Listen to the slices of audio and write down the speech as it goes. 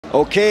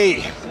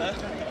Okay,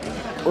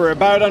 we're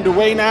about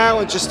underway now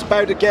and just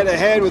about to get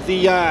ahead with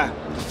the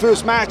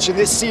first match in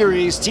this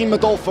series, Team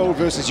Modolfo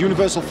versus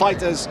Universal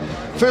Fighters.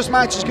 First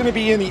match is going to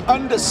be in the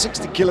under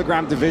 60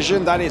 kilogram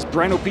division. That is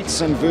Breno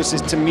Peterson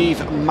versus Tamiv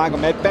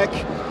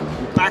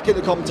Magomedbek. Back in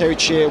the commentary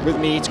chair with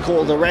me to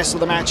call the rest of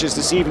the matches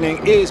this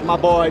evening is my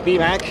boy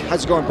B-Mac.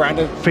 How's it going,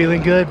 Brandon?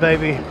 Feeling good,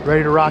 baby.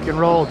 Ready to rock and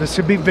roll. This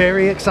should be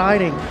very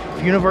exciting.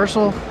 If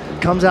Universal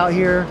comes out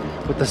here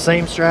with the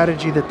same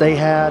strategy that they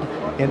had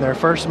in their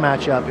first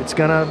matchup, it's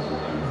gonna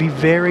be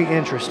very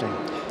interesting.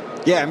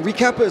 Yeah, and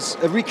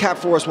recap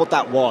for us what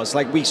that was.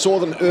 Like, we saw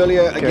them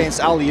earlier against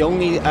Al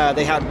Leone.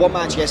 They had one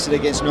match yesterday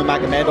against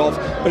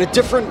Nurmagomedov, but a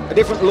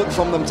different look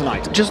from them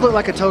tonight. Just looked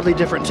like a totally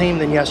different team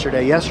than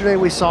yesterday. Yesterday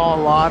we saw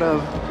a lot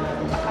of,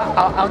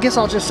 I guess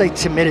I'll just say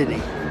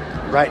timidity.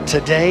 Right,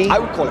 today... I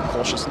would call it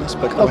cautiousness,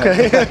 but go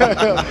okay.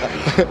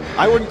 ahead.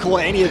 I wouldn't call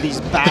any of these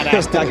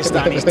badass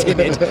Dagestanis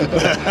timid.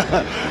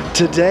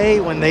 Today,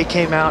 when they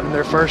came out in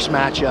their first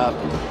matchup,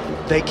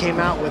 they came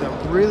out with a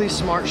really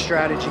smart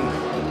strategy,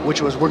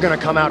 which was, we're going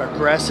to come out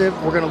aggressive.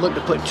 We're going to look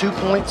to put 2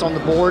 points on the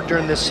board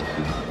during this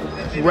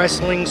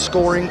wrestling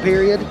scoring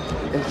period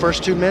in the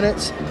first 2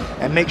 minutes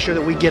and make sure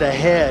that we get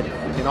ahead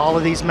in all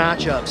of these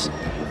matchups.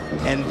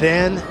 And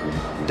then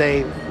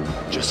they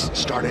just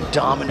started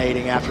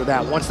dominating after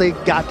that. Once they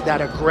got to that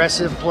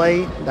aggressive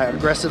play, that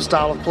aggressive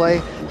style of play,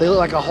 they look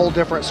like a whole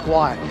different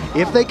squad.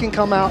 If they can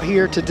come out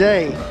here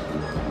today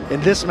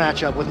in this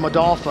matchup with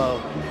Modolfo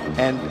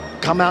and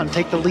come out and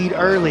take the lead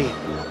early,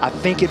 I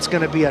think it's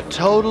going to be a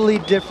totally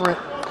different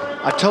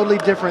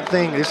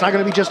thing. It's not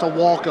going to be just a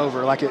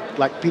walkover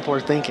like people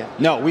are thinking.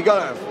 No, we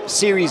got a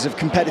series of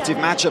competitive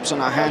matchups on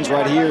our hands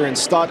right here, and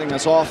starting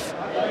us off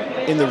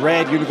in the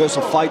red,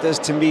 Universal Fighters,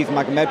 Tamiv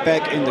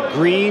Magomedbek. In the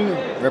green,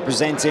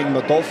 representing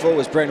Modolfo,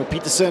 is Breno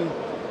Peterson.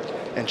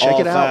 And check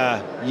it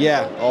out.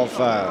 Of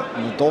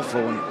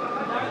Modolfo. And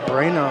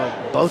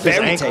Breno, both his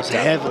ankles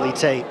heavily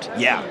taped.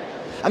 Yeah.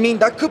 I mean,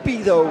 that could be,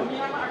 though,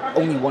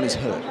 only one is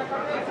hurt.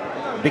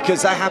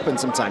 Because that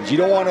happens sometimes. You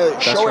don't want to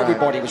show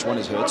everybody which one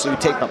is hurt, so you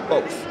tape up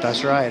both.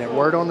 That's right. And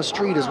word on the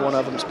street is one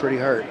of them is pretty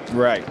hurt.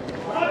 Right.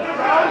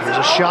 Here's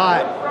a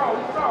shot.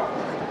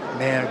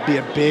 Man, it'd be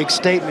a big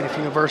statement if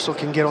Universal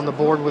can get on the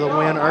board with a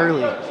win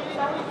early.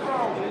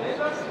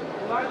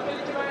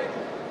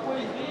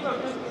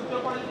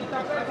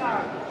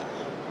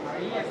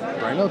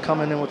 Breno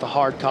coming in with a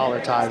hard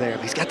collar tie there.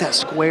 He's got that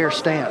square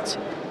stance,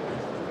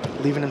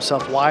 leaving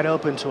himself wide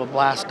open to a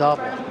blast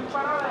double.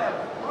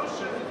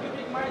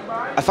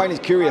 I find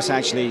it curious,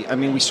 actually. I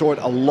mean, we saw it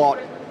a lot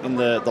in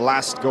the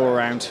last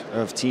go-around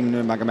of Team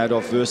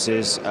Nurmagomedov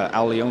versus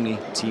Al Leone.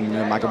 Team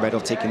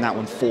Nurmagomedov taking that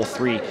one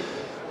 4-3.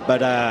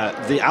 But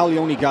the Al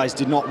Leone guys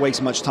did not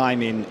waste much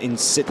time in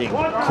sitting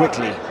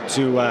quickly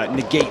to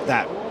negate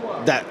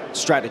that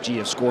strategy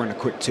of scoring a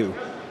quick 2.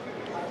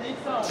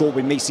 Thought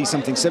we may see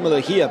something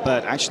similar here,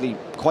 but actually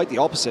quite the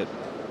opposite.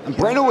 And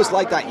Breno was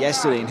like that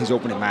yesterday in his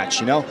opening match,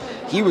 you know?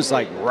 He was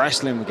like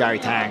wrestling with Gary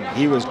Tang.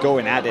 He was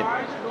going at it,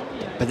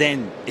 but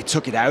then it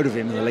took it out of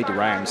him in the later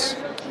rounds.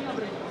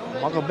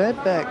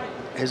 Magomedbek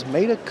has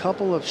made a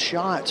couple of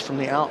shots from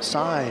the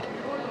outside.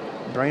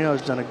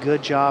 Breno's done a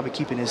good job of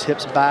keeping his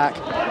hips back.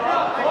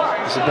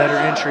 It's a better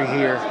entry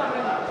here.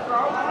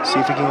 See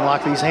if he can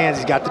lock these hands.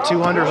 He's got the 2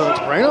 underhooks.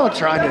 Breno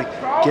trying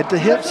to get the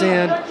hips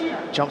in.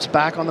 Jumps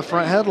back on the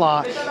front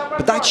headlock.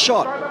 But that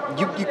shot,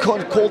 you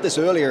kind of called this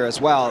earlier as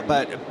well,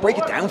 but break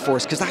it down for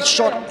us, because that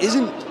shot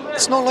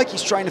it's not like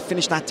he's trying to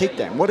finish that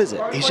takedown. What is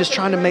it? He's just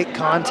trying to make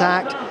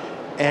contact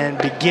and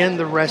begin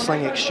the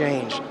wrestling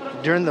exchange.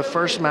 During the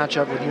first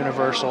matchup with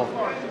Universal,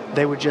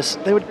 they would,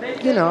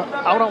 you know,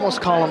 I would almost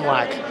call them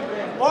like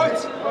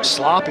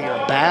sloppy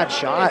or bad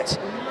shots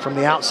from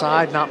the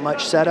outside, not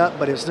much setup,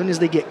 but as soon as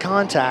they get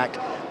contact,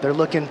 they're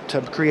looking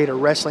to create a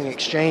wrestling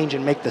exchange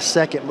and make the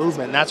second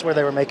movement, and that's where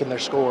they were making their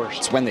scores.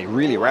 It's when they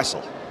really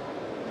wrestle.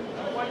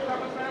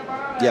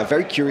 Yeah,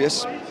 very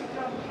curious,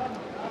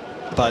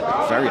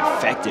 but very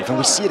effective. And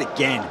we see it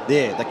again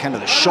there, the kind of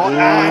the shot,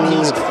 and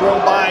he's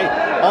thrown by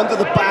onto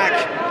the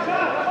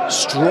back.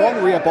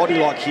 Strong rear body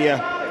lock here.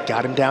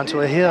 Got him down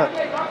to a hip.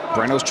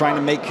 Breno's trying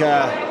to make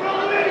a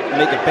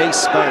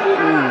base, but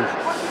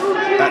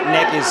that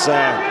neck is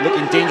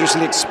looking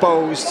dangerously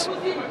exposed.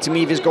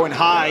 Tamiv is going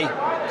high.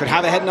 Could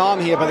have a head and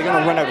arm here, but they're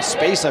going to run out of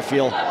space, I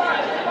feel.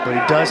 But he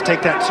does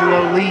take that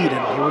 2-0 lead,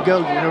 and here we go,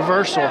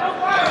 Universal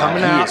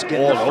coming out,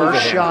 getting the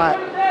first shot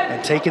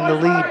and taking the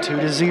lead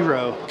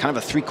 2-0. Kind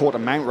of a 3/4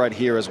 mount right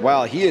here as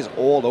well. He is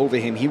all over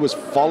him. He was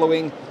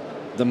following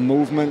the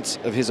movement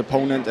of his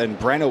opponent, and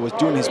Breno was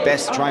doing his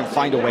best to try and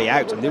find a way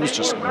out, and there was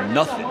just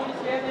nothing.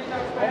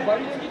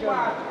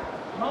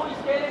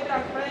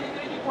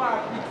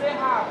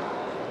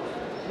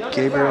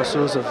 Gabriel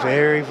Souza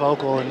very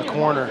vocal in the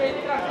corner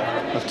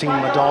of Team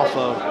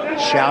Modolfo,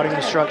 shouting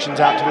instructions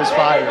out to his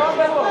fighter.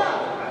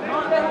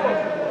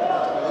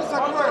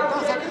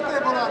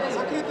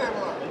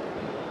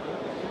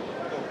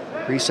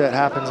 Reset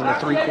happens in the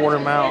 3/4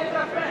 mount.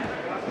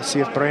 Let's see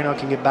if Breno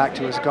can get back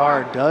to his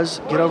guard. Does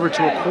get over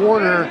to a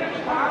quarter.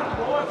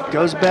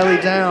 goes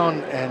belly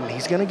down, and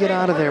he's going to get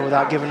out of there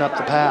without giving up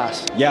the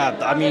pass. Yeah,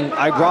 I mean,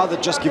 I'd rather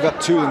just give up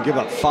 2 than give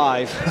up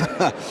 5.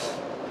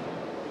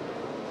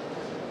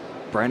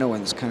 Breno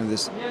and kind of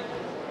this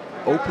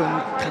open,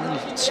 kind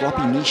of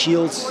sloppy knee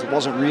shields. It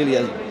wasn't really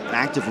an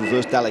active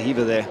reverse De La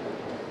Riva there.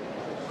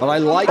 But I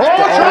like threw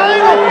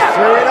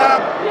it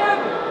up.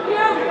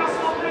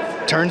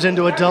 Turns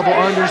into a double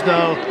unders,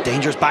 though.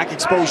 Dangerous back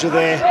exposure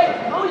there.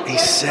 He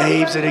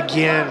saves it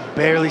again,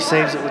 barely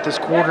saves it with this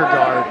quarter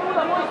guard.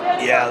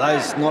 Yeah, that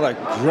is not a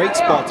great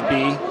spot to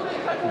be,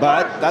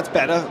 but that's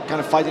better, kind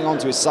of fighting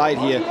onto his side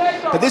here.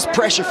 But this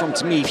pressure from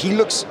Tamif, he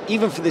looks,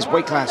 even for this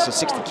weight class of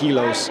 60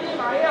 kilos,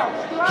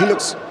 he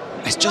looks,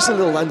 it's just a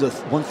little under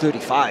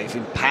 135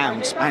 in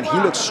pounds. Man, he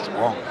looks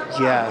strong.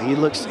 Yeah, he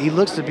looks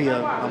to be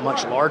a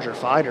much larger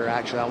fighter,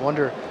 actually. I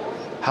wonder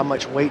how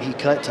much weight he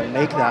cut to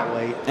make that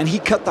weight. And he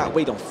cut that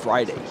weight on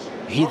Friday.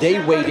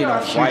 They weighed in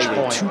on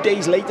Friday. 2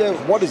 days later,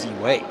 what does he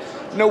weigh?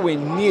 Nowhere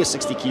near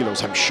 60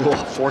 kilos, I'm sure.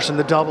 Forcing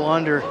the double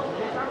under.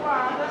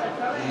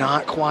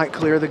 Not quite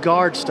clear the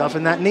guard,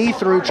 stuffing that knee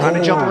through, trying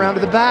to jump around to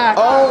the back.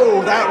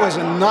 Oh, that was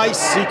a nice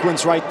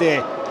sequence right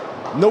there.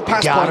 No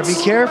pass Gotta points.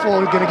 be careful,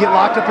 we're gonna get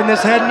locked up in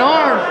this head and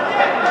arm.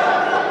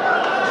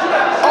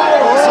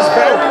 Oh, this is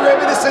very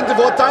reminiscent of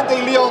what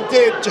Dante Leon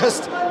did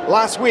just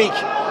last week.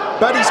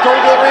 But he's going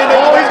to the ring.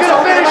 Oh, he's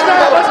gonna finish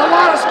that. That's a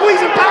lot of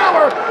squeezing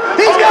power.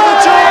 He's got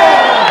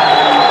it.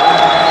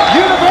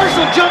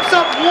 Universal jumps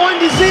up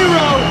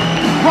 1-0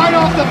 right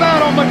off the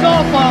bat on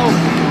Modolfo.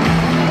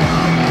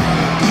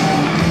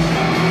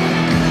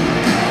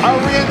 A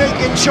rear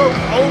naked choke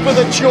over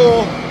the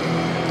jaw.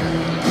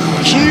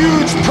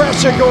 Huge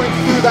pressure going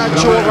through that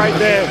jaw right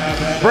there.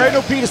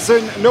 Breno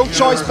Peterson, no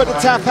choice but to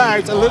tap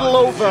out. A little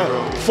over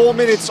 4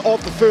 minutes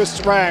of the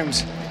first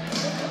round.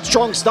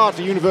 Strong start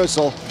for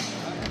Universal.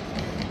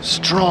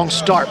 Strong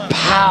start,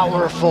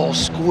 powerful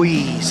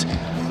squeeze.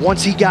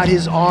 Once he got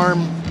his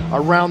arm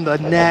around the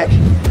neck,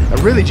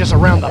 really just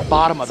around the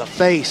bottom of the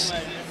face,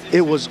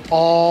 it was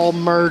all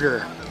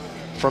murder.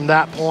 From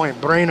that point,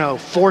 Breno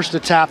forced to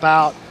tap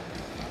out.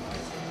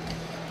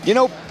 You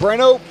know,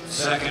 Breno,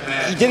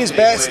 he did his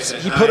best.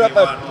 He put up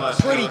a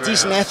pretty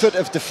decent effort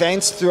of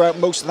defense throughout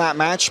most of that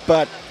match,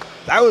 but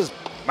that was,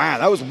 man,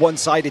 that was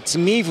one-sided.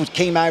 Tamif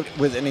came out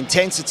with an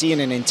intensity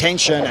and an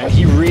intention, and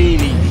he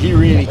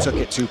really took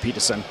it to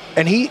Peterson.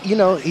 And he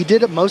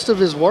did most of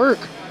his work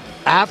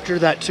after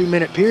that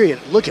 2-minute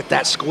period. Look at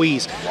that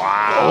squeeze.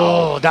 Wow.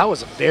 Oh, that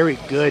was a very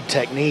good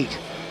technique.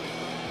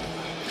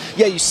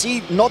 Yeah, you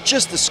see not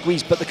just the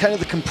squeeze, but the kind of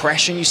the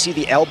compression. You see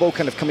the elbow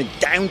kind of coming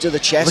down to the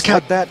chest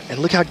like that. And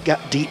look how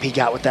deep he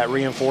got with that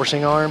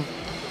reinforcing arm.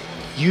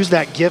 Used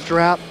that gift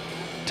wrap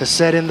to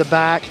set in the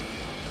back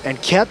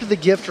and kept the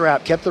gift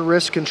wrap, kept the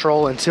wrist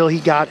control until he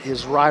got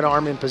his right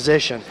arm in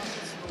position.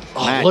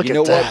 Oh, man, look at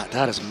that. What?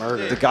 That is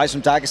murder. The guys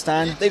from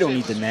Dagestan, they don't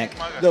need the neck.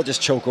 They'll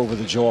just choke over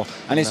the jaw,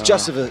 and it's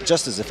just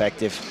as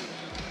effective.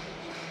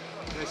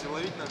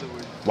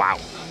 Wow.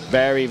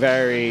 Very,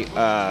 very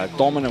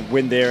dominant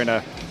win there,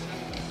 and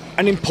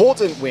an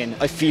important win,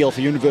 I feel,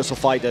 for Universal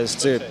Fighters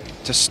to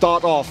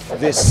start off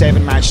this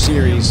 7-match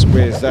series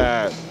with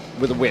a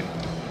win.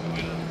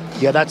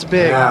 Yeah, that's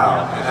big.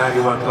 Now, at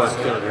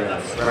 91+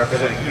 kilograms,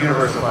 representing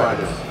Universal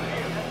Fighters,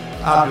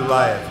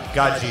 Abdullayev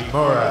Gaji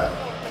Mora,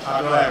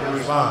 Abdullayev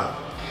Ruslan.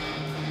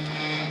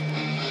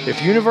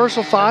 If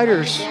Universal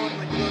Fighters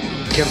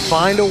can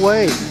find a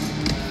way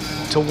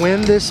to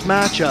win this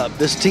matchup,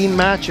 this team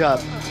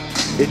matchup,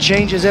 it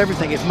changes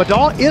everything. If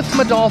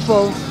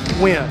Modolfo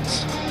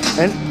wins,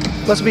 and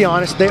let's be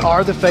honest, they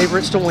are the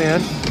favorites to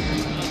win.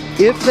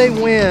 If they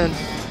win,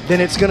 then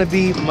it's going to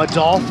be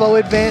Modolfo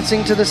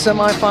advancing to the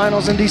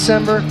semifinals in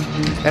December,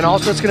 and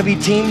also it's going to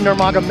be Team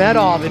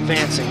Nurmagomedov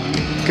advancing,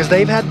 because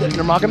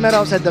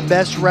Nurmagomedov's had the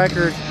best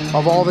record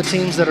of all the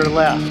teams that are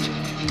left.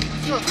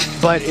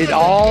 But it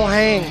all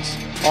hangs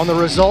on the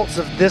results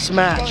of this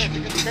match.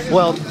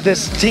 Well,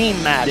 this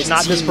team match,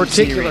 not this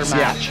particular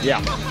match.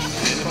 Yeah.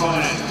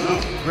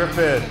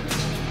 Griffin.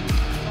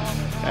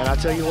 And I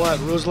tell you what,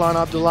 Ruslan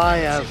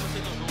Abdullayev,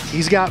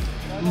 he's got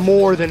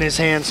more than his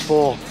hands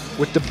full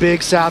with the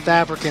big South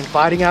African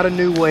fighting out a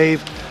new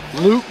wave,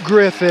 Luke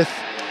Griffith.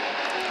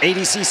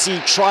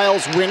 ADCC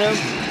Trials winner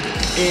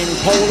in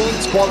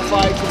Poland,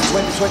 qualified for the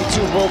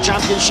 2022 World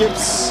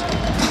Championships.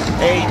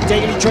 A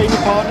daily training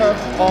partner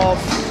of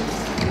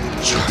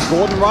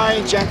Gordon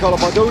Ryan, Giancarlo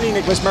Bardoni,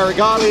 Nicholas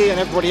Marigali, and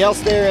everybody else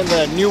there in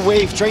the New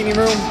Wave training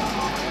room.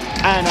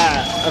 And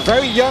a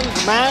very young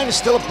man,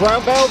 still a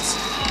brown belt,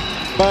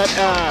 but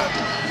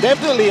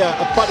definitely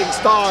a budding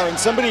star and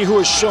somebody who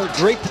has shown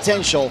great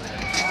potential.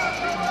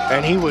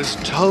 And he was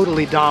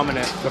totally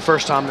dominant the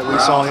first time that we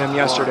saw him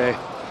yesterday.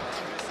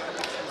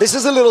 This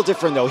is a little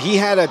different though. He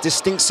had a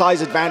distinct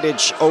size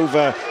advantage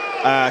over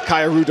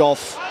Kaya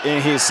Rudolph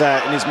in his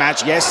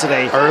match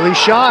yesterday. Early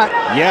shot.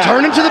 Yeah.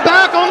 Turning to the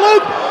back on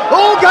Luke.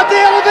 Oh, got the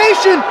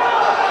elevation.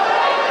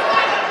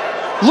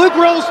 Luke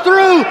rolls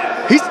through.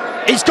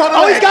 He's got the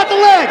leg. He's got the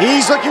leg.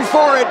 He's looking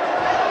for it.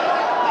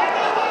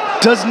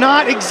 Does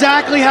not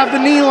exactly have the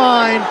knee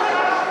line.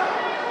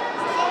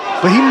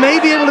 but he may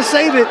be able to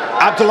save it.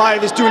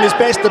 Abdullayev is doing his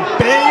best to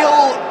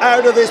bail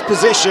out of this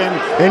position.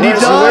 And he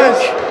does.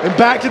 And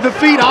back to the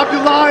feet,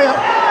 Abdullayev.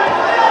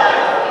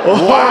 Oh,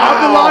 wow.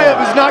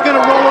 Abdullayev is not going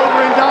to roll over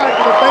and die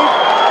for the face.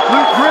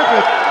 Luke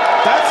Griffith.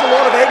 That's a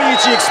lot of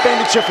energy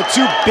expenditure for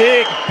two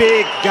big,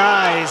 big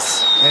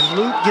guys. And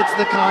Luke gets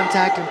the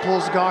contact and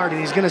pulls guard, and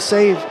he's going to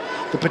save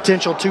the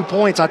potential 2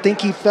 points. I think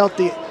he felt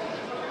the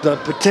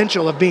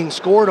potential of being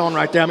scored on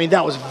right there. I mean,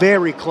 that was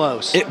very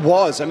close. It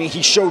was. I mean,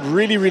 he showed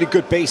really, really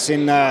good base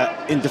in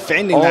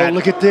defending that. Oh,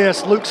 look at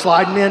this. Luke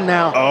sliding in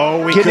now.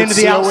 Oh, we getting into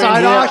the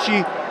outside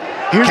Ashi.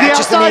 Here's the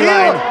outside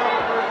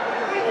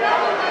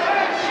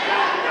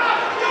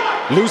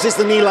heel. Loses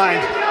the knee line.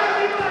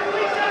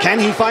 Can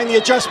he find the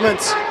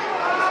adjustments?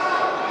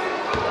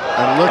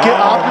 And look at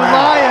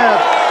Abdullayev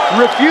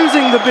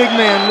refusing the big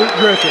man, Luke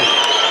Griffith.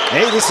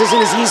 Hey, this isn't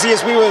as easy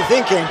as we were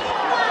thinking.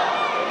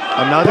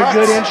 Another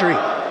good entry.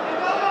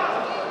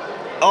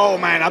 Oh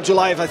man,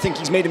 Abdullayev, I think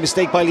he's made a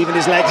mistake by leaving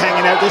his leg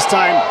hanging out this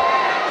time.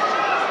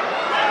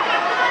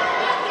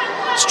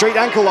 Straight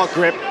ankle lock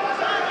grip.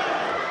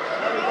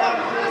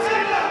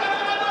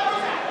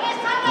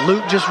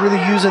 Luke just really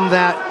using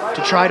that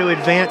to try to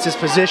advance his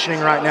positioning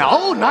right now.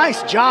 Oh,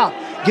 nice job.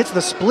 Gets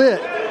the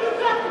split.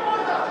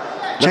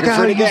 Check out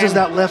how he uses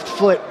that left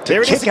foot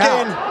to kick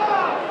out.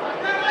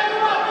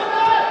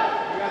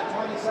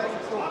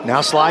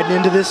 Now sliding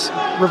into this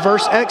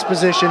reverse X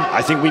position.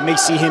 I think we may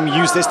see him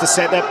use this to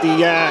set up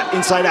the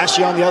inside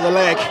Ashi on the other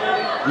leg.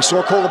 We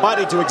saw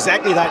Kolabati do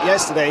exactly that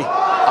yesterday.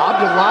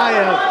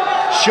 Abdullayev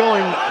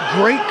showing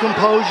great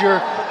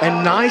composure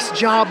and nice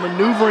job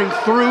maneuvering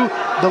through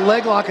the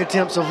leg lock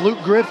attempts of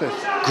Luke Griffith.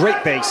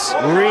 Great base,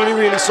 really,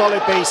 really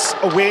solid base.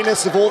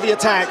 Awareness of all the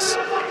attacks.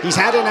 He's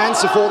had an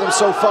answer for them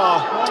so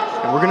far.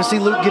 And we're gonna see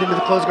Luke get into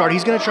the close guard.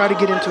 He's gonna try to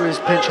get into his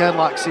pinch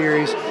headlock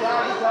series.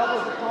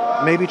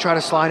 Maybe try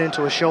to slide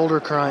into a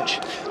shoulder crunch.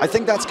 I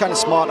think that's kind of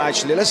smart,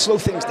 actually. Let's slow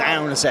things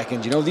down a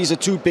second. You know, these are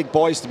two big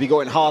boys to be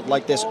going hard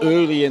like this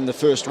early in the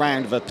first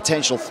round of a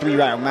potential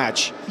 3-round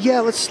match. Yeah,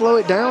 let's slow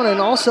it down.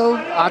 And also,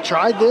 I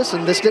tried this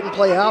and this didn't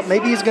play out.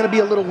 Maybe he's going to be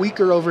a little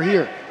weaker over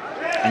here.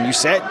 And you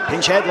said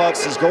pinch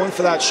headlocks. He's going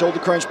for that shoulder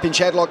crunch, pinch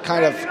headlock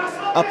kind of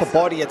upper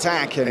body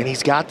attack. And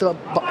he's got the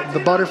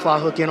butterfly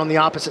hook in on the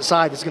opposite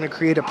side. That's going to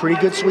create a pretty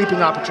good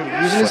sweeping opportunity.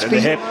 Using his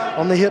feet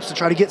on the hips to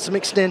try to get some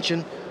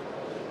extension.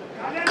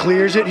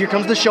 Clears it. Here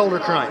comes the shoulder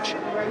crunch.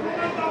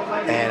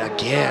 And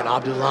again,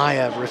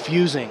 Abdullayev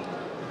refusing.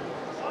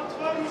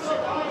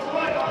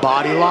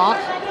 Body lock.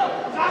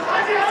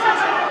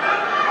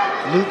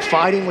 Luke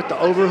fighting with the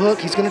overhook.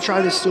 He's going to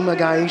try this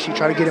Sumagaishi,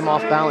 try to get him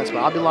off balance.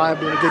 But Abdullayev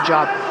doing a good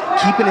job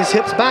keeping his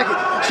hips back.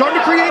 Starting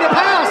to create a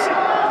pass.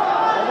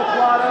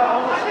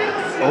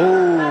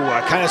 Oh,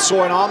 I kind of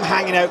saw an arm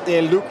hanging out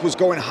there. Luke was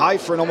going high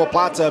for an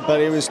omoplata, but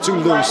it was too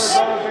loose.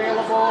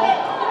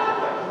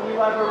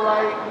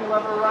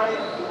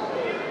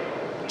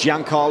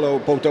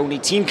 Giancarlo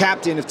Bodoni, team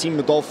captain of Team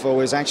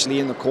Modolfo, is actually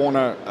in the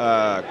corner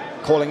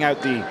calling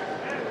out the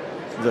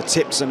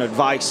tips and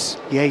advice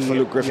for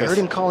Luke Griffith. You heard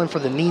him calling for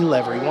the knee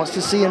lever. He wants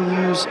to see him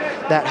use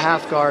that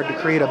half guard to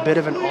create a bit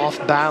of an off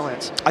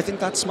balance. I think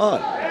that's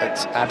smart.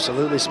 It's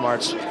absolutely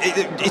smart.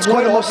 It's one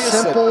quite of the most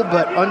obvious simple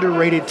but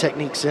underrated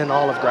techniques in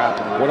all of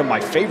grappling. One of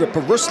my favorite.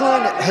 But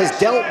Ruslan has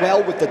dealt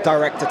well with the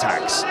direct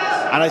attacks.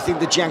 And I think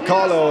that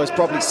Giancarlo has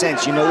probably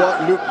sensed, you know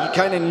what, Luke, you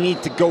kind of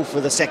need to go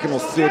for the second or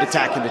third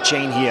attack in the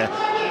chain here.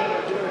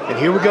 And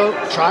here we go.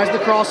 Tries the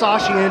cross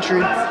Ashi entry.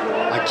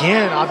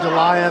 Again,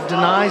 Abdullayev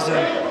denies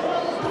him.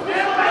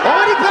 Oh,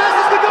 and he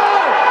passes the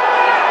guard!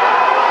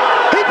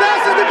 He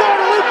passes the guard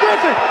to Luke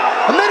Griffith.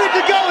 A minute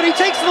to go, and he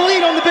takes the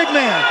lead on the big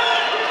man.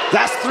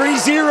 That's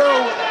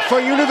 3-0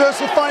 for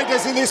Universal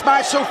Fighters in this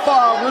match so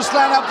far.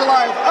 Ruslan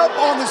Abdullayev up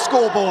on the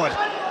scoreboard.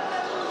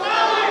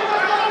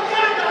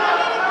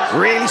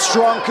 Really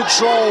strong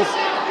control.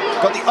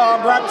 Got the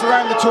arm wrapped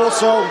around the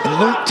torso. And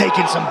Luke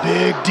taking some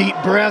big, deep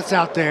breaths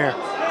out there.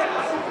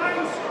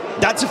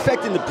 That's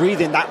affecting the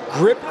breathing. That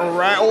grip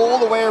around, all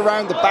the way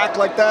around the back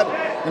like that,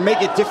 and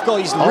make it difficult.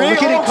 He's really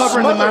look at him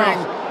covering the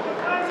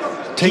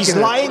mouth. He's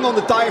lying on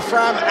the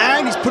diaphragm,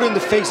 and he's putting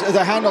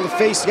the hand on the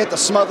face to get the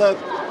smother.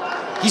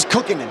 He's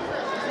cooking him.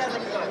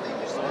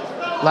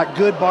 Like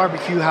good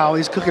barbecue, how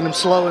he's cooking him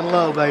slow and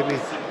low, baby.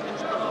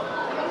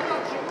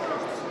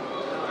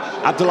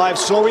 Abdullayev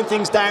slowing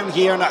things down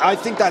here, and I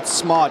think that's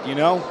smart, you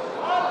know?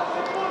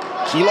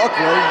 Key lock,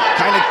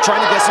 kind of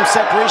trying to get some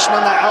separation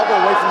on that elbow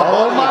away from the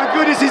body. Oh my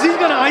goodness, is he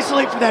going to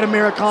isolate for that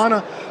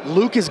Americana?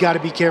 Luke has got to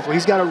be careful.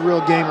 He's got a real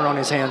gamer on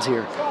his hands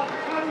here.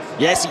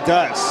 Yes, he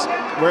does.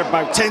 We're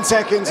about 10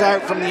 seconds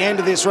out from the end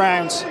of this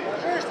round.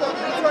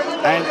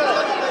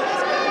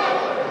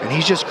 And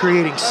he's just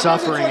creating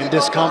suffering and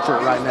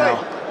discomfort right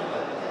now.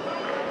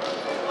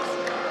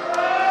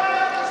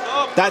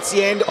 That's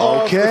the end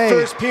of the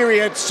first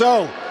period.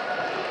 So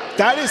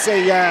that is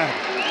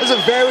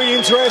a very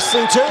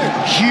interesting turn.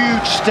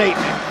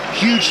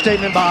 Huge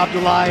statement by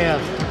Abdullayev.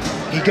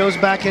 He goes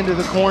back into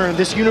the corner, and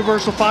this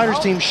Universal Fighters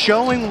team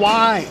showing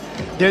why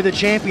they're the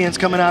champions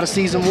coming out of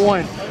Season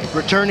 1,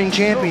 returning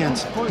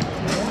champions.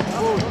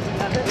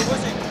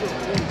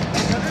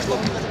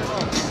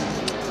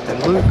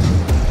 And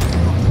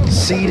Luke,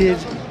 seated,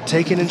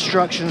 taking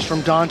instructions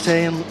from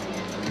Dante and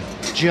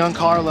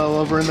Giancarlo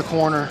over in the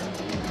corner.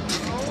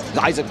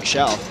 Isaac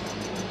Michelle.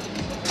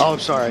 Oh, I'm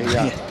sorry,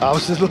 yeah. I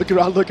was just looking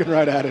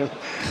right at him.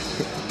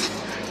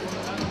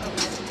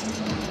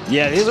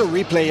 Yeah, there's a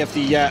replay of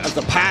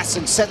the pass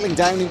and settling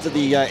down into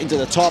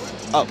the top.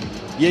 Oh,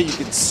 yeah, you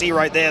can see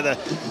right there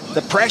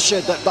the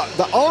pressure,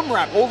 the arm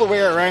wrap all the way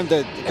around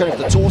the kind of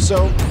the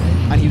torso,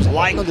 and he was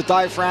lying on the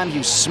diaphragm. He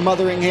was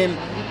smothering him.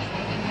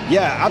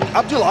 Yeah,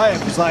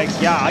 Abdullayev was like,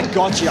 yeah, I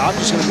got you. I'm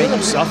just going to make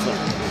you suffer.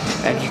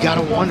 And you got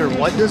to wonder,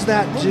 what does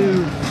that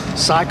do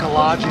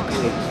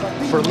psychologically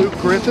for Luke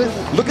Griffith?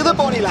 Look at the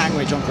body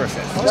language on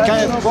Griffith. He's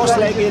kind of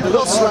cross-legged, a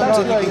little slumped,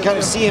 and you can kind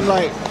of see him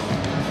like,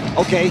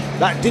 okay,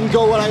 that didn't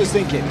go what I was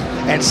thinking.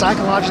 And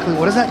psychologically,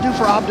 what does that do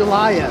for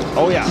Abdullayev?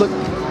 Oh, yeah. Look,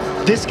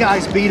 this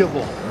guy's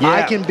beatable. Yeah.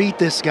 I can beat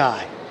this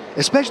guy,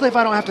 especially if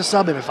I don't have to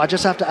sub him, if I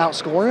just have to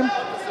outscore him.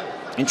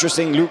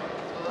 Interesting, Luke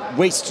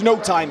wastes no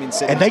time in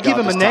setting. And they give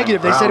him a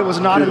negative. They said it was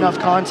not enough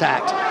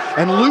contact.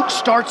 And Luke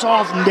starts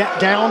off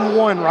down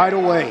 1 right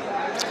away.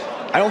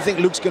 I don't think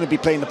Luke's going to be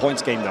playing the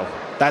points game, though.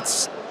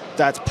 That's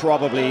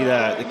probably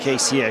the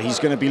case here. He's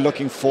going to be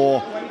looking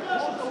for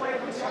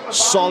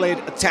solid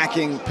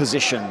attacking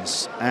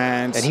positions.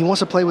 And he wants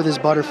to play with his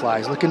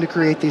butterflies, looking to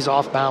create these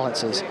off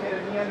balances.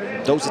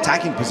 Those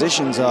attacking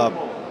positions they're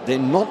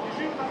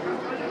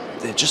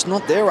just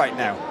not there right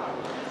now.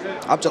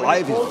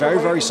 Abdullayev is very,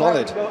 very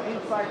solid.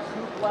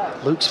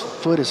 Luke's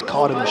foot is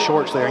caught in the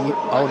shorts there. And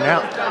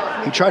now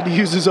he tried to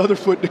use his other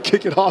foot to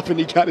kick it off, and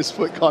he got his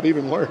foot caught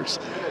even worse.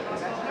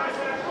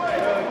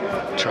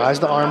 Tries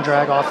the arm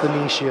drag off the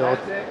knee shield.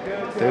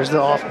 There's the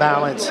off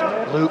balance.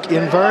 Luke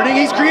inverting.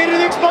 He's created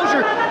the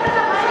exposure.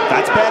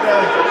 That's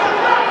better.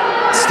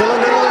 Still a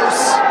little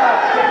loose.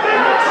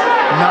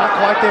 Not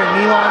quite there.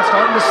 Knee line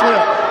starting to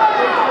slip.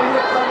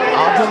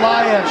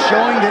 Abdullayev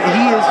showing that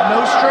he is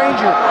no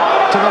stranger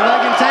to the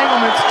leg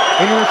entanglements,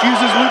 and he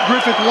refuses Luke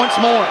Griffith once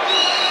more.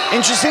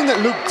 Interesting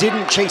that Luke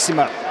didn't chase him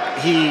up.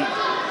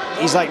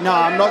 He's like, no,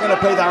 I'm not going to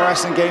play that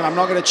wrestling game. I'm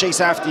not going to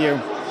chase after you.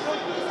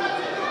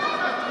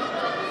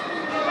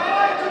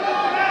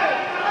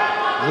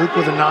 Luke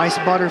with a nice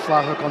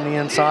butterfly hook on the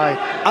inside.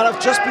 And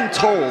I've just been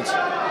told,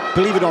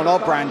 believe it or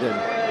not, Brandon,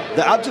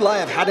 that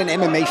Abdullayev had an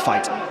MMA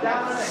fight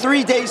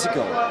 3 days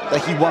ago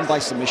that he won by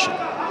submission.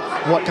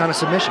 What kind of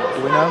submission?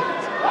 Do we know?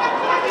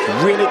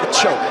 Really good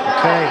choke.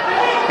 Okay.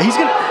 He's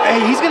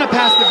gonna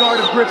pass the guard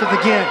of Griffith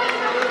again.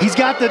 He's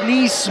got the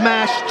knees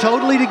smashed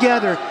totally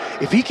together.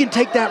 If he can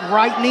take that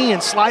right knee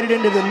and slide it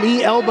into the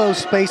knee-elbow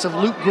space of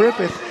Luke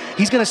Griffith,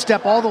 he's gonna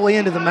step all the way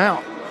into the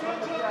mount.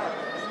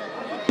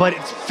 But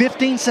it's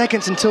 15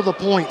 seconds until the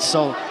point,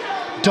 so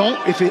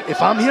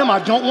if I'm him, I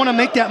don't want to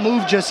make that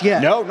move just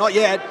yet. No, not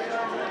yet.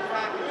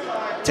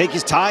 Take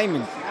his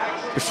time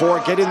before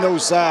getting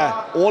those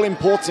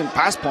all-important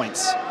pass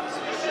points.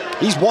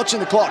 He's watching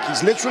the clock.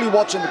 He's literally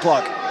watching the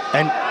clock.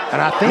 And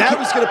I think now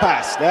he's going to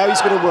pass. Now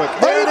he's going to work.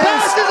 There he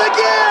passes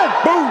again!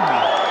 Boom!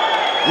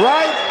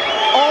 Right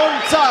on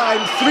time,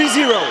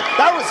 3-0.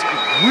 That was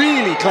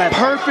really clever.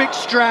 Perfect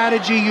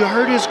strategy. You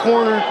heard his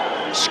corner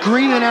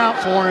screaming out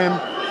for him.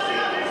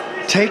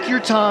 Take your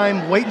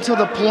time, wait until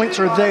the points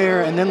are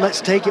there, and then let's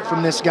take it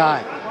from this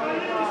guy.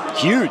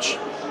 Huge.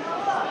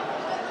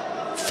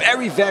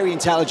 Very, very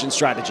intelligent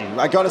strategy.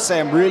 I got to say,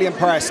 I'm really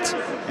impressed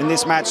in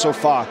this match so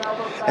far.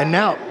 And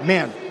now,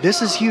 man,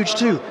 this is huge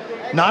too.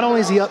 Not only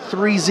is he up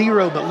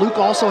 3-0, but Luke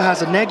also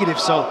has a negative,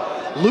 so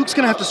Luke's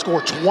going to have to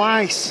score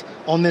twice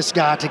on this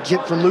guy to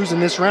get from losing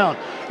this round.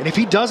 And if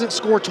he doesn't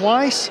score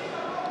twice,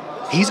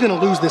 he's going to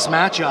lose this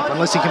matchup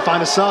unless he can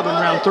find a sub in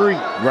round 3.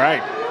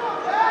 Right.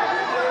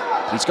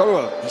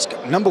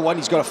 Number one,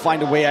 he's got to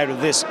find a way out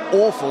of this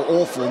awful,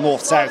 awful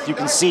north-south. You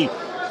can see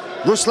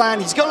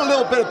Ruslan, he's got a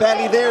little bit of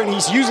belly there, and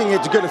he's using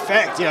it to good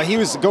effect. You know, he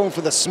was going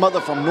for the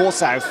smother from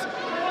north-south.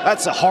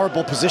 That's a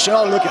horrible position.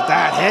 Oh, look at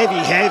that.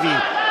 Heavy, heavy.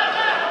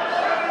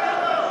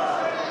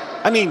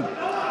 I mean,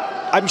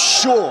 I'm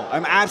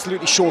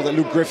absolutely sure that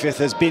Luke Griffith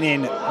has been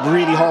in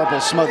really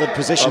horrible smothered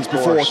positions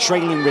before,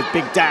 training with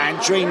Big Dan,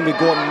 training with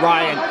Gordon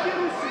Ryan.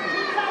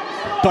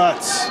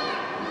 But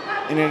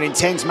in an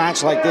intense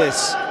match like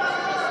this,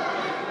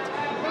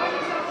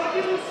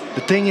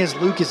 the thing is,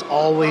 Luke is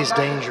always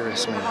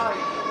dangerous,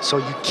 man. So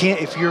you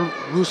can't, if you're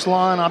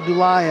Ruslan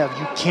Abdullayev,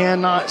 you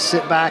cannot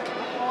sit back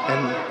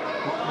and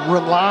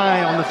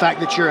rely on the fact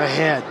that you're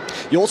ahead.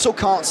 You also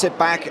can't sit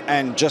back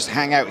and just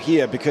hang out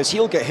here, because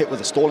he'll get hit with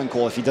a stalling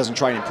call if he doesn't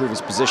try and improve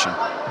his position.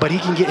 But he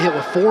can get hit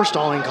with 4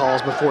 stalling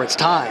calls before it's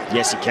tied.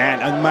 Yes, he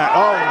can. And oh,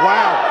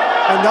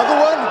 wow.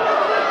 Another one?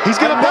 He's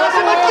going to pass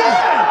him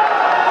again!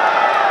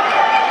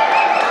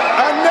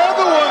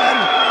 Another one!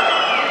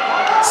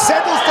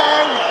 Settles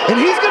down. And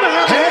he's going to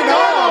have an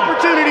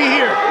opportunity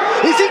here.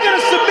 Is he going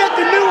to submit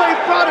the new wave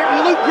product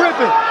to Luke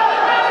Griffith?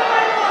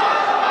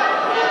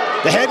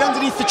 The head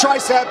underneath the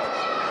tricep.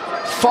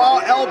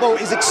 Far elbow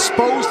is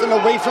exposed and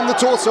away from the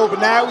torso, but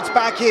now it's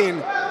back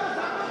in.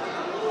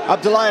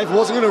 Abdullayev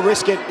wasn't going to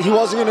risk it. He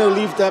wasn't going to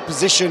leave that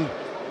position.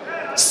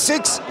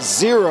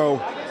 6-0.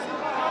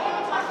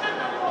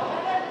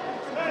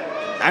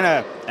 And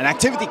an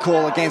activity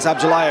call against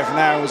Abdullayev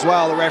now as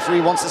well. The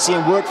referee wants to see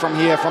him work from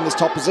here, from this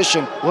top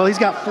position. Well, he's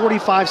got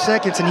 45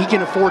 seconds, and he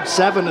can afford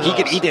 7 of those.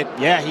 He can eat it.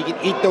 Yeah, he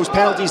can eat those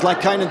penalties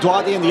like Kainan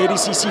Duarte in the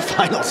ADCC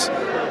finals.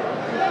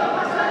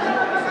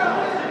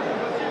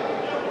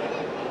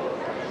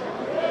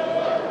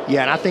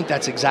 Yeah, and I think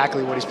that's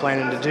exactly what he's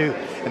planning to do.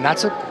 And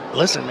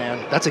listen,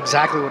 man, that's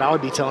exactly what I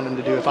would be telling him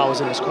to do if I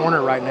was in his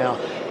corner right now.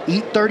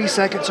 Eat 30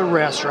 seconds of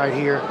rest right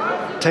here.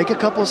 Take a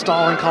couple of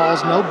stalling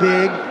calls, no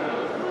big.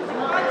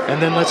 And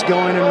then let's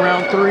go in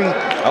round 3.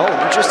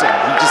 Oh, interesting.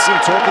 You just see him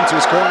talking to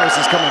his corner as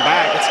he's coming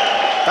back.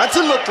 That's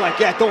a look like,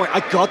 yeah, don't worry,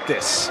 I got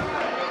this.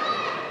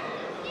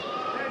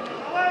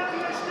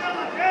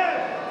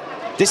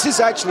 This is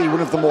actually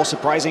one of the more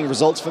surprising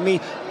results for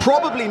me.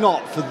 Probably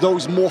not for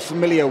those more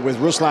familiar with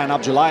Ruslan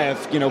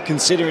Abdullayev, you know,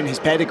 considering his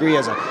pedigree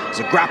as a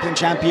grappling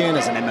champion,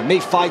 as an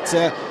MMA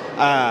fighter.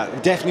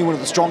 Definitely one of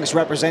the strongest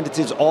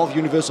representatives of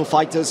Universal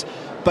Fighters.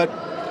 But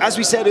as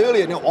we said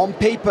earlier, you know, on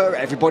paper,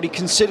 everybody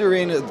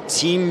considering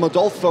Team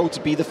Modolfo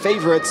to be the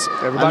favorites.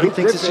 Everybody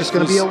thinks it's just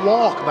going to be a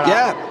walk. But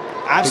yeah,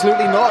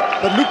 absolutely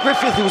not. But Luke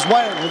Griffith, who was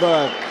one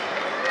of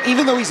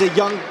even though he's a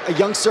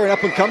youngster and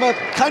up-and-comer,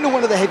 kind of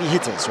one of the heavy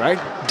hitters, right?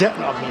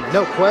 I mean,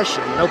 no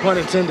question. No pun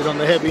intended on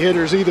the heavy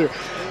hitters either.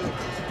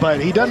 But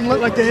he doesn't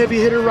look like the heavy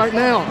hitter right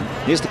now.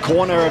 Here's the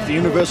corner of the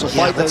Universal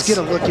Fighters. Let's get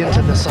a look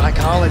into the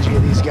psychology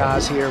of these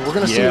guys here. We're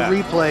going to see a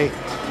replay.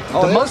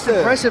 The most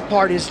impressive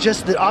part is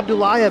just that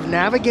Abdullayev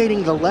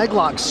navigating the leg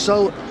lock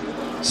so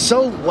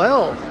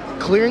well,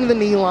 clearing the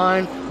knee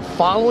line,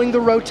 following the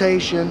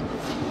rotation.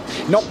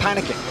 Not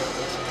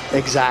panicking.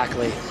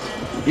 Exactly.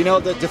 You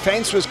know, the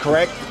defense was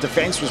correct. The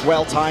defense was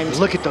well timed.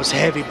 Look at those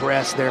heavy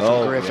breaths there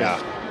from Griffith. Yeah.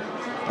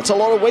 That's a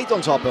lot of weight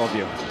on top of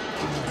you.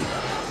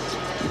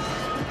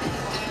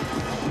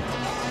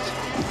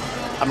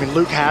 I mean,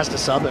 Luke has to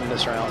sub in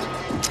this round.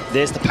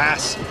 There's the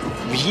pass.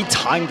 He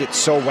timed it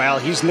so well.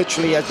 He's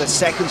literally, as the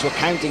seconds were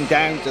counting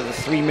down to the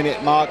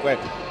 3-minute mark, where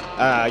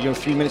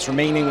 3 minutes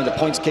remaining when the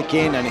points kick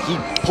in, and he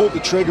pulled the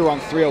trigger on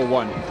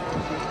 301.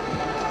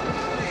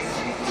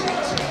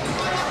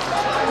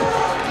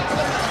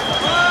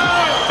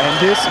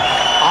 And this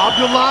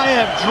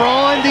Abdullayev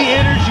drawing the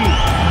energy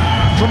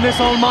from this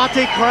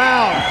Almaty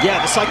crowd.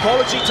 Yeah, the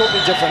psychology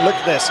totally different. Look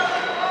at this.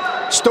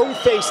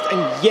 Stone-faced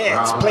and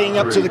yet playing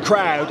up to the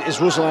crowd is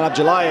Ruslan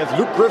Abdullayev.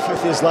 Luke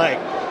Griffith is like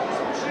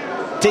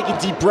taking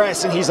deep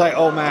breaths, and he's like,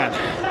 oh man.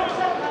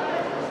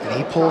 And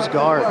he pulls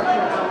guard.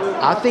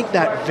 I think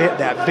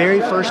that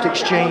very first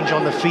exchange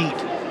on the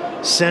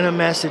feet sent a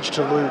message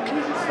to Luke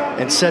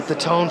and set the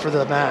tone for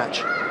the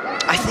match.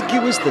 I think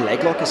it was the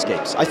leg lock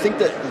escapes. I think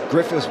that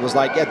Griffith was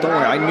like, yeah, don't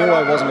worry, I knew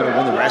I wasn't going to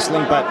win the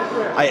wrestling, but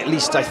at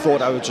least I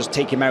thought I would just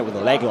take him out with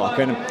a leg lock.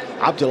 And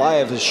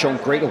Abdullayev has shown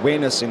great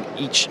awareness in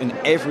each and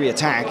every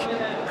attack.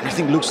 And I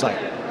think Luke's like,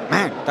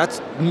 man,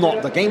 that's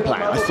not the game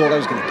plan. I thought I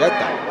was going to get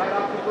that.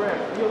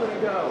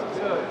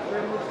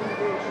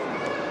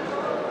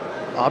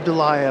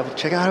 Abdullayev,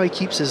 check out how he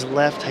keeps his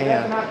left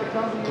hand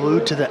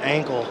glued to the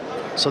ankle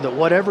so that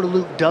whatever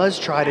Luke does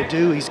try to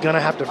do, he's going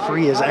to have to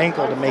free his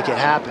ankle to make it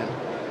happen.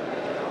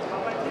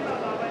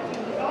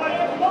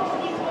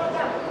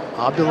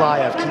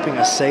 Abdullayev keeping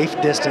a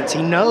safe distance.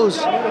 He knows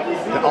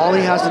that all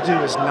he has to do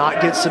is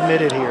not get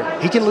submitted here.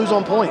 He can lose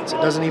on points. It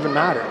doesn't even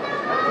matter.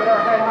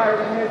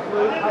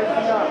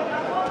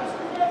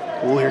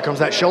 Oh, here comes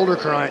that shoulder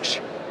crunch.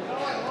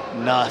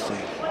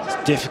 Nothing.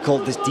 It's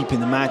difficult this deep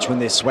in the match when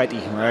they're sweaty,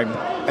 right?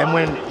 And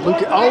when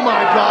Luke, oh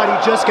my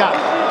God, he just got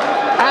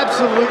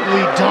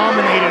absolutely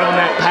dominated on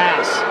that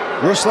pass.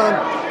 Ruslan,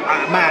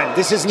 man,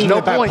 this isn't even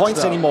about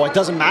points though. anymore. It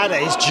doesn't matter.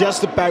 It's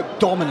just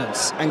about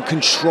dominance and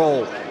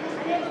control.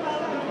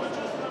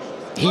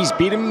 He's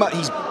beating him up.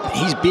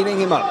 He's beating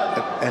him up.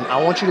 And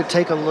I want you to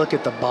take a look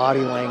at the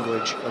body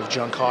language of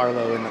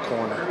Giancarlo in the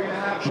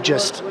corner. He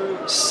just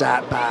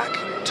sat back,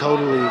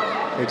 totally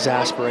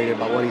exasperated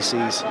by what he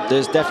sees.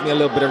 There's definitely a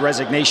little bit of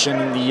resignation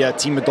in the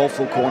Team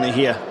Modolfo corner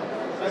here.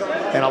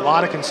 And a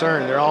lot of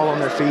concern. They're all on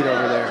their feet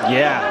over there.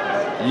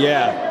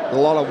 Yeah. A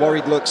lot of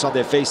worried looks on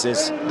their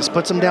faces. This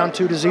puts them down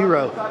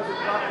 2-0.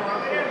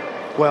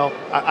 Well,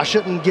 I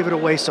shouldn't give it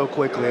away so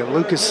quickly.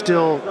 Luke has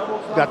still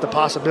got the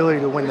possibility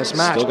to win this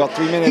match. Still got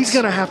 3 minutes. He's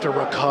going to have to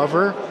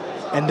recover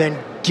and then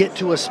get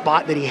to a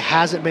spot that he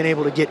hasn't been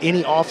able to get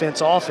any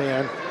offense off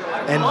in,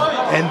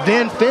 and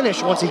then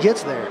finish once he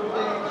gets there.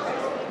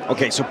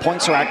 Okay, so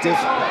points are active.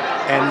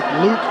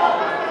 And Luke,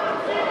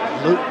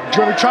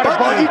 do you ever try to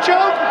buggy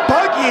choke?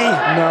 Buggy!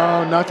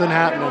 No, nothing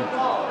happening.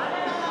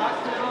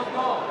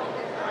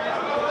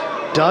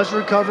 Does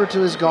recover to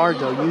his guard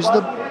though.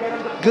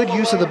 Good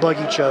use of the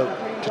buggy choke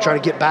to try to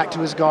get back to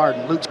his guard.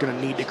 And Luke's going to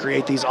need to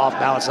create these off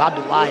balance.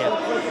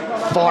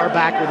 Abdullayev far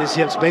back with his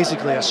hips,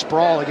 basically a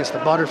sprawl against the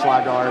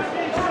butterfly guard.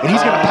 And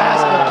he's going to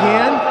pass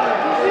again.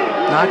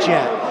 Not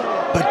yet.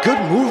 But good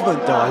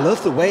movement though. I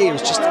love the way it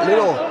was just a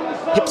little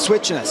hip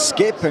switch and a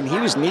skip, and he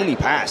was nearly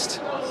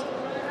passed.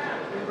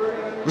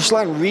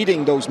 Ruslan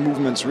reading those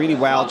movements really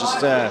well,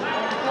 just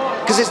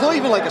because it's not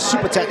even like a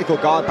super technical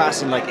guard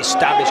pass and like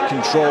establish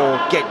control,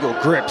 get your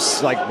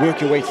grips, like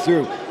work your way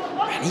through.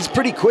 And And he's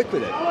pretty quick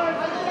with it.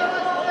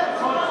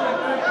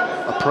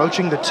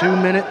 Approaching the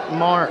 2-minute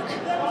mark.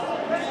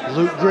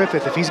 Luke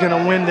Griffith, if he's going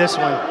to win this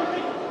one,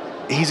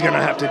 he's going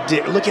to have to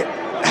dig. Look at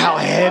how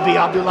heavy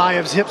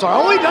Abdulayev's hips are.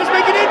 Oh, he does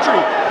make an entry.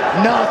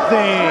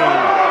 Nothing.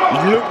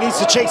 Luke needs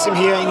to chase him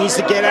here. He needs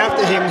to get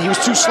after him. He was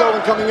too slow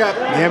in coming up.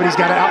 Yeah, but he's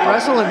got to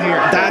out-wrestle him here.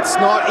 That's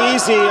not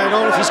easy. I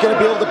don't know if he's going to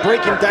be able to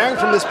break him down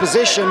from this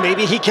position.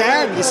 Maybe he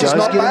can. This is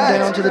not bad. Does get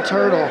him down to the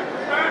turtle.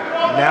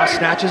 Now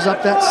snatches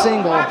up that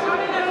single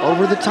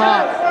over the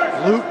top.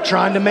 Luke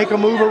trying to make a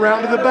move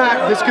around to the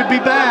back. This could be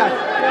bad.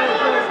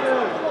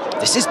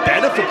 This is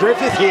better for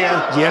Griffith here.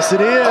 Yes, it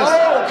is.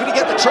 Oh, could he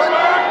get the truck?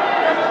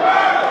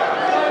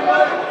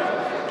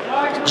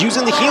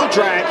 Using the heel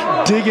drag.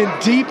 Digging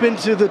deep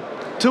into the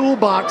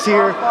toolbox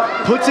here.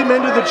 Puts him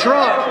into the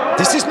truck.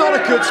 This is not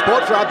a good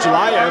spot for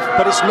Abdulayev,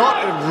 but it's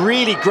not a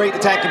really great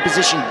attacking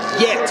position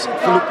yet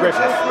for Luke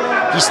Griffith.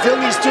 He still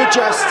needs to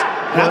adjust.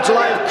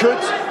 Abdulayev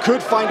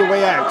could find a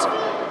way out.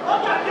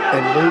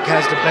 And Luke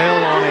has to bail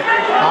on it.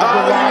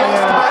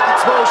 Abdulayev. Back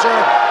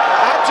exposure.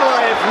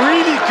 Abdulayev,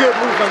 really good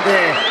movement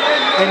there.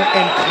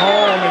 And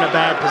calm in a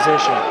bad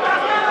position.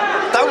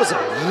 That was a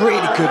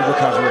really good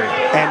recovery.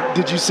 And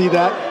did you see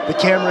that? The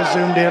camera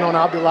zoomed in on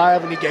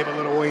Abdulayev and he gave a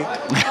little wink.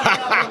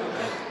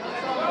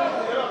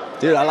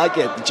 Dude, I like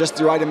it. Just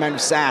the right amount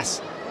of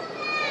sass.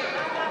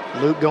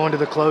 Luke going to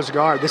the closed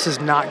guard. This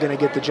is not going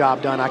to get the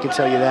job done, I can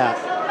tell you that.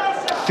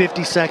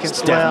 50 seconds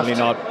left. Definitely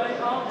not.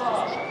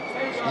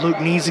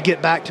 Luke needs to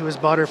get back to his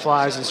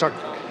butterflies and start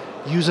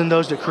using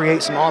those to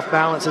create some off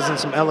balances and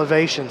some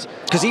elevations.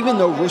 Because even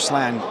though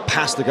Ruslan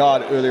passed the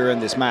guard earlier in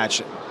this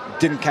match,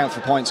 didn't count for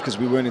points because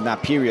we weren't in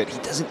that period, he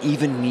doesn't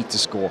even need to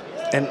score.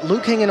 And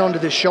Luke hanging on to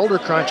this shoulder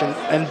crunch,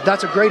 and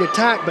that's a great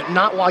attack, but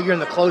not while you're in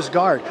the closed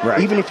guard. Right.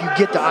 Even if you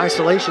get the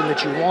isolation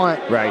that you want,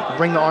 right,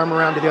 bring the arm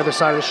around to the other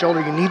side of the shoulder,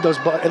 you need those,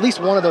 at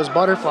least one of those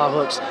butterfly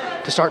hooks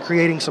to start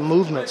creating some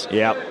movements.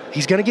 Yep.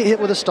 He's going to get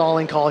hit with a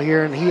stalling call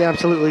here, and he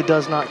absolutely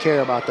does not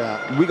care about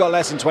that. We got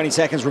less than 20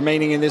 seconds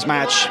remaining in this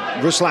match.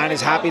 Ruslan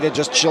is happy to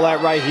just chill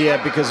out right here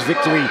because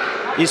victory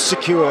is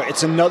secure.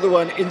 It's another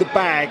one in the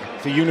bag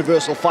for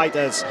Universal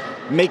Fighters,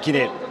 making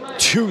it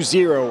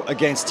 2-0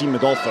 against Team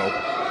Modolfo.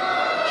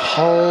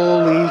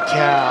 Holy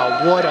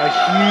cow, what a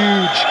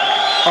huge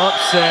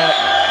upset.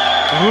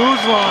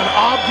 Ruslan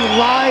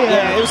Abdulayev.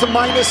 Yeah, it was a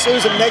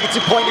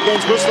negative point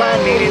against Ruslan,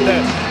 meaning that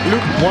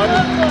Luke won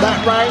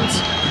that round.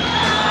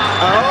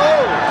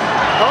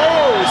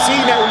 Oh,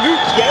 see now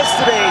Luke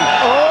yesterday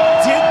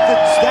did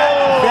that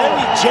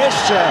very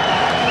gesture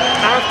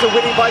after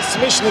winning by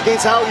submission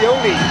against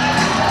Alioni.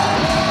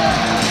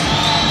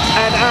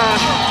 And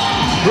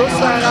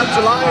Ruslan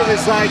Abdulayev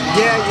is like,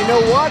 yeah, you know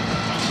what?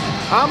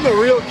 I'm the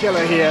real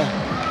killer here.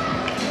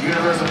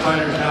 Universal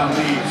Fighters now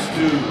leads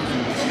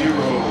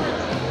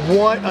 2-0.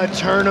 What a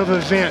turn of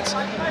events.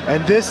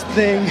 And this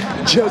thing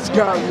just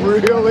got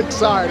real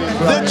exciting.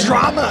 The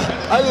drama.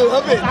 I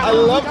love it. I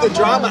love the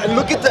drama. And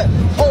look at the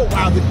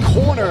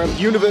corner of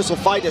Universal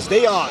Fighters.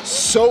 They are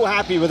so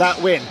happy with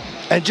that win.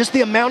 And just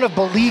the amount of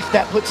belief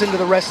that puts into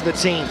the rest of the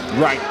team.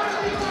 Right.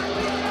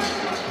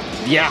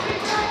 Yeah,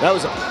 that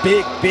was a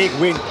big, big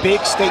win,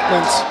 big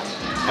statement.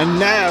 And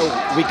now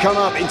we come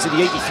up into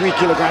the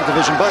 83-kilogram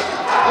division. But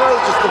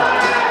just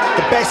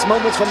the best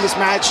moments from this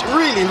match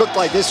really looked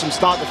like this from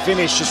start to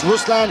finish. Just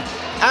Ruslan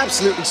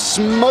absolutely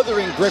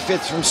smothering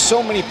Griffith from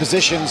so many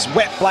positions,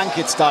 wet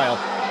blanket style.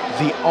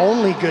 The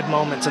only good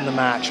moments in the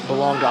match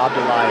belong to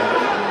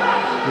Abdulayev.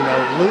 You know,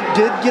 Luke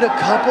did get a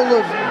couple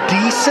of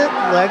decent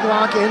leg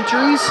lock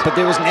entries. But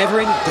there was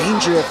never any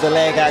danger of the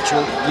leg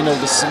actual,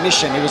 the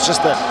submission. It was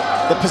just the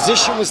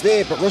position was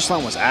there, but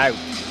Ruslan was out.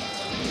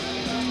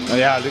 Oh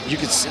yeah, look, you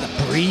could see the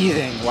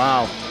breathing.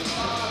 Wow.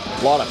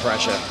 A lot of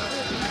pressure.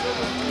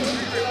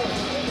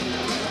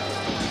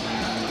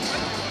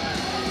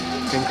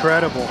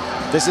 Incredible.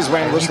 This is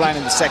when Ruslan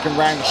in the second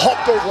round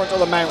hopped over onto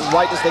the mountain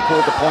right as they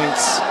called the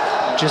points.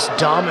 Just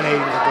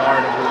dominating the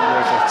guard of Luke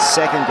Griffith.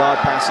 Second guard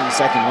pass in the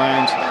second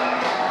round.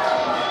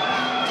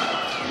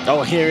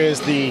 Oh, here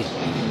is the...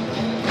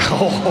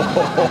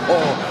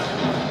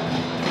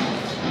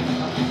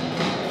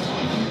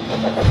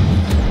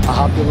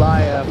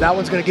 Abdulayev, that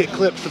one's going to get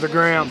clipped for the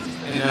ground.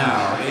 And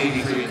now,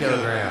 83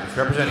 kilograms,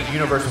 representing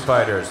Universal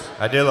Fighters,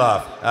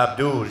 Adilov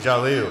Abdul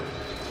Jalil.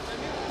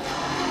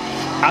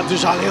 Abdul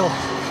Jalil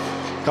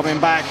coming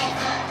back.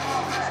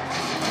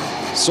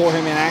 Saw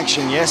him in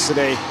action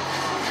yesterday.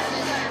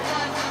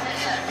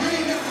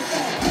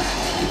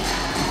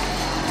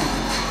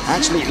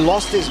 Actually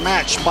lost his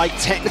match by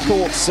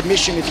technical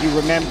submission, if you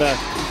remember,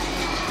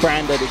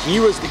 Brandon. He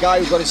was the guy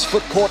who got his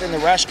foot caught in the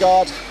rash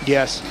guard.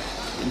 Yes.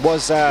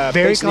 Was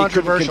very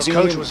controversial.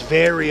 Coach was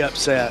very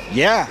upset.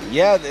 Yeah,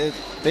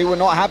 they were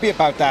not happy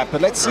about that.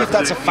 But let's see if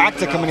that's a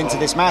factor coming into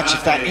this match,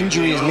 if that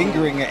injury is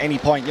lingering at any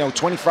point,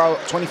 24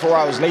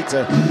 hours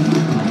later.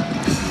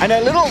 And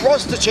a little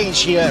roster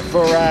change here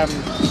for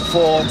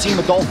Team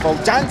Modolfo.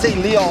 Dante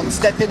Leon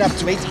stepping up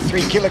to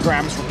 83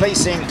 kilograms,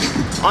 replacing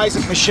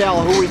Isaac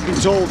Michel, who we've been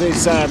told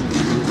is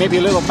maybe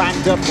a little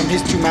banged up from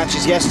his 2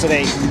 matches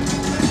yesterday.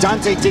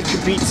 Dante did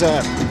compete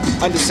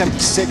under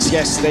 76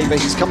 yesterday, but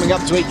he's coming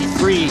up to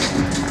 83.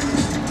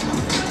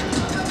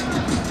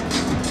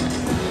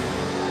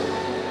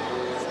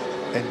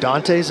 And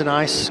Dante's an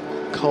ice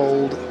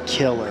cold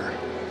killer.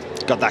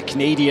 Got that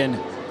Canadian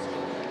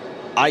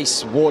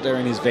ice water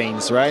in his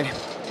veins, right?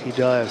 He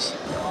does.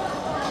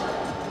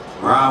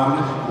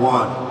 Round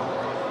 1.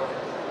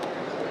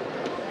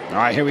 All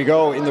right, here we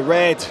go. In the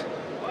red,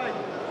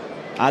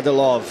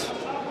 Adilov.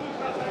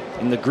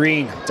 In the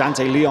green,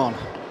 Dante Leon.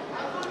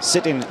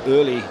 Sitting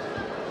early.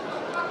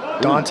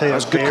 Dante, that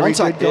was a good very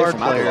contact good there guard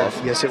from player.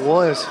 Adilov. Yes, it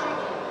was.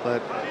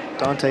 But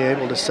Dante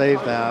able to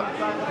save that.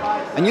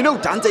 And you know,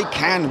 Dante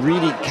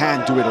really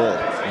can do it all.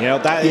 You know,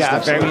 that is the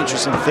very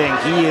interesting thing.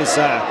 He is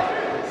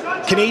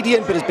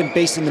Canadian, but has been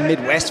based in the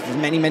Midwest for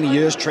many, many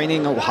years,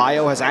 training in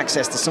Ohio, has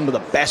access to some of the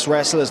best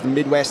wrestlers the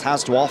Midwest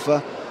has to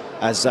offer,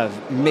 has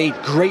made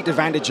great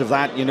advantage of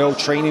that, you know,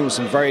 training with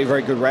some very,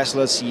 very good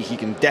wrestlers. He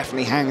can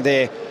definitely hang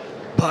there,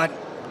 but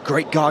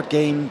great guard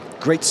game,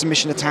 great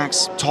submission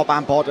attacks, top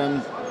and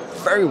bottom,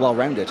 very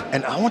well-rounded.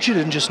 And I want you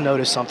to just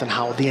notice something,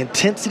 how the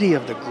intensity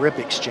of the grip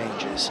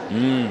exchanges.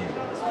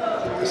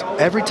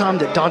 Every time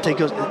that Dante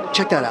goes,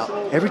 check that out.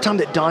 Every time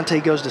that Dante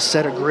goes to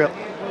set a grip,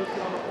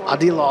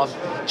 Adilov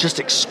just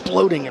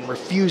exploding and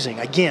refusing.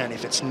 Again,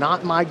 if it's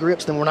not my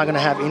grips, then we're not going to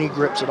have any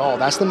grips at all.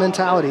 That's the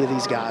mentality of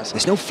these guys.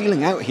 There's no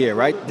feeling out here,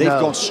 right? They've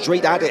gone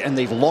straight at it and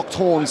they've locked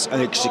horns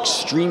and it's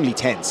extremely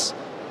tense.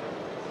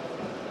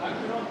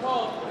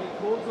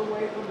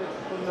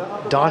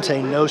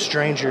 Dante, no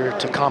stranger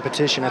to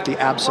competition at the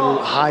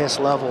absolute highest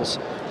levels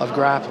of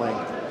grappling.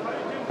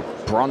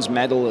 Bronze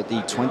medal at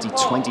the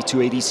 2022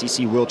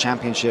 ADCC World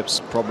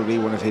Championships, probably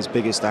one of his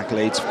biggest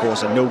accolades. Of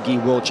course, a no-gi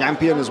world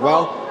champion as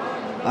well.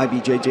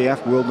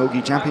 IBJJF World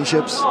No-gi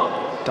Championships.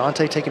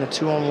 Dante taking a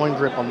 2-on-1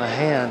 grip on the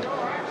hand.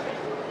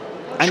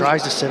 And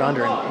tries to sit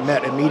under and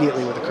met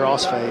immediately with a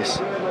crossface.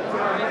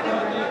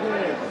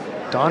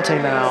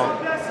 Dante now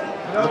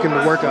looking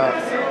to work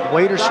a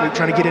waiter sweep,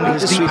 trying to get into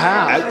his deep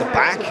half. Out the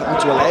back,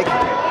 onto a leg.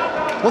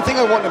 One thing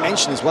I want to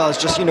mention as well is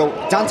just, you know,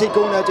 Dante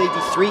going out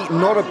 83,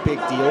 not a big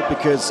deal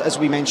because, as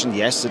we mentioned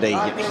yesterday,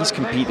 he's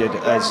competed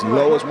as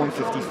low as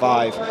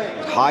 155,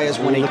 as high as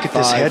 185. Look at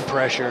this head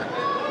pressure.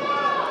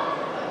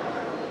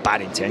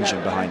 Bad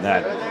intention behind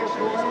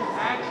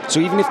that. So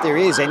even if there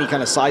is any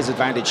kind of size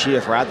advantage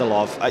here for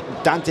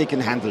Adilov, Dante can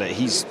handle it.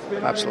 He's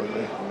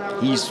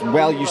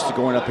well used to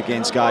going up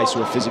against guys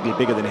who are physically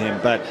bigger than him,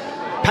 but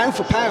pound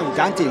for pound,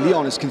 Dante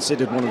Leon is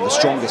considered one of the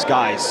strongest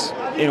guys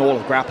in all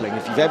of grappling.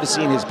 If you've ever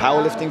seen his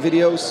powerlifting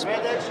videos,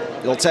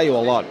 it'll tell you a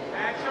lot.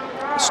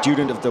 A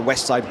student of the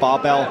West Side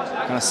Barbell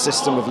kind of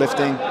system of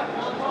lifting.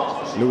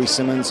 Louis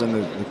Simmons and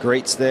the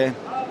greats there.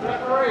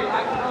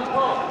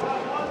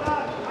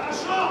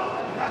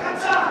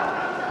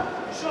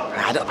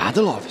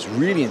 Adilov is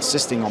really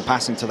insisting on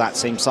passing to that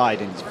same side,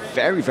 and he's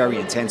very, very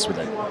intense with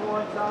it.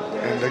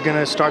 And they're going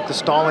to start the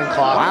stalling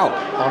clock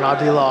on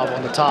Adilov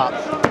on the top.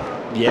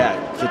 Yeah,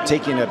 for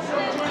taking a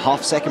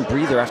half-second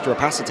breather after a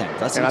pass attempt.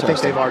 That's interesting. And I think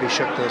they've already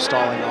shook the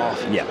stalling off.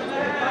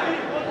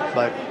 Yeah.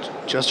 But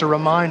just a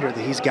reminder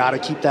that he's got to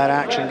keep that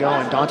action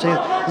going. Dante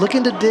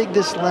looking to dig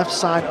this left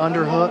side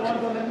underhook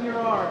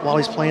while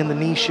he's playing the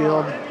knee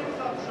shield.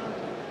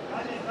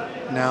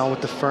 Now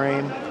with the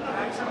frame.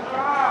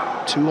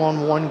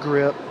 2-on-1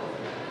 grip.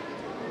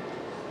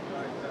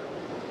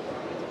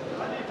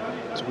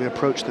 As we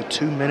approach the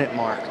 2-minute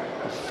mark,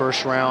 the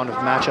first round of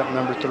matchup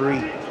number 3.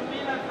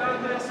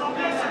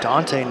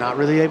 Dante not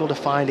really able to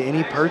find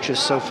any purchase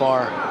so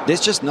far.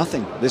 There's just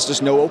nothing. There's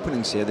just no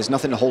openings here. There's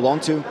nothing to hold on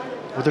to.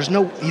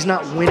 Well, he's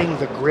not winning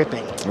the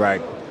gripping.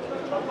 Right.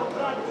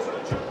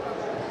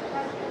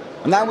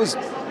 And that was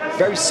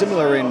very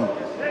similar in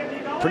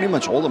pretty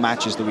much all the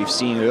matches that we've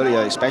seen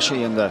earlier,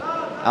 especially in the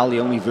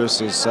Alioni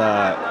versus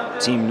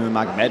Team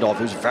Nurmagomedov.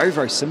 It was very,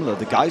 very similar.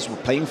 The guys were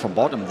playing from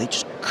bottom. They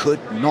just could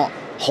not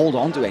hold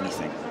on to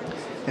anything.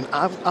 And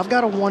I've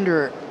got to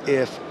wonder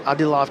if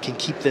Adilov can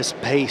keep this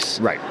pace.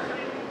 Right.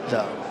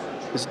 Though.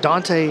 Is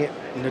Dante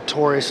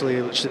notoriously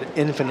an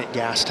infinite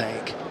gas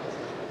tank?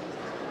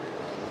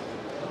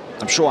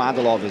 I'm sure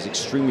Adilov is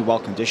extremely well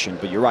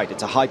conditioned, but you're right,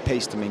 it's a high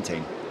pace to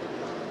maintain.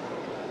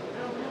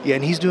 Yeah,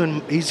 and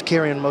he's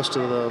carrying most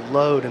of the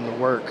load and the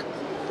work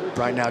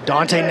right now.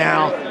 Dante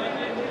now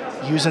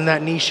using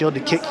that knee shield to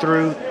kick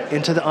through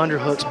into the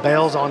underhooks,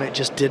 bails on it,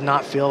 just did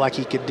not feel like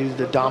he could do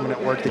the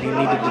dominant work that he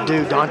needed to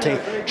do.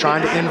 Dante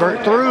trying to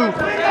invert through.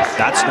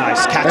 That's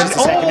nice, catches the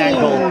second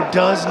angle.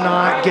 Does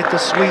not get the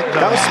sweep, though.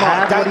 That was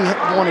smart. Had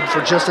what he wanted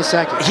for just a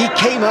second. He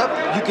came up,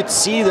 you could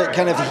see that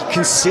kind of he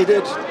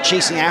considered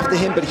chasing after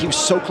him, but he was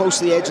so close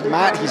to the edge of the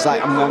mat, he's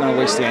like, I'm not gonna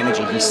waste the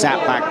energy. He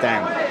sat back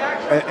down.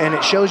 And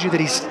it shows you that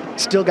he's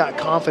still got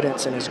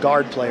confidence in his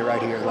guard play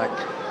right here. Like,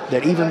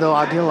 that even though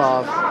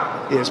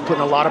Adilov is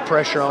putting a lot of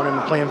pressure on him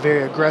and playing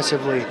very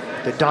aggressively,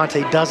 that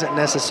Dante doesn't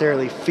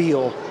necessarily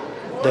feel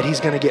that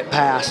he's going to get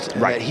past,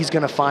 and that he's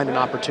going to find an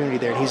opportunity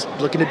there. And he's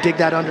looking to dig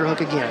that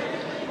underhook again.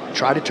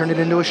 Try to turn it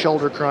into a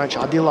shoulder crunch.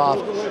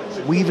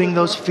 Adilov weaving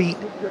those feet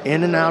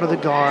in and out of the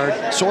guard.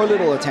 Saw a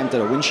little attempt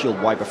at a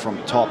windshield wiper from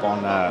the top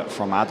on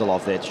from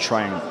Adilov there to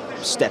try and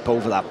step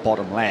over that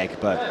bottom leg,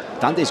 but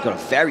Dante's got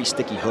a very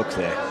sticky hook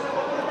there.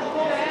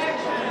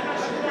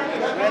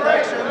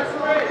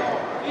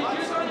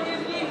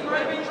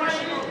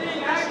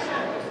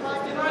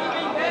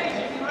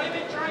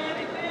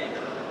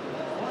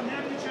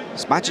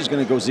 This match is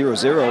going to go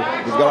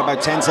 0-0. We've got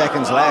about 10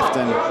 seconds left,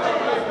 and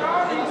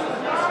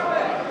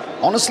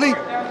honestly,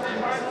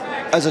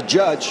 as a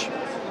judge,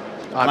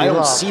 I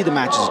don't see the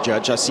match as a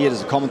judge. I see it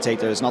as a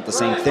commentator. It's not the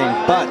same thing.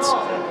 But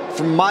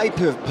from my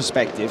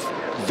perspective,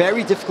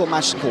 very difficult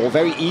match to call,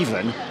 very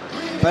even.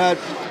 But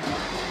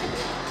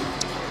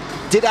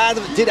did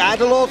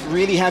Adilov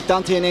really have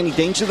Dante in any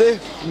danger there?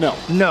 No.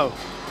 No.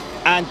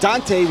 And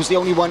Dante was the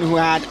only one who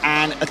had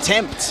an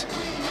attempt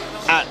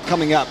at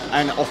coming up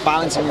and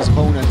off-balancing his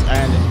opponent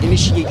and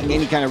initiating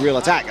any kind of real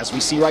attack, as we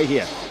see right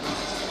here.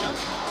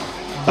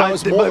 That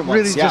was more than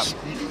once, yeah.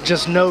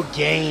 Just no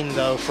gain,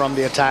 though, from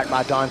the attack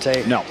by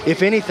Dante. No.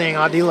 If anything,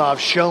 Adilov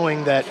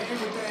showing that,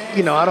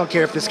 you know, I don't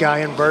care if this guy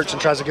inverts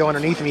and tries to go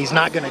underneath him, he's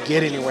not going to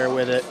get anywhere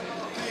with it.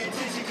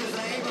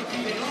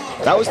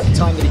 That was the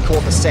time that he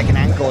caught the second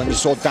ankle, and you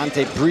saw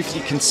Dante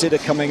briefly consider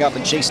coming up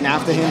and chasing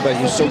after him, but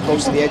he was so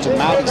close to the edge of the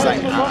mat, he's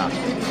like, ah.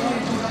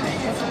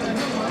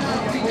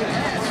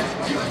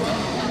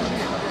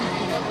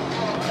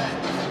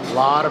 A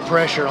lot of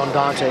pressure on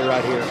Dante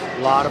right here. A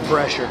lot of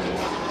pressure.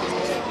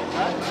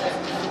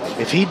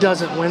 If he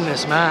doesn't win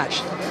this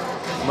match,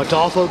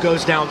 Modolfo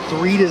goes down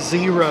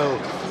 3-0.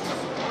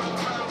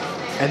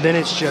 And then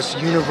it's just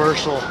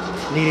Universal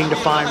needing to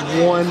find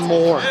one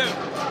more.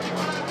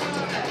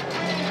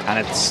 And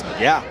it's,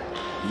 yeah.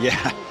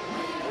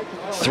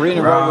 3 in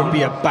a row would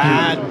be a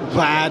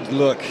bad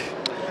look.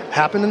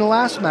 Happened in the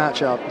last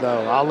matchup,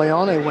 though.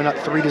 Leone went up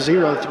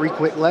 3-0, 3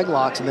 quick leg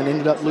locks, and then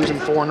ended up losing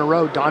 4 in a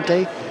row.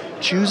 Dante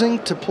choosing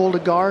to pull the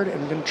guard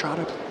and going to try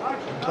to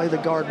play the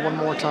guard one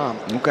more time.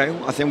 Okay,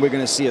 I think we're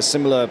going to see a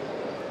similar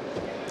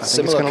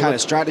kind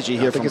of strategy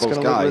here from both guys. I think it's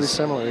going to look really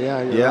similar.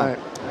 Yeah, you're right.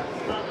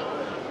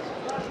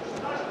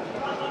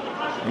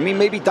 I mean,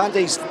 maybe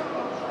Dante's,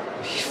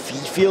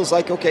 he feels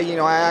like, okay, you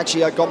know, I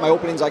got my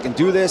openings, I can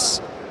do this.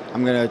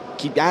 I'm going to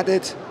keep at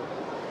it.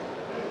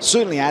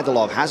 Certainly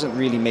Adilov hasn't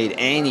really made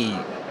any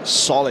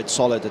solid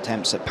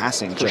attempts at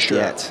passing just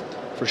yet.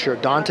 For sure.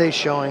 Dante's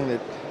showing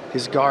that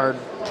his guard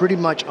pretty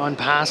much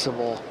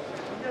unpassable.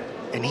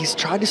 And he's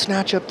tried to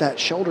snatch up that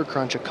shoulder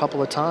crunch a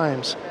couple of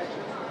times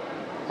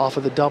off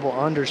of the double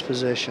unders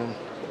position.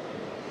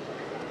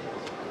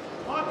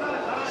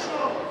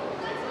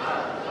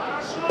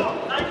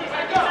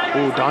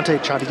 Ooh, Dante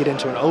tried to get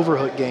into an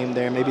overhook game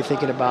there, maybe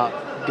thinking about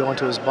going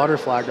to his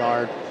butterfly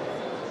guard.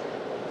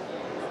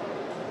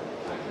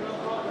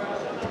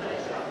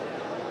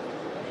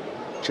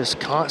 Just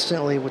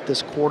constantly with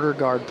this quarter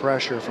guard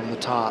pressure from the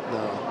top,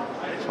 though,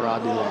 for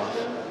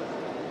Adilov.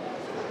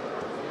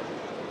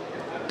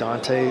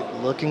 Dante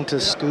looking to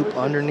scoop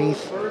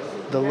underneath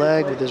the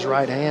leg with his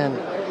right hand,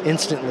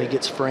 instantly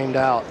gets framed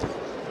out.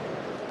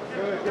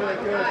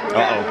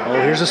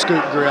 Oh, here's a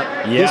scoop grip.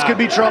 Yeah. This could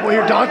be trouble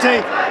here.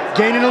 Dante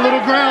gaining a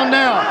little ground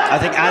now. I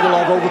think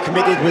Adilov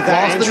overcommitted with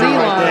that entry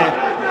right there.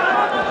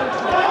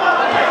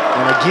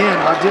 And again,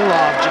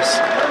 Adilov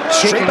just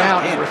kicking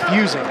out and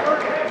refusing.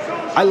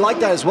 I like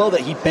that as well,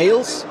 that he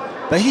bails,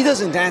 but he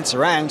doesn't dance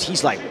around.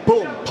 He's like,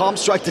 boom, palm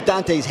strike to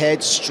Dante's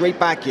head, straight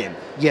back in.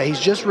 Yeah, he's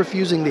just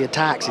refusing the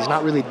attacks. He's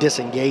not really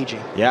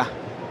disengaging. Yeah,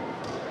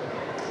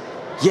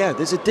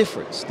 there's a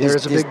difference.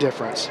 There's a big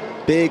difference.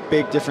 Big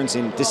difference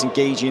in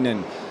disengaging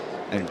and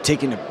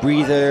taking a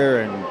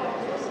breather and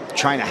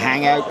trying to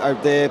hang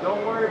out there.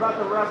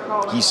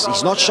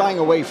 He's not shying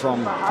away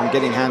from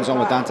getting hands-on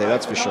with Dante,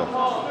 that's for sure.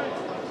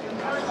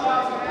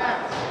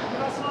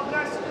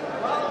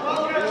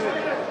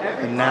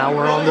 And now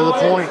we're on to the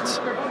points.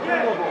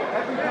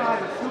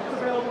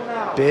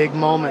 Big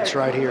moments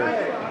right here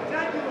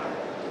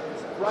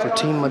for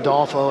Team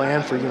Modolfo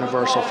and for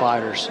Universal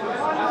Fighters.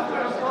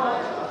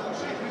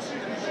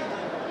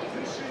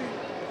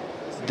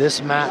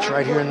 This match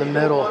right here in the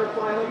middle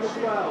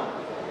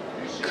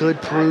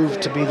could prove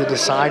to be the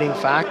deciding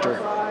factor,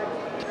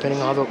 depending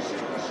on how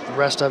the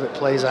rest of it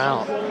plays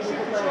out.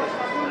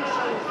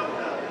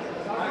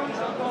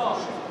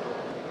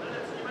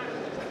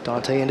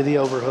 Dante into the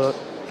overhook,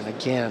 and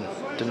again,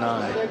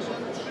 denied.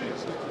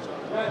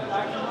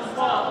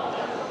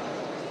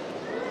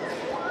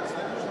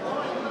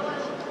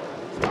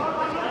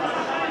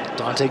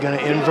 Dante gonna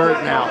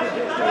invert now.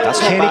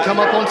 Can he come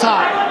up on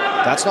top?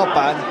 That's not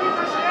bad.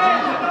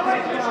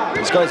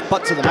 He's got his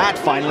butt to the mat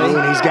finally. Ooh,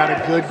 and he's got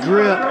a good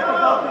grip.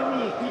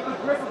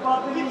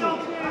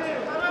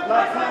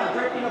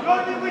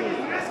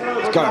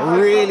 He's got a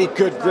really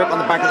good grip on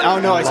the back. Oh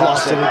no, he's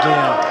lost it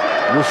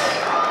again. Oof.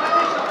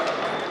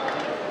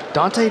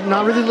 Dante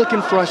not really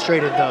looking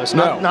frustrated though. It's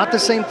not the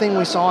same thing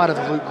we saw out of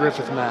the Luke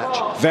Griffith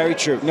match. Very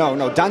true.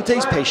 No,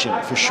 Dante's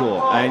patient for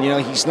sure, and you know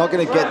he's not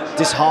going to get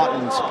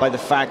disheartened by the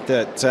fact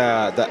that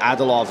that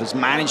Adilov has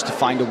managed to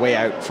find a way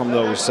out from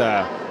those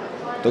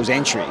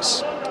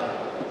entries.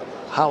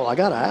 Howell, I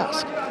gotta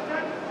ask,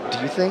 Do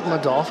you think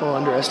Modolfo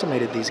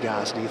underestimated these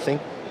guys? Do you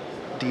think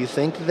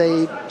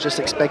they just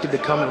expected to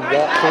come and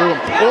walk through them?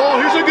 Oh,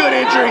 here's a good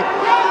entry.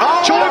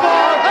 Oh, Choi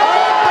bar. Oh,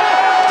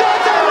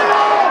 Dante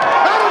Leon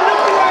out of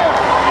nowhere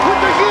with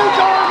the huge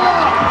arm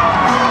lock.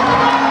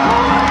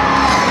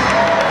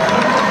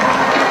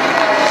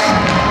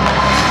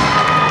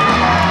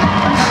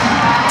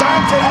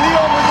 Dante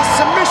Leon with a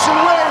submission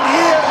win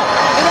here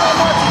in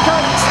Almaty,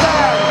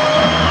 Kazakhstan.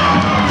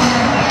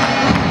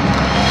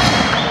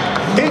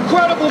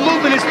 Incredible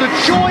movement. It's the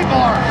Choi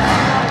bar.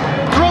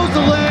 Throws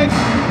the leg,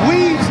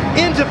 weaves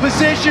into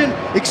position,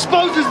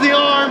 exposes the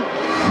arm.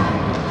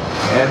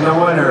 And the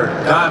winner,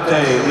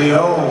 Dante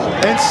Leon.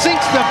 And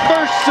sinks the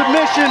first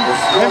submission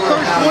and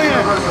first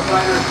win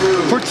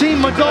for Team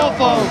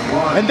Modolfo.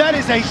 And that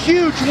is a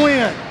huge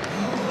win.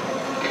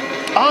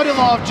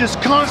 Adilov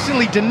just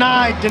constantly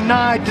denied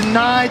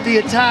the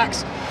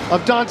attacks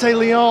of Dante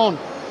Leon.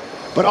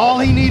 But all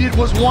he needed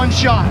was one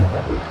shot.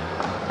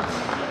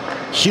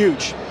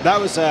 Huge. That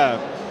was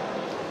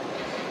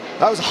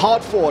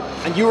hard fought.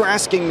 And you were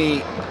asking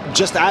me,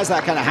 just as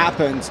that kind of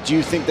happened, do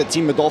you think that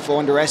Team Modolfo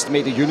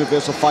underestimated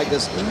Universal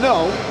Fighters?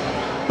 No,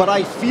 but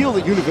I feel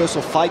that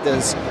Universal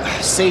Fighters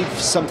saved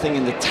something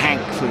in the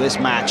tank for this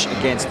match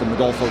against the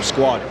Modolfo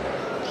squad.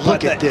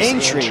 Look at this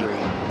entry.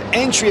 The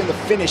entry and the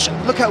finish.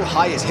 And look how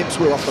high his hips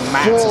were off the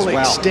mats Full as well.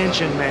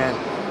 extension, man.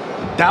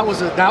 That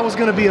was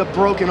going to be a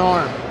broken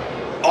arm.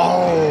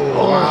 Oh,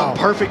 wow.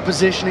 Perfect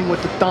positioning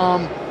with the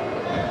thumb.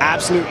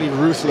 Absolutely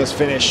ruthless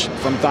finish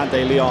from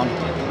Dante Leon.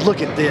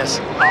 Look at this.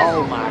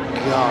 Oh my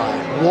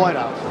God. What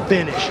a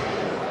finish.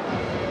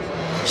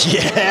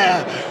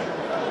 Yeah.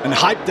 And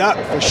hyped up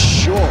for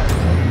sure.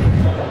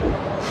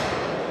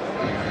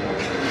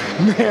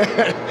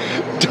 Man,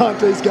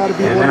 Dante's got to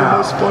be one of the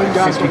most fun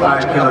guys to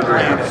watch. 65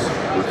 kilograms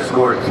with the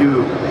score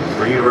 2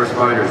 for Universal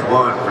Fighters, 1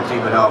 for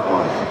Team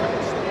Modolfo.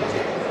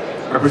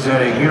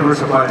 Representing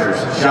Universal Fighters,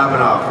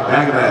 Shabanov,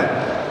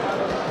 Magomed.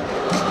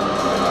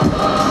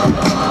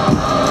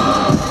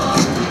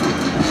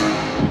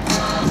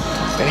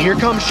 And here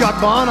comes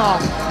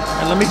Shabanov.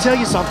 And let me tell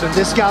you something,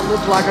 this guy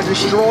looked like a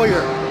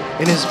destroyer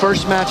in his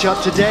first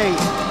matchup today.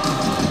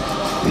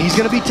 And he's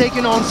going to be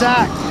taking on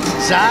Zach.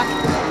 Zach,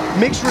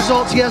 mixed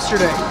results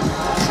yesterday.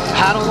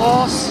 Had a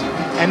loss,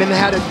 and then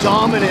had a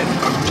dominant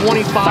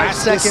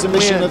 25-second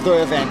submission win of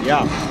the event,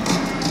 yeah.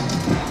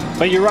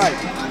 But you're right.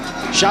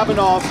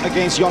 Shabanov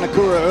against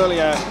Yonakura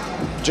earlier,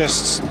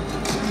 just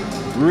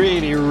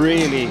really,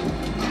 really,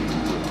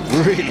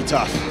 really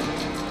tough.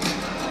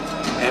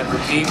 And for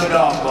Team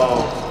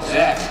Modolfo,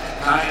 Zach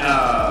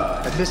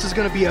Kaina. And this is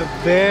going to be a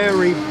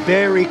very,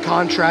 very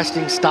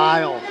contrasting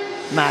style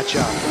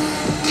matchup.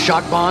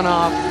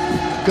 Shabanov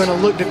going to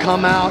look to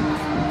come out,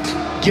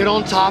 get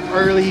on top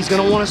early. He's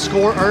going to want to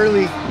score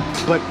early,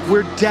 but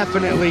we're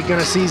definitely going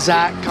to see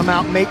Zach come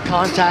out, make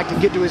contact,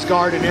 and get to his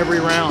guard in every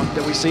round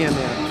that we see him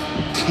in.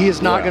 He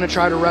is not going to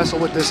try to wrestle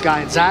with this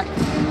guy. And Zach,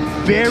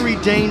 very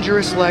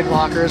dangerous leg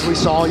locker, as we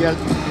saw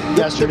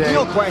yesterday. The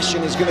real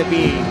question is going to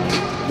be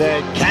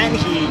that can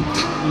he,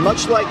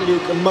 much like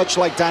Luke and much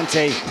like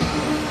Dante,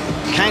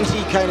 can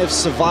he kind of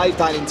survive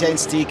that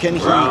intensity? Can he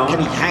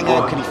hang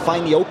out? Can he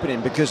find the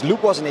opening? Because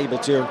Luke wasn't able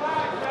to.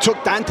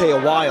 Took Dante a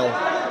while.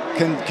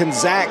 Can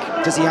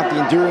Zach, does he have the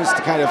endurance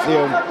to kind of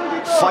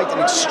fight an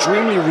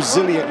extremely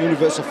resilient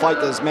Universal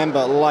Fighters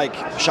member like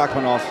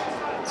Shabanov?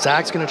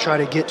 Zach's going to try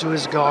to get to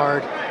his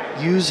guard,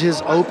 use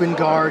his open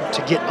guard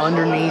to get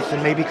underneath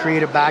and maybe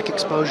create a back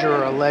exposure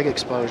or a leg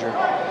exposure.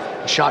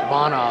 And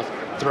Shabanov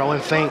throwing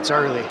feints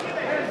early.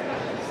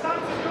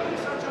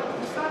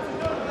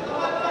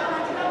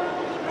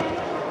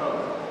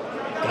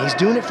 And he's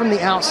doing it from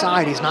the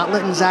outside. He's not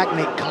letting Zach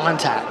make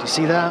contact. You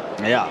see that?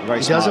 Yeah, very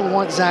He smart. doesn't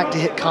want Zach to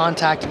hit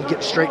contact and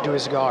get straight to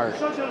his guard.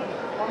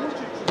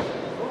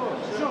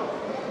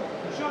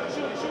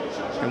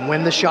 And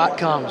when the shot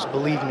comes,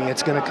 believe me,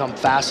 it's going to come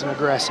fast and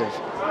aggressive.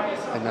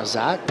 And now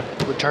Zach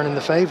returning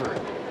the favor.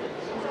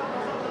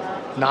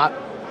 Not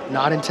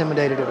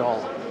intimidated at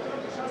all.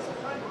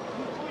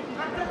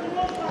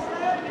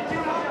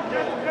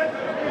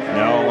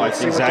 No, I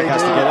think Zach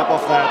has to get up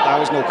off that. That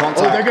was no contact.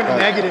 Oh, they're going to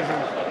negative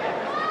him.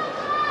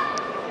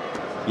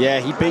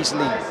 Yeah, he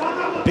basically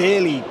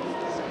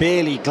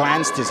barely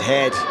glanced his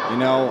head,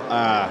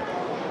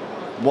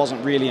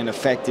 wasn't really an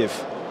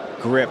effective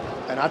grip.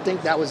 And I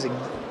think that was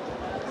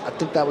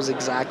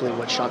exactly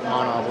what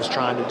Shabanov was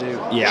trying to do.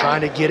 Yeah.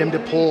 Trying to get him to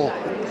pull.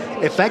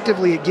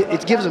 Effectively,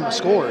 it gives him a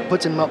score. It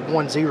puts him up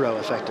 1-0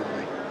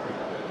 effectively.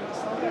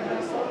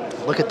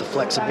 Look at the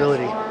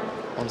flexibility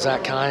on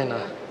Zach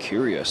Kaina.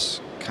 Curious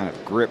kind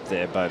of grip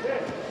there, but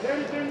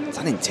it's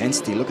that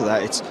intensity. Look at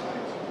that.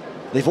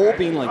 They've all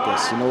been like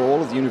this,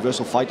 all of the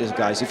Universal Fighters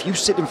guys. If you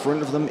sit in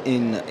front of them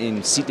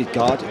in seated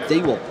guard, they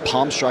will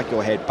palm strike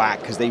your head back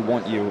because they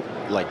want you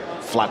like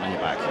flat on your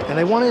back. And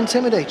they want to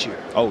intimidate you.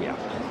 Oh yeah.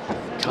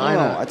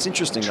 Kaina. That's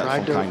interesting.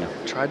 Tried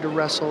to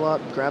wrestle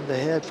up, grab the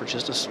head for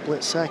just a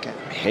split second.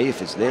 Hey,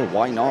 if it's there,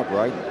 why not,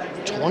 right?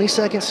 20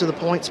 seconds to the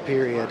points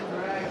period.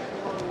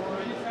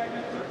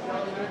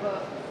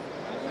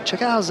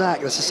 check out how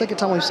Zach, that's the second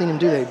time we've seen him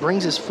do that. He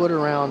brings his foot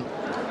around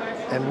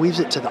and weaves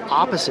it to the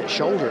opposite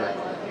shoulder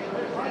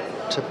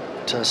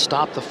to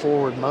stop the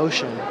forward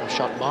motion of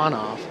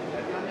Shakhbanov.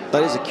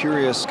 That is a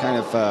curious kind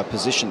of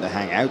position to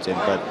hang out in,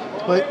 but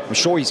I'm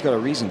sure he's got a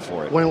reason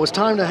for it. When it was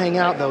time to hang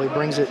out, though, he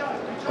brings it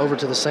over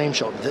to the same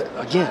shoulder.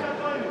 Again.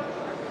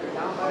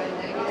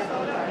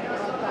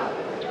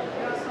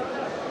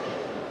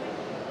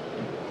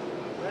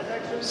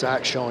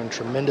 Zach showing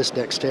tremendous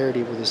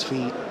dexterity with his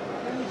feet.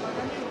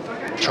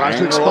 Tries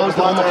to expose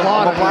the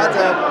omoplata.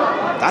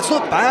 That's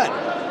not bad.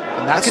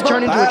 And that could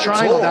turn into a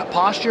triangle. That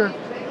posture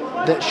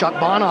that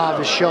Shakhbanov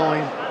is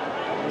showing,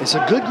 it's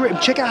a good grip.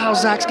 Check out how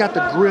Zach's got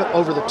the grip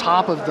over the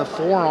top of the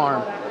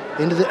forearm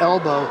into the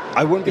elbow.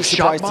 I wouldn't be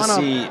surprised to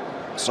see...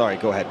 Sorry,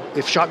 go ahead.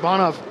 If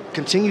Shakhbanov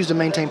continues to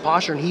maintain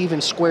posture and he even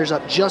squares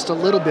up just a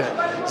little bit,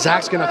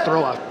 Zach's going to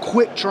throw a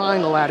quick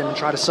triangle at him and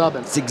try to sub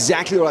him. It's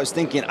exactly what I was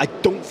thinking. I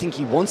don't think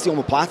he wants the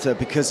omoplata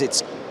because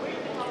it's,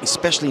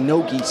 especially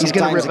no-gi,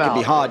 sometimes it can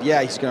be hard.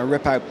 Yeah, he's going to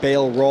rip out,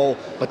 bail, roll.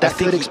 But that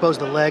could expose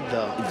the leg,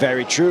 though.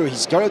 Very true.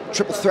 He's got a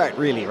triple threat,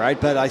 really, right?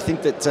 But I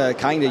think that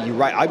kind of, you're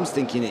right. I was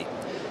thinking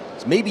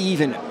it's maybe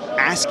even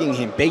asking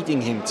him,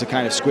 baiting him to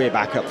kind of square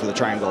back up for the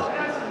triangle.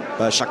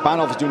 But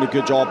Shakhbanov is doing a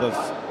good job of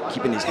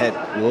keeping his head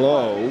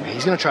low.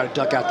 He's going to try to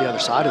duck out the other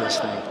side of this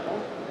thing.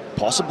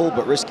 Possible,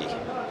 but risky.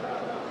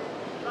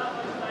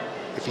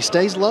 If he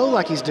stays low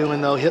like he's doing,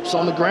 though, hips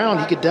on the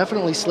ground, he could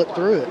definitely slip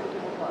through it.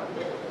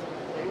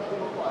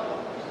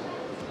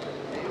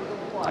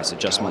 Nice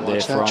adjustment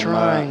there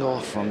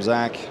from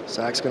Zach.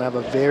 Zach's going to have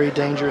a very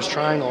dangerous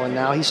triangle, and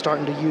now he's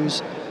starting to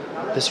use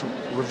this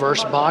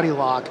reverse body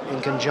lock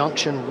in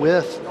conjunction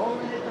with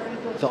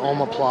the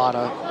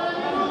omoplata.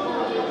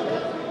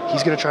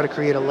 He's going to try to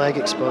create a leg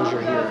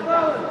exposure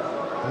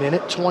here.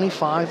 Minute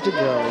 25 to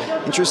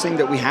go. Interesting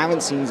that we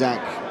haven't seen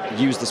Zach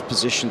use this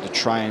position to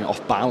try and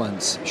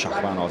off-balance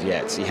Shakhbanov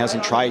yet. He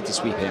hasn't tried to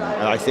sweep him,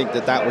 and I think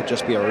that that would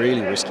just be a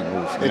really risky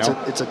move.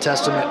 It's a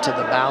testament to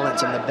the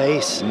balance and the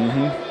base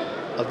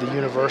of the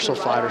universal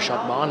fighter,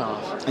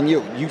 Shakhbanov. And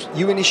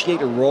you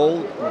initiate a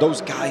roll,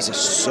 those guys are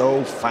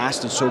so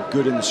fast and so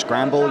good in the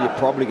scramble, you're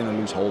probably going to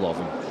lose hold of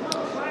them.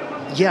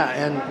 Yeah,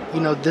 and,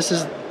 this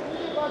is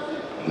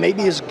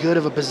maybe as good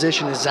of a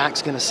position as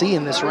Zach's going to see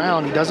in this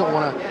round. He doesn't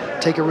want to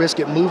take a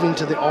risk at moving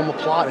to the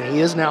omoplata. He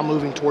is now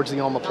moving towards the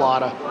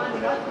omoplata.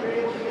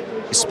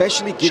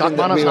 Especially given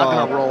that Shakhbanov's not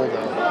going to roll,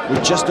 though.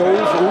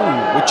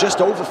 We're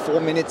just over 4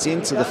 minutes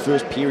into the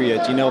first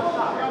period.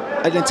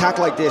 An attack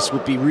like this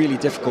would be really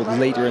difficult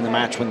later in the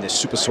match when they're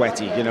super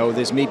sweaty.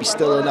 There's maybe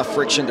still enough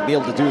friction to be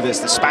able to do this.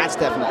 The spats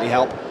definitely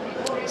help.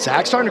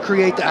 Zach's starting to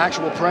create the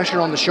actual pressure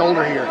on the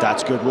shoulder here.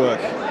 That's good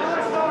work.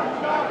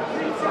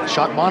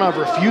 Shakhbanov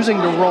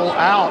refusing to roll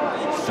out.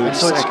 30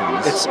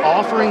 seconds. It's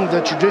offering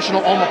the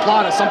traditional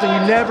omoplata, something you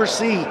never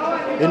see.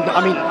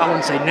 I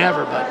wouldn't say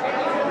never, but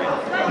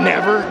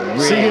never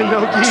see in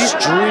no-gi.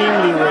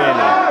 Extremely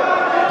rarely.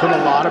 Putting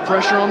a lot of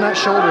pressure on that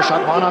shoulder.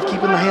 Shakhbanov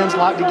keeping the hands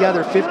locked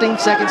together. 15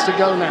 seconds to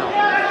go now.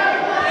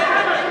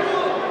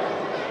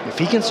 If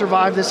he can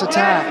survive this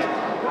attack,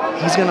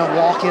 he's going to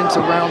walk into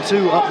round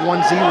 2 up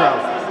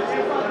 1-0.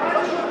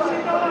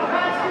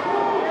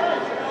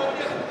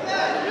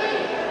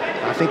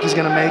 I think he's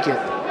going to make it.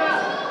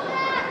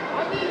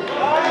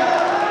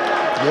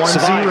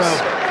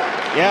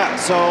 1-0. Yeah,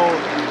 so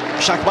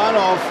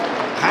Shakhbanov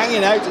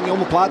hanging out in the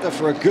omoplata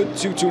for a good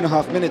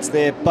 2.5 minutes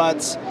there,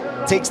 but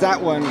takes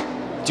that one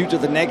due to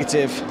the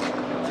negative.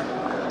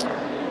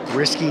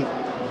 Risky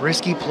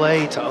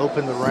play to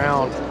open the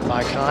round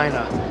by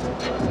Kaina.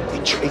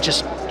 He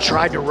just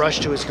tried to rush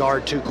to his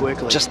guard too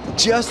quickly. Just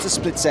a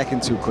split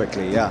second too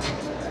quickly, yeah.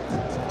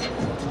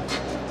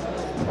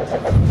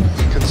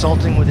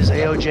 Consulting with his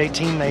AOJ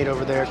teammate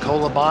over there,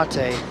 Cole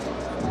Abate.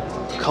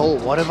 Cole,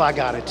 what have I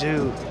got to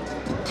do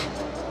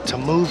to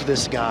move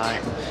this guy,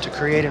 to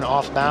create an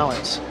off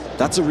balance?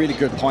 That's a really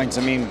good point.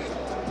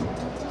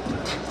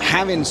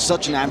 Having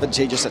such an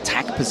advantageous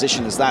attack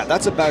position as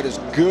that's about as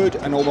good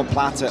an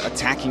omoplata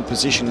attacking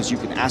position as you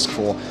can ask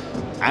for,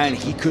 and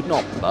he could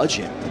not budge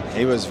him.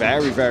 He was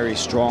very, very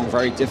strong,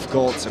 very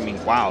difficult.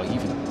 Wow, he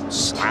even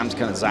slammed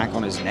kind of Zach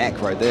on his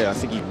neck right there. I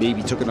think he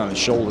maybe took it on his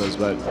shoulders,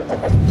 but...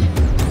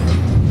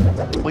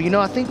 Well,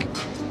 I think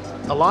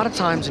a lot of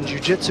times in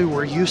jiu-jitsu,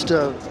 we're used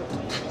to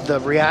the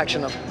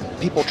reaction of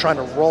people trying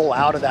to roll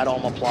out of that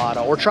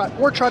omoplata or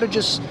try to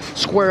just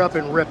square up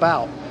and rip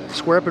out.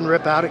 Square up and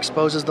rip out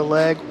exposes the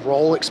leg,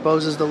 roll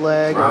exposes the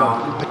leg,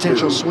 or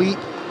potential sweep.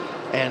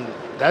 And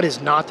that is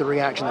not the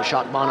reaction that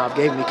Shakhbanov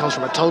gave him. He comes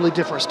from a totally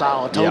different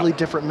style, a totally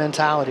different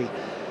mentality.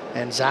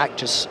 And Zach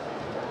just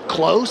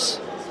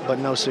close, but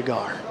no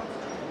cigar.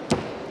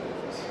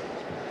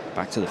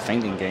 Back to the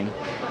feinting game.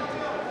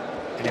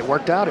 And it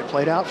worked out. It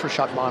played out for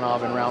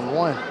Shakhbanov in round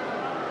 1.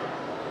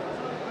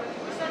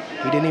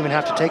 He didn't even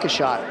have to take a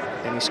shot,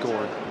 and he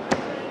scored.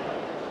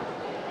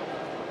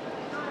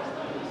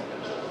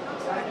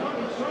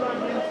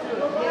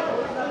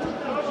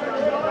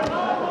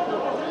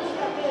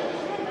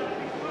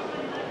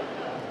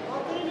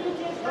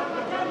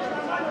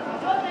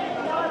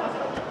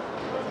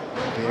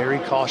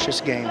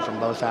 cautious game from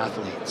both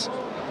athletes.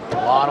 A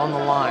lot on the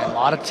line, a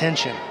lot of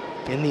tension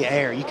in the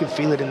air. You can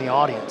feel it in the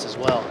audience as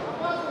well.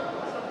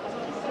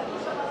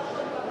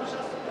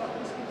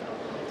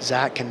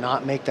 Zach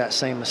cannot make that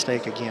same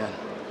mistake again.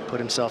 Put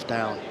himself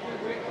down.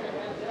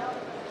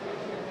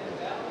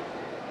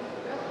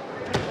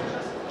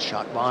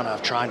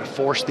 Shakbanov trying to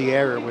force the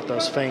error with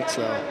those feints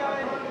though.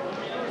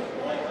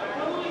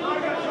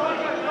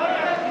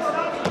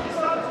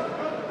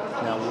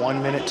 Now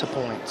 1 minute to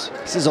points.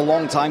 This is a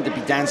long time to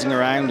be dancing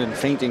around and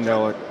feinting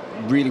though. I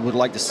really would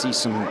like to see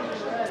some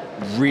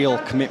real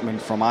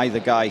commitment from either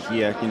guy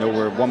here. You know,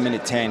 we're 1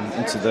 minute 10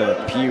 into the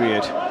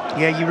period.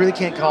 Yeah, you really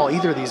can't call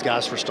either of these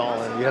guys for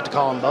stalling. You have to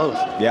call them both.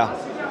 Yeah.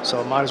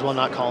 So might as well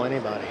not call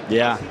anybody.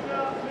 Yeah.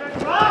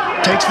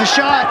 Takes the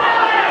shot.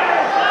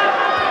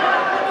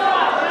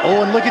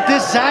 Oh, and look at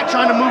this. Zach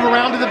trying to move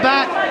around to the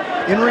back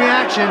in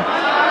reaction.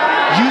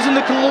 Using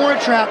the Kimura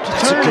trap to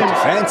turn him.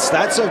 Defense.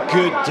 That's a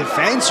good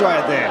defense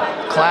right there.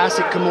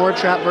 Classic Kimura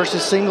trap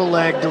versus single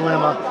leg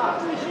dilemma.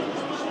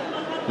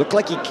 Looked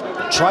like he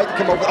tried to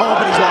come over. Oh,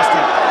 but he's lost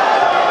it.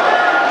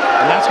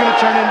 And that's going to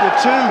turn into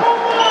 2.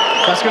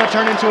 That's going to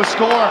turn into a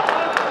score.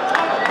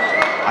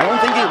 I don't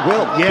think it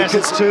will. Yes,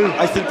 it's 2.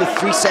 I think the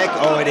 3 sec.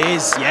 Oh, it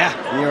is. Yeah,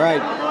 you're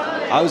right.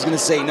 I was going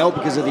to say no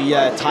because of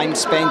the time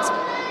spent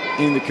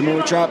in the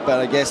Kimura trap, but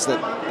I guess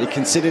that they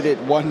considered it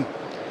one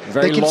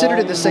very long. They considered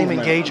it the same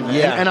engagement.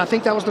 Yeah. And I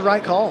think that was the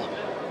right call.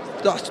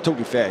 That's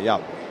totally fair, yeah.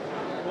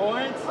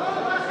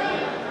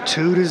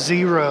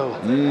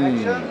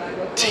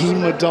 2-0.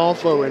 Team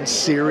Modolfo in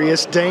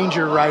serious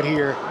danger right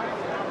here.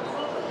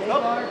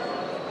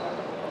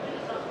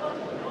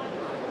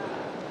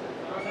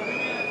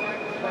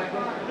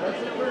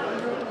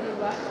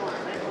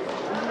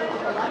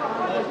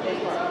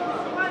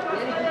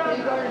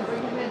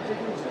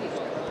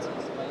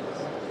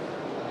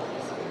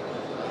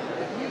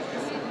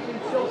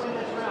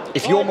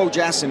 If you're Mo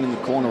Jassim in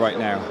the corner right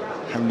now,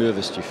 how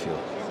nervous do you feel?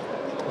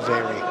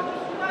 Very,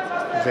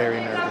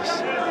 very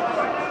nervous.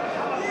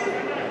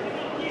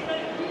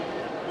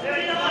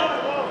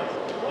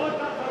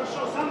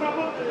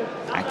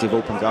 Active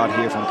open guard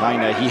here from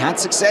Kaina. He had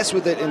success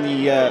with it in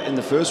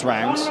the first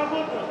round,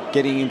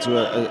 getting into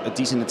a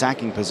decent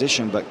attacking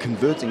position, but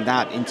converting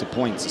that into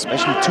points,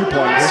 especially 2 points.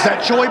 There's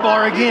that Choi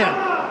bar again.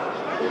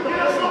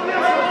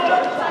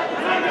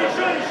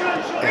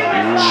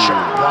 And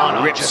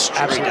Shakbanov just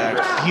absolutely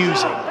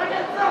refusing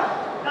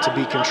to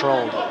be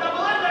controlled.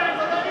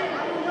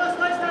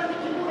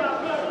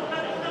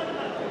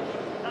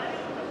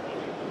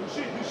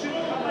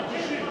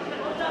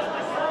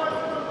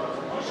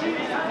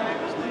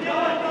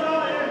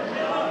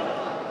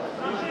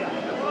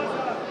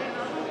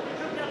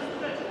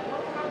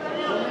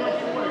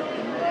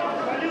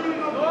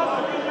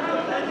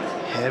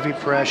 Heavy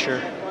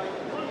pressure,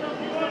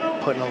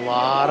 putting a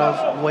lot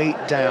of weight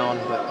down,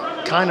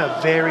 but kind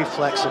of very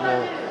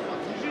flexible,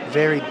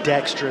 very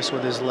dexterous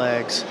with his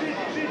legs.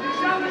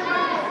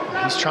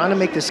 He's trying to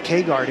make this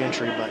K-guard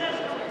entry, but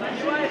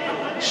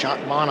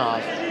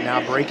Shakbanov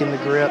now breaking the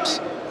grips.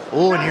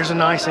 Oh, and here's a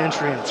nice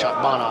entry, and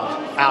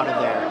Shakbanov out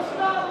of there.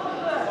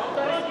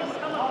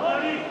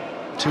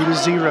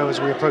 2-0 as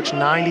we approach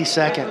 90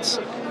 seconds.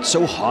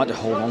 So hard to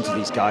hold on to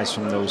these guys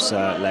from those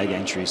leg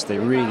entries. They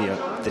really are.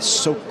 They're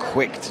so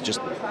quick to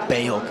just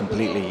bail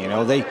completely. You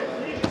know, they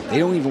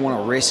don't even want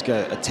to risk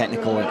a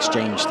technical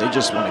exchange. They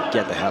just want to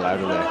get the hell out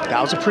of there.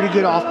 That was a pretty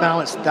good off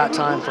balance that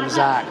time from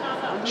Zach.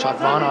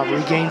 Shakbanov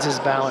regains his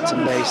balance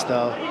and base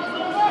though.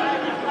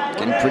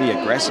 Getting pretty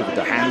aggressive with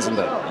their hands on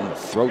the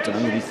throat and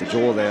underneath the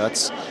jaw there.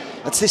 That's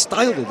their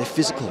style though. They're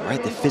physical,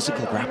 right? They're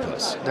physical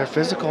grapplers. They're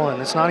physical, and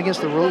it's not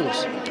against the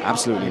rules.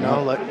 Absolutely, you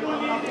know, not.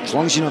 As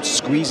long as you're not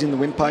squeezing the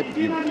windpipe,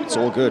 it's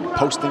all good.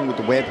 Posting with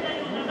the web.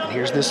 And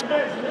here's this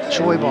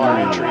Choi bar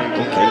entry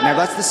again. Okay, now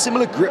that's the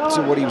similar grip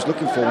to what he was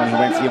looking for when he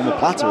went for the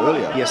omoplata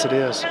earlier. Yes, it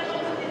is.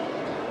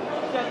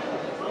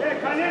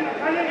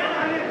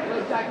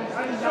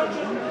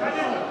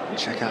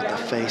 Check out the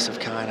face of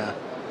Kaina.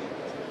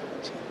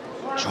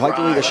 I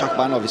believe that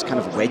Shakbanov is kind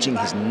of wedging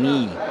his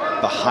knee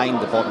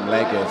behind the bottom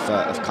leg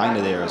of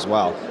Kaina there as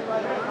well.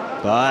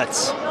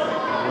 But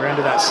we're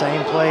into that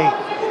same play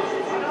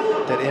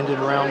that ended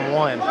round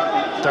 1.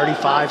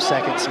 35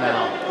 seconds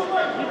now.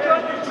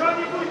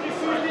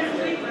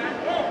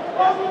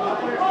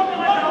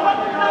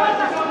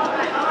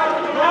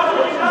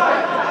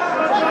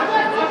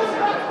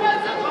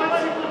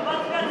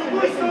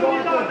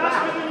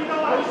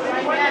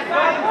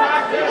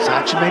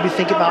 Zach should maybe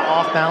think about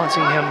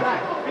off-balancing him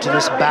to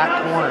this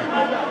back corner,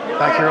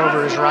 back here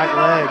over his right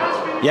leg.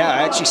 Yeah,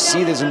 I actually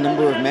see there's a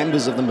number of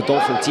members of the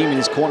Modolfo team in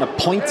his corner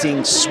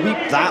pointing, sweep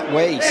that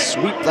way,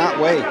 sweep that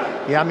way.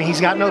 Yeah, I mean,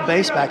 he's got no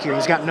base back here.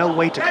 He's got no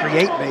way to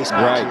create base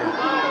back here.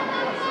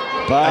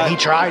 But he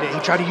tried it. He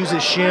tried to use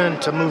his shin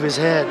to move his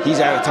head. He's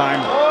out of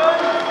time.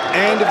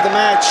 End of the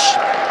match.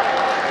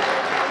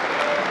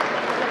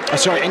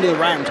 Sorry, end of the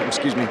round,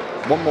 excuse me.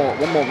 One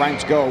more round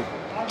to go.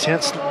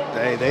 Tense,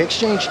 they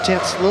exchanged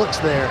tense looks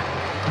there.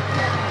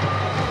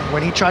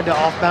 When he tried to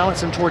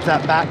off-balance him towards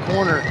that back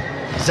corner,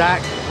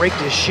 Zach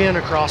raked his shin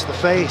across the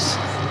face,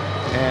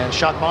 and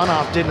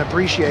Shakhbanov didn't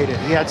appreciate it.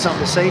 He had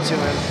something to say to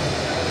him,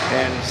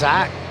 and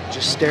Zach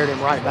just stared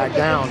him right back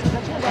down.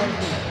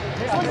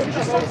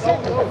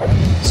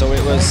 So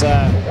it was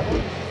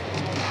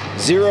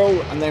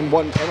 0 and then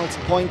 1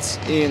 penalty point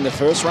in the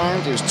first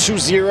round. It was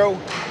 2-0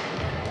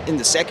 in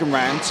the second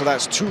round. So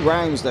that's 2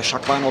 rounds that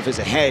Shakhbanov is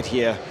ahead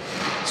here.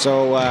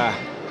 So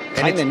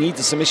kind of need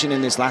the submission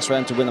in this last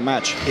round to win the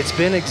match. It's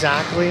been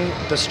exactly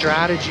the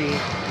strategy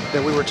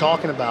that we were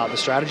talking about. The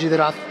strategy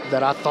that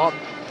I thought,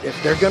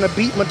 if they're going to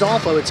beat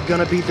Modolfo, it's going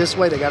to be this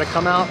way. They got to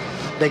come out.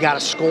 They got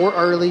to score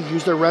early,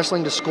 use their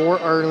wrestling to score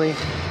early,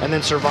 and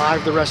then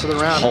survive the rest of the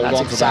round. And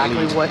that's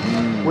exactly what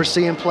we're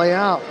seeing play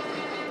out.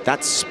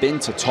 That spin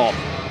to top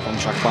from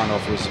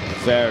Shakhbanov was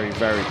very,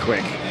 very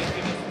quick.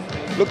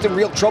 Looked in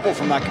real trouble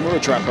from that Kimura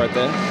trap right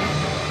there.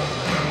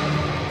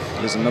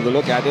 Here's another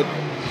look at it.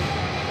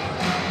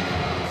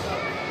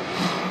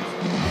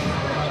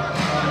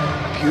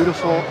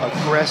 Beautiful,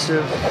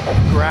 aggressive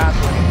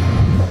grappling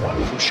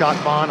from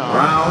Shakhbanov.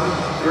 Round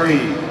 3.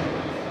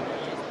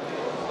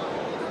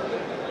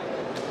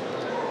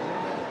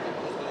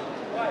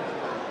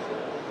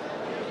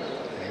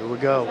 Here we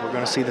go. We're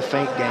going to see the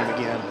feint game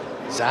again.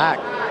 Zach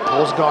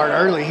pulls guard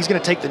early. He's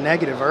going to take the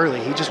negative early.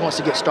 He just wants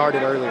to get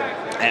started earlier.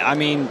 I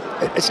mean,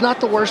 it's not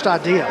the worst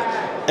idea.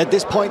 At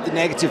this point, the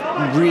negative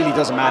really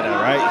doesn't matter,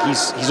 right?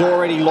 He's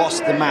already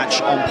lost the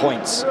match on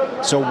points.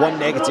 So 1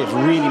 negative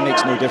really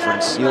makes no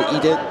difference. He'll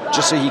eat it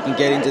just so he can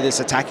get into this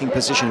attacking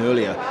position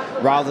earlier,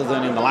 rather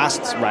than in the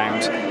last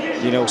round,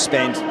 you know,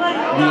 spend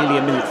nearly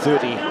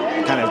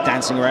 1:30 kind of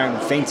dancing around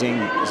and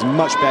feinting. Is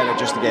much better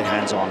just to get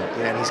hands on.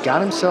 Yeah, and he's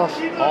got himself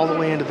all the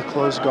way into the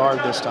closed guard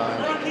this time.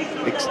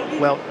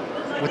 Well,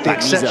 with the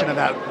exception of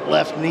that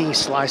left knee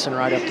slicing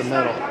right up the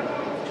middle.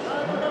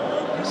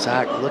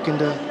 Zach looking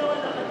to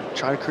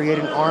try to create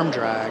an arm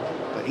drag,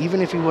 but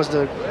even if he was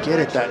to get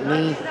it, that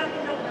knee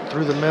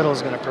through the middle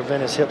is going to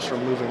prevent his hips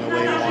from moving the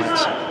way he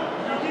wants.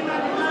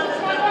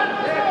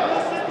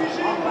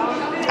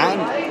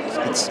 And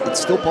it's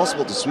still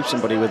possible to sweep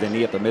somebody with a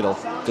knee up the middle.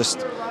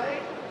 Just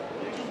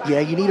yeah,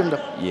 you need him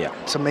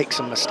to make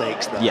some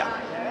mistakes though. Yeah,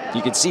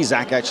 you can see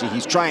Zach actually,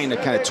 he's trying to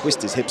kind of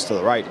twist his hips to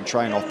the right and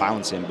try and off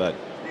balance him, but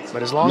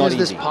as long as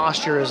this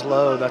posture is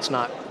low, that's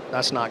not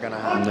going to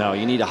happen. No,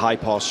 you need a high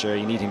posture.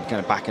 You need him kind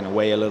of backing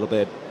away a little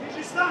bit.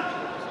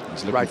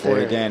 He's looking for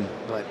it again.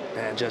 But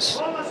man,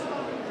 just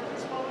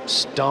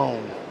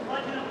stone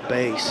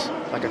base,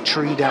 like a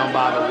tree down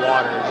by the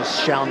water,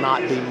 just shall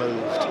not be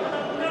moved.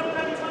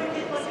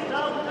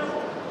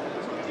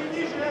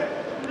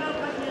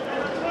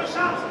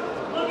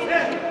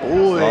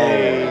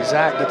 Boy,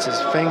 Zach gets his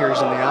fingers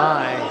in the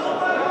eye.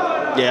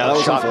 Yeah, that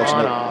was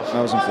unfortunate.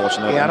 That was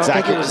unfortunate. Yeah, I don't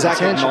think it was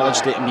Zach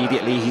acknowledged it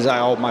immediately. He's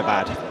like, oh, my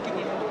bad.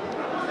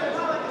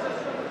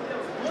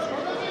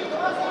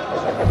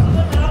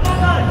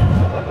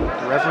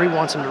 The referee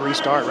wants him to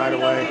restart right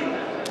away.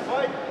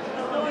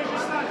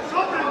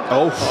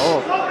 Oh.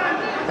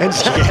 And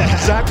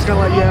Zach's going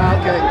to like, yeah,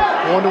 okay,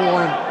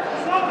 1-1.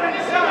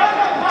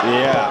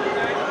 Yeah.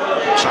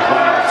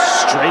 Shakhbanov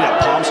straight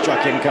up palm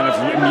struck him kind of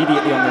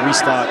immediately on the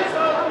restart.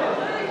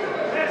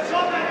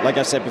 Like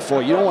I said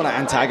before, you don't want to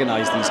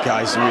antagonize these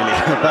guys, really.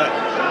 But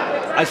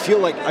I feel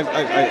like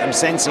I'm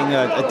sensing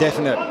a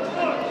definite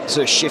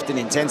sort of shift in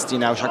intensity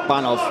now.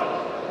 Shakhbanov,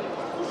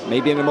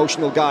 maybe an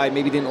emotional guy,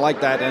 maybe didn't like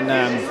that, and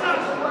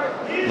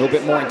a little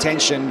bit more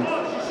intention.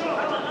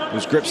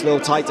 His grip's a little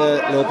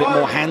tighter, a little bit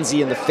more handsy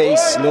in the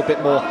face, a little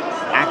bit more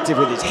active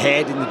with his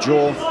head in the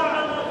jaw.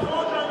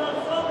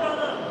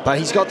 But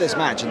he's got this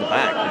match in the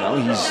bag, you know.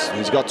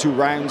 He's got 2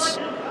 rounds.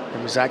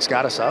 And Zach's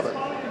got us of it.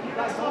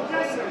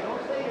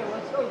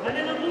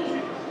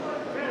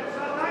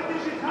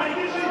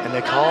 And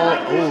they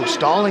call,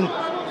 stalling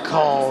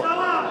call.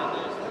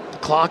 The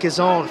clock is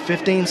on,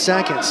 15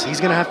 seconds. He's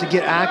gonna have to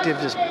get active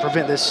to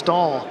prevent this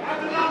stall.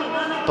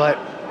 But,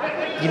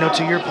 you know,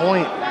 to your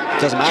point,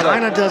 doesn't matter.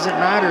 China doesn't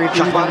matter if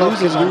he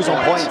loses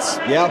on points.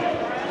 Yeah.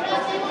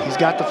 He's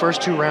got the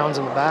first 2 rounds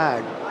in the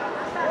bag.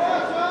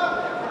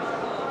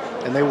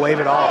 And they wave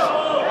it off.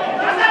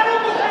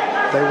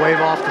 They wave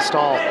off the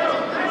stall.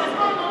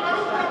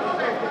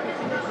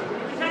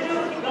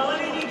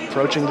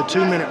 Approaching the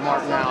 2-minute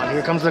mark now, and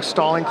here comes the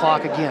stalling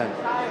clock again.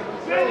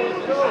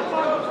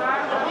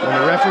 When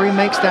the referee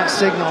makes that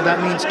signal,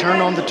 that means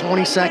turn on the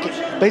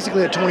 20-second,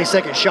 basically a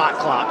 20-second shot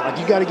clock. Like,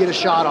 you got to get a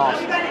shot off.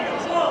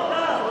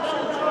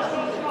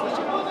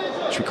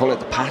 Should we call it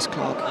the pass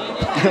clock?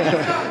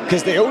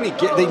 Because they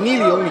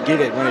nearly only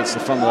give it when it's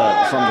from the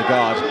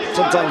guard.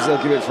 Sometimes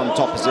they'll give it from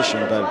top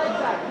position, but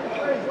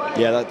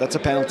yeah, that's a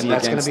penalty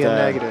against going to be a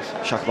negative.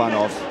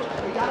 Shakhbanov.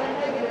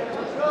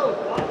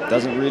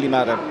 Doesn't really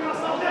matter.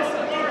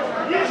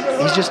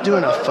 He's just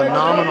doing a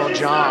phenomenal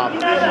job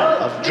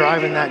of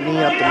driving that knee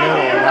up the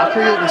middle, and now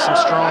creating some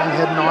strong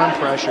head and arm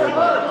pressure,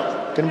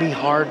 but going to be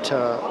hard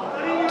to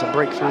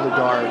break through the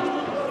guard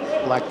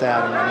like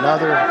that. And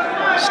another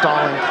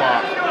stalling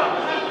clock.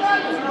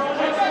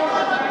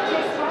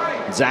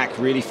 Zach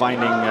really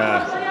finding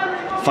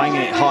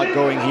finding it hard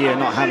going here,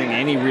 not having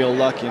any real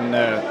luck in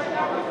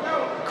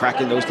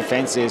cracking those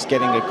defenses,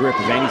 getting a grip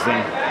of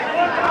anything.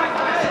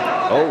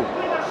 Oh,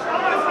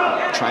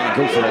 trying to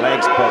go for the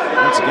legs, but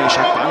once again,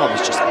 Shakhbanov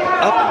is just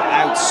up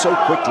and out so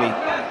quickly,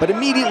 but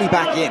immediately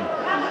back in.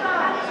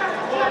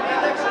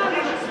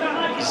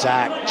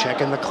 Zach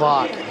checking the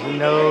clock. He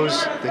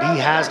knows that he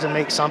has to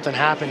make something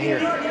happen here.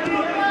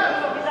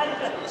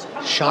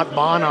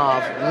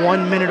 Shakhbanov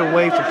 1 minute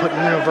away from putting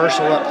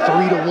Universal up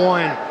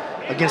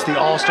 3-1 against the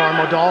all-star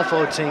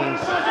Modolfo team.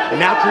 And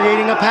now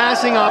creating a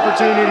passing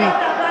opportunity.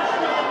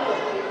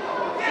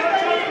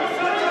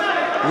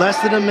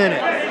 Less than a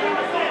minute.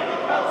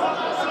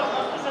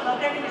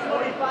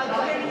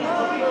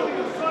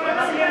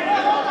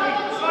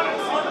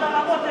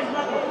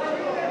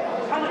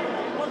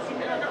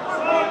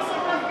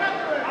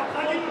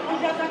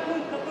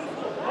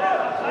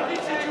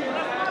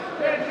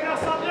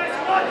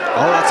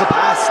 Oh, that's a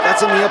pass.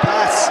 That's a near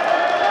pass.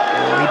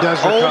 Oh, he does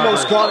recover.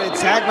 Almost got it.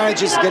 Zach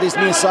manages to get his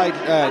near side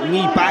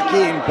knee back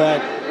in,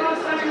 but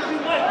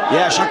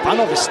yeah,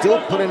 Shakhbanov is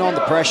still putting on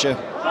the pressure.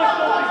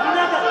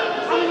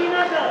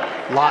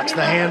 Locks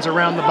the hands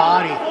around the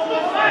body.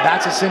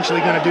 That's essentially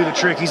going to do the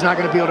trick. He's not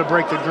going to be able to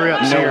break the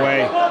grips here. No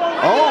way.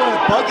 Oh, and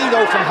a buggy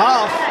though from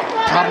half.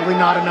 Probably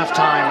not enough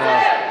time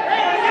though.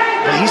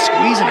 But he's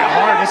squeezing it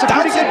hard. It's a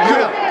pretty good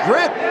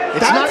grip.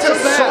 It's not so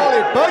bad.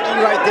 Solid buggy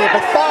right there,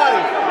 but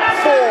 5,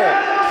 4,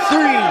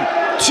 3,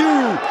 2,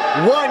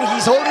 1.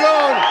 He's holding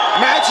on.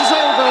 Match is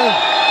over.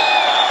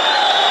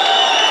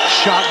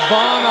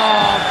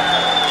 Shakhbanov.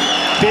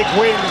 Big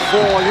win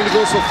for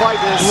Universal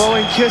Fighters.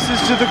 Blowing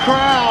kisses to the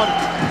crowd.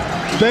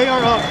 They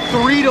are up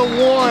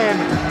 3-1.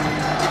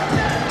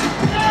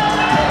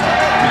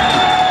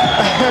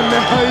 And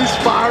now he's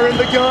firing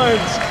the guns.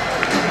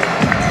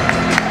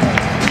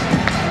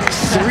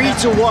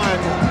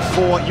 3-1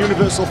 for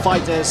Universal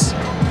Fighters.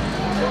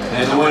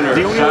 And the winner,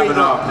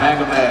 Shakhbanov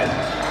Magomed.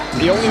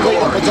 The only way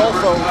that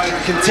Modolfo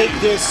can take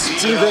this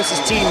team versus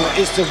team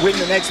is to win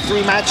the next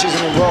 3 matches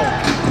in a row.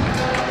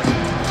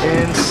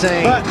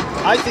 Insane. But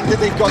I think that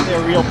they've got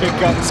their real big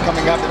guns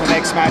coming up in the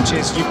next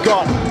matches. You've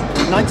got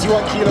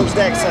 91 kilos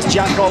next, that's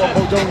Giancarlo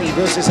Bodoni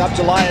versus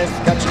Abdullayev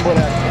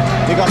Gachimura.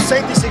 They've got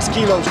 76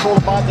 kilos,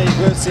 Kolobade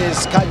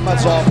versus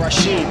Kaimadzov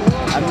Rashid.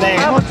 And then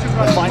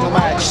the final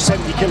match,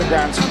 70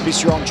 kilograms,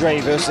 Bishr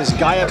Andre versus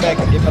Gayabek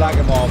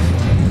Ibragimov.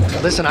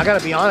 Listen, I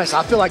gotta be honest,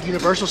 I feel like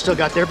Universal still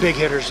got their big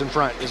hitters in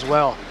front as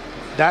well.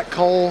 That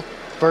Cole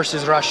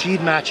versus Rashid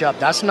matchup,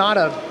 that's not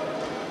an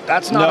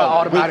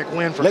automatic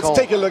win for Cole. Let's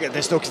take a look at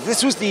this though, because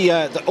this was the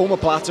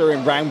omoplata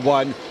in round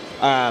 1.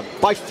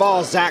 By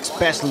far Zach's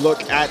best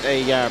look at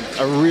a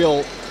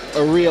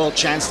real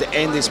chance to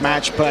end this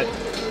match, but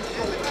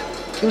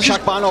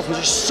Shakhbanov was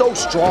just so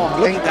strong.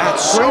 Look at that,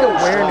 great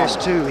awareness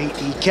too.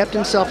 He kept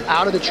himself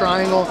out of the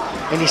triangle,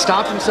 and he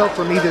stopped himself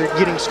from either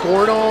getting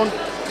scored on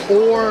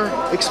or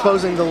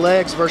exposing the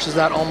legs versus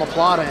that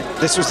omoplata.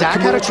 This was Zach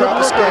the had a good look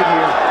escape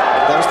here.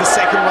 That was the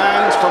second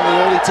round from the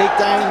early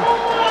takedown.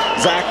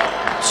 Zach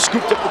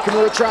scooped up the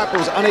Kimura trap, but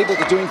was unable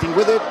to do anything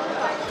with it.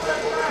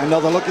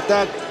 Another look at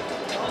that.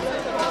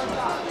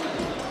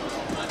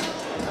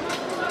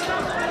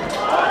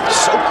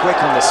 So quick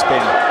on the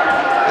spin.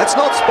 That's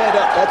not sped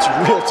up, that's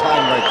real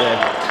time right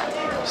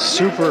there.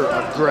 Super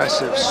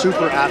aggressive,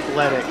 super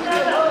athletic.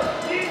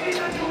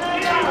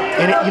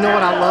 And you know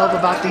what I love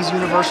about these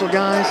Universal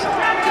guys?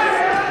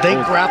 They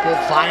grapple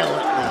violently.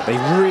 They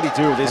really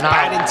do. There's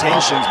bad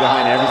intentions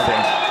behind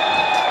everything.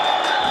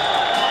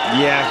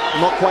 Yeah,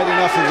 not quite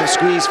enough of a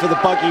squeeze for the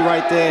buggy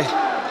right there.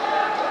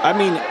 I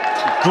mean,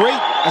 great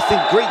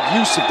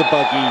use of the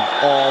buggy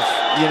of,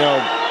 you know,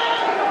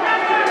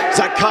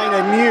 Zach kind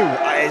of knew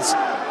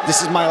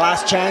this is my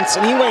last chance,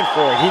 and he went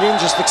for it. He didn't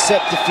just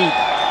accept defeat,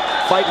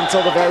 fight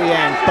until the very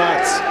end,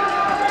 but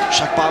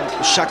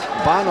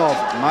Shakhbanov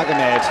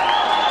Magomed,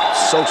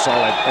 so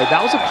solid. Hey,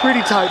 that was a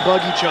pretty tight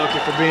buggy choke,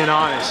 if we're being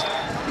honest.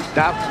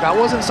 That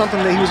wasn't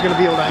something that he was going to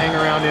be able to hang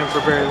around in for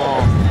very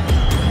long.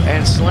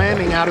 And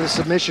slamming out of the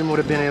submission would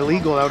have been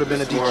illegal. That would have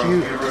been a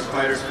DQ. Universal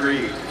Fighters 3,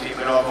 Team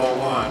Modolfo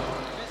 1.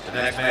 The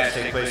next match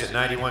takes place at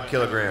 91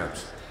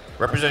 kilograms.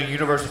 Representing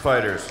Universal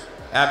Fighters,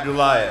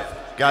 Abdullayev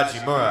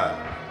Gachimura.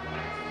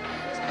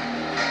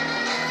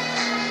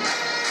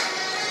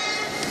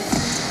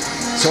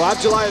 So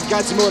Abdullayev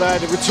Gachimura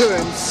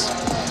returns.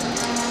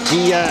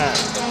 He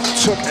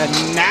took a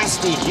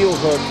nasty heel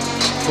hook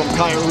from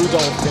Kyle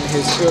Rudolph in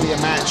his earlier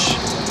match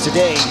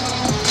today,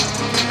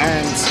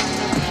 and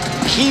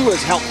he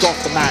was helped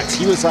off the mat.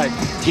 He was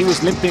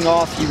limping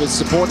off. He was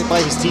supported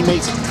by his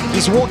teammates.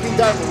 He's walking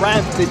down the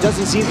ramp. There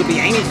doesn't seem to be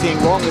anything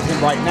wrong with him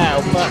right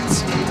now, but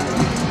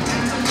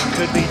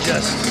could be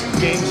just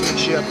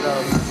gamesmanship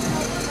though.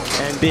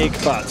 And big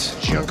but.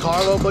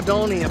 Giancarlo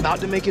Bodoni about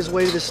to make his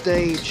way to the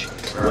stage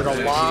with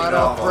a lot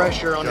of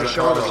pressure on his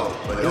shoulders.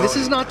 And this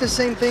is not the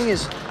same thing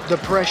as the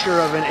pressure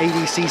of an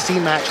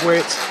ADCC match where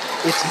it's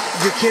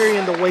you're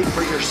carrying the weight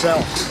for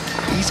yourself.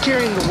 He's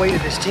carrying the weight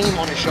of his team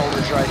on his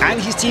shoulders right now.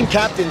 And he's team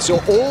captain, so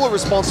all the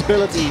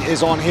responsibility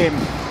is on him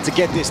to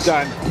get this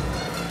done.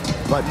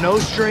 but no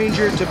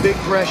stranger to big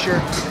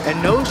pressure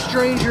and no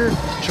stranger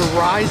to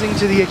rising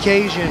to the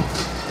occasion.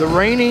 The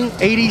reigning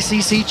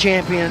ADCC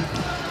champion,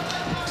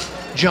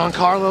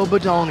 Giancarlo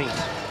Bodoni,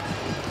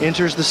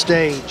 enters the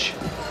stage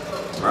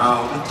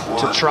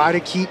to try to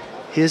keep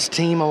his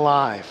team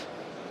alive.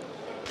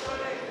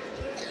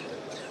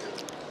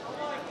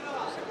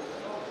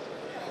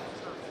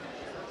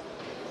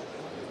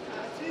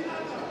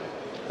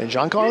 And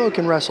Giancarlo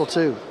can wrestle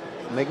too.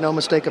 Make no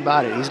mistake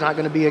about it. He's not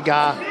going to be a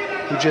guy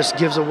who just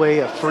gives away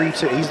a free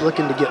two. He's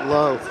looking to get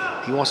low.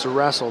 He wants to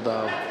wrestle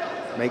though.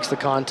 Makes the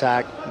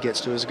contact,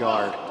 gets to his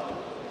guard.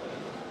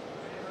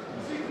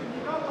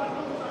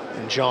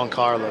 And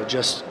Giancarlo,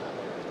 just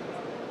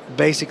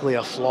basically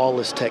a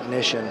flawless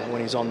technician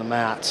when he's on the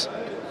mats.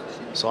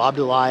 So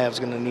Abdulayev's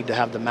going to need to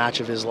have the match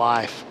of his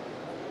life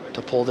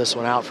to pull this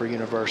one out for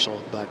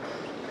Universal. But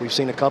we've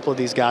seen a couple of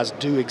these guys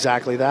do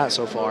exactly that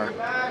so far.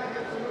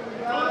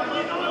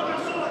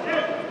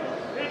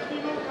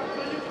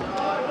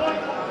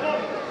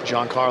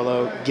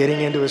 Giancarlo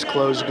getting into his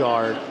closed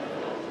guard.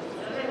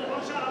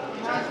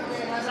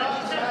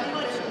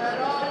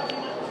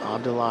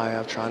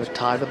 Abdulayev trying to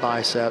tie the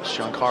biceps.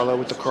 Giancarlo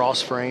with the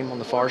cross frame on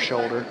the far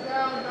shoulder.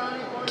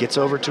 Gets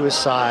over to his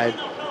side.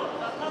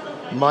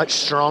 Much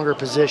stronger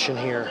position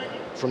here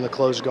from the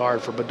closed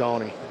guard for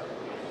Bodoni.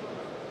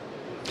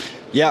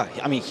 Yeah,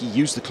 I mean, he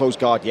used the closed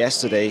guard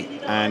yesterday,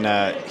 and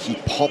he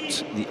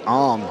popped the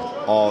arm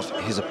of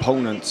his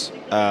opponent,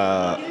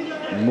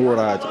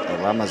 Murad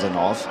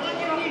Ramazanov,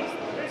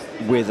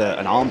 with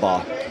an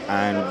armbar,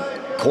 and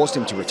caused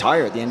him to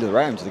retire at the end of the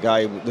round.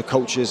 The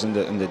coaches and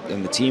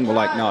the team were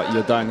like, "No,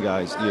 you're done,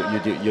 guys.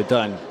 You're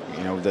done."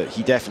 You know,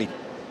 he definitely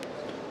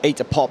ate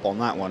a pop on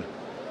that one.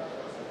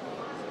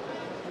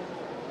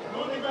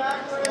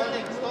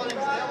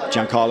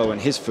 Giancarlo in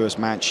his first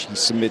match, he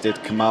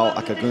submitted Kamal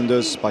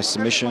Akagundas by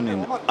submission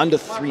in under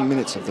 3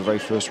 minutes of the very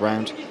first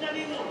round.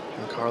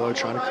 Giancarlo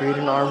trying to create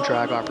an arm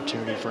drag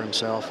opportunity for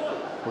himself.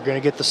 We're going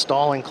to get the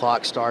stalling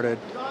clock started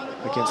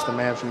against the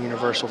man from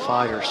Universal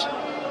Fighters.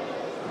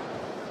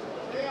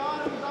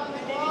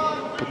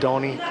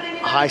 Bodoni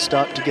high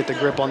stuck to get the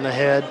grip on the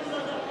head.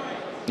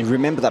 You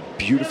remember that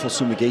beautiful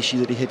Sumigeshi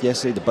that he hit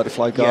yesterday, the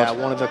butterfly guard?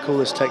 Yeah, one of the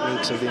coolest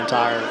techniques of the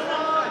entire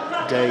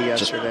day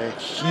yesterday.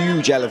 Just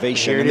huge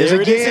elevation. Here it is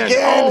again.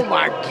 Oh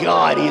my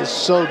God, he is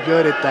so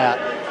good at that.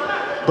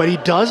 But he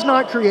does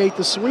not create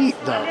the sweep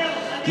though.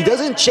 He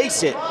doesn't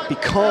chase it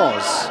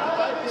because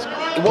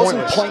it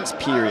wasn't points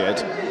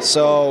period.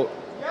 So,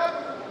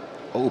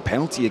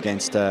 penalty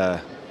against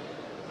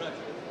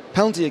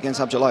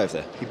Abdulayev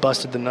there. He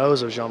busted the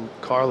nose of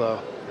Giancarlo.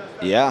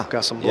 Yeah.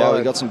 Got some blood. Yeah,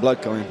 we got some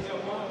blood going.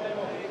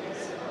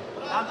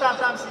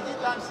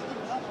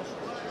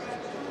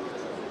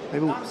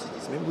 Maybe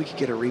we could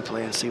get a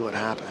replay and see what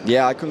happened.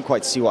 Yeah, I couldn't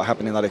quite see what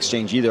happened in that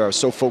exchange either. I was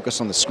so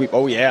focused on the sweep.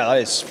 Oh yeah, that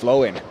is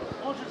flowing.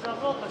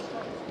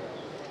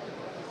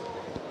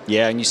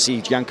 Yeah, and you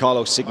see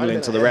Giancarlo signaling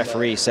to the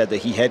referee, said that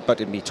he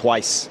headbutted me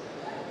twice.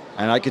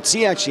 And I could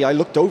see, actually, I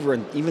looked over,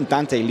 and even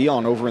Dante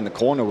Leon over in the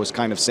corner was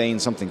kind of saying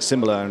something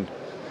similar. And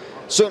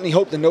certainly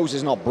hope the nose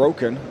is not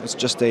broken. It's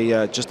just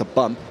a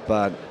bump,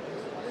 but...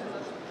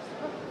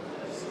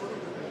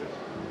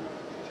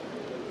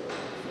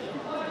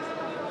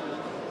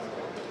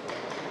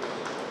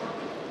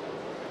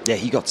 Yeah,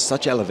 he got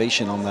such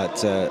elevation on that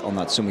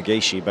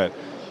Sumigeshi, but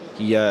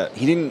he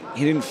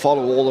didn't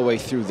follow all the way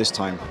through this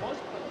time.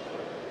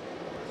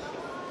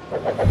 All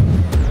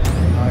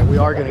right, we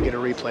are going to get a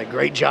replay.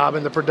 Great job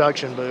in the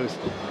production booth.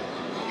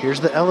 Here's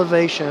the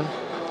elevation,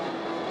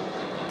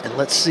 and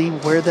let's see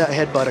where that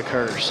headbutt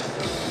occurs.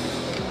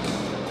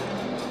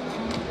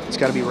 It's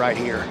got to be right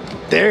here.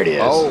 There it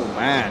is. Oh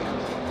man!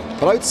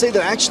 But I would say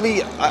that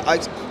actually,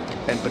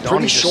 I'm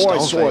pretty sure I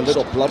saw a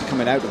little blood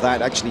coming out of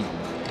that actually.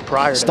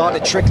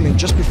 Started trickling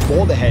just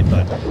before the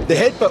headbutt. The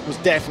headbutt was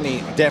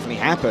definitely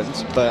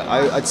happened, but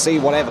I'd say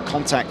whatever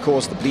contact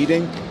caused the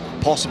bleeding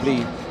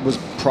possibly was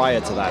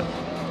prior to that.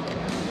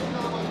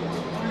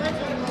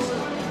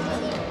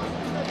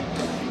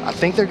 I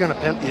think they're going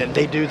to,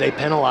 they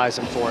penalize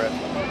him for it.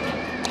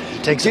 He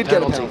takes a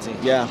penalty.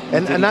 Yeah.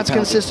 And that's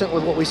consistent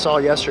with what we saw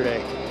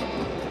yesterday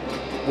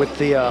with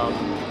the,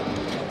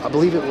 I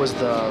believe it was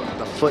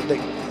the foot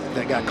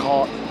that got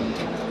caught.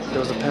 There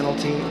was a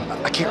penalty.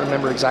 I can't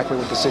remember exactly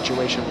what the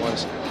situation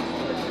was.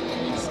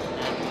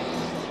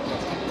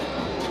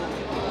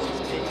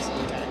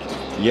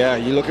 Yeah,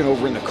 you're looking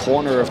over in the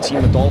corner of Team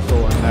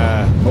Modolfo,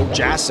 and Mo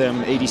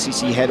Jassim,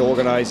 ADCC head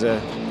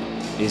organizer,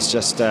 is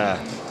just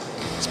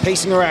he's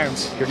pacing around.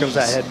 Here comes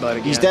that headbutt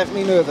again. He's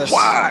definitely nervous.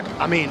 What?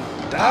 I mean,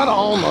 that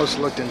almost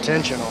looked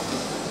intentional.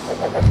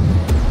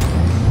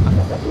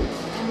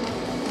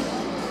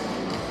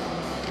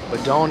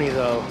 Bodoni,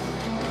 though,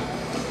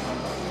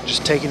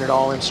 just taking it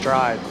all in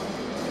stride.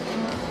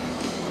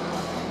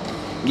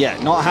 Yeah,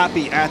 not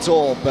happy at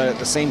all, but at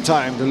the same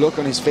time, the look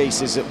on his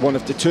face is one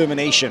of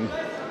determination.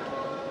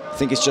 I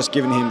think it's just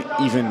giving him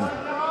even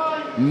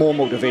more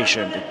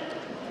motivation to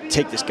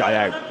take this guy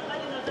out.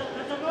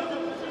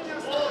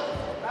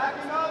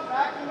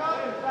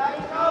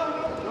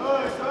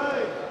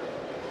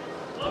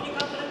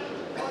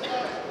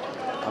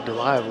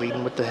 Abdullayev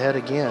leading with the head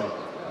again.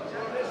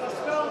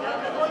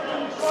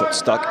 Foot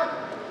stuck.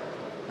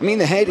 I mean,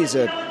 the head is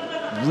a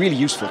really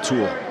useful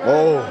tool.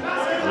 Oh,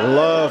 I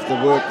love the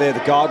work there, the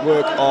guard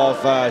work of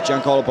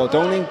Giancarlo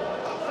Bordoni.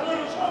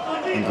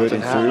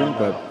 Inverting through,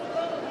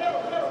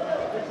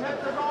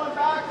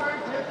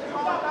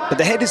 but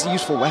the head is a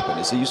useful weapon.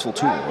 It's a useful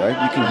tool,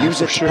 right? You can use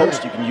it to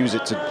post, you can use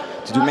it to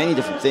do many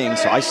different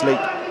things, to isolate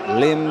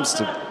limbs,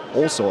 to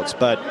all sorts.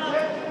 But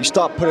you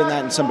start putting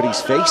that in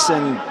somebody's face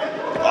and,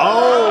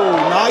 oh,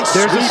 nice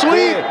There's a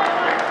sweep.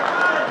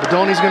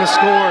 Bordoni's going to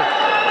score.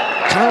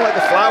 Kind of like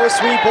a flower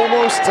sweep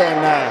almost,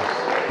 and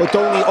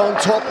Bordoni on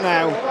top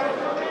now,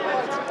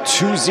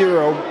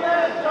 2-0.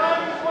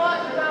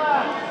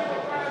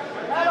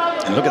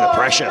 And look at the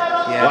pressure.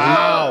 Yeah,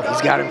 wow.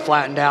 He's got him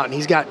flattened out, and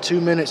he's got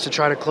 2 minutes to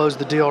try to close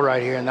the deal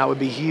right here, and that would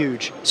be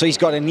huge. So he's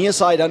got a near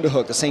side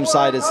underhook, the same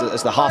side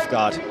as the half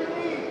guard.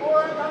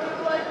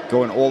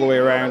 Going all the way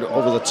around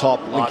over the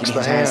top, linking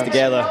his hands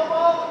together.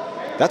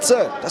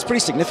 That's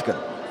pretty significant.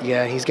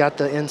 Yeah, he's got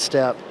the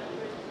instep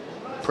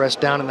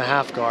pressed down in the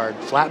half guard.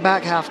 Flat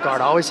back half guard.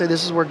 I always say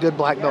this is where good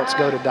black belts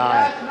go to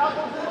die.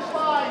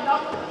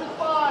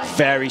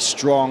 Very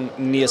strong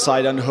near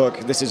side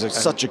underhook. This is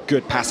such a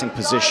good passing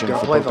position for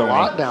Bordoni. Play the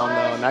lockdown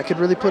though, and that could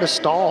really put a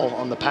stall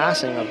on the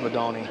passing of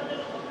Bordoni.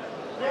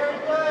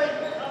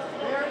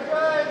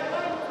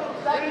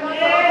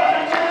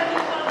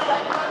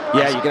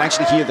 Yeah, you can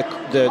actually hear the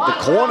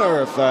corner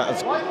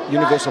of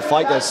Universal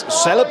Fighters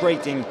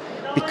celebrating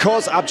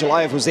because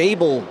Abdullayev was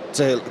able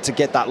to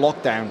get that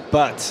lockdown,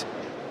 but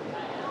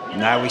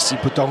now we see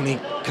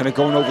Bordoni kind of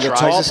going over the top.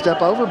 Tries to step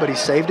over, but he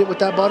saved it with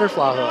that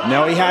butterfly hook.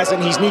 No, he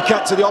hasn't. He's knee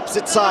cut to the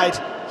opposite side.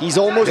 He's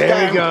almost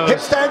down. He goes.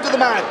 Hips down to the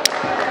mat.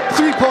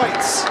 3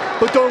 points.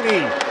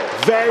 Bordoni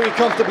very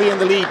comfortably in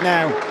the lead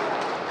now.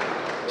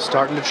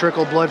 Starting to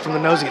trickle blood from the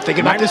nose. He's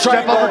thinking about this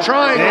step over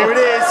triangle. There it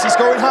is. He's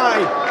going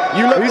high.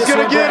 You look. He's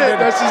going to get it.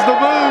 This is the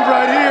move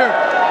right here.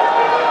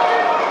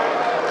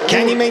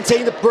 Can he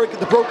maintain the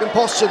broken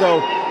posture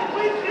though?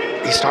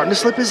 He's starting to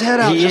slip his head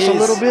out just a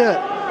little bit.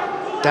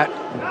 That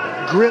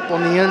grip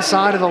on the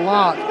inside of the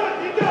lock.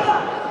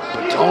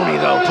 Bordoni,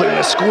 though, putting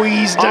a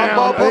squeeze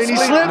down, and he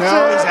slips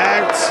it. He's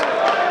out.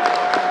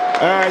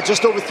 All right,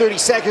 just over 30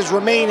 seconds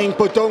remaining.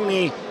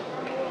 Bordoni,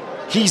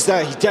 he's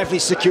definitely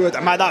secured.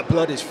 Man, that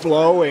blood is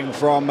flowing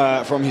from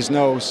his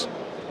nose.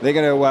 They're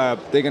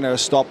gonna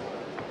stop,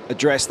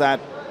 address that.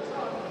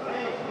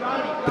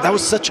 But that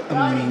was such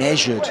a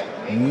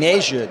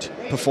measured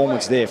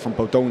performance there from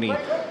Bordoni.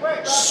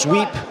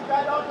 Sweep,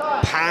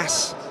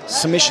 pass,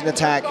 submission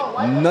attack,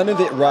 none of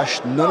it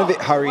rushed, none of it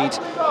hurried.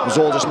 It was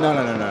all just, no.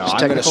 I'm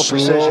going to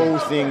slow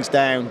things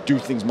down, do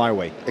things my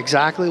way.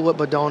 Exactly what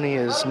Bordoni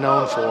is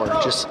known for,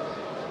 just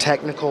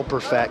technical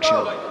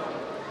perfection.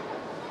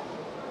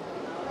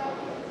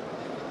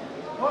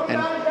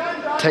 And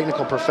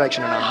technical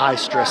perfection in a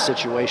high-stress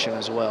situation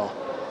as well,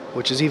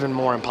 which is even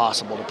more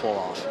impossible to pull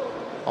off.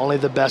 Only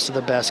the best of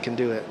the best can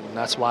do it, and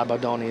that's why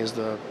Bordoni is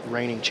the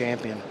reigning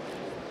champion.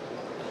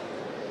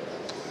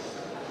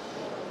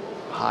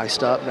 High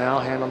step now,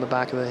 hand on the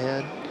back of the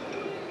head.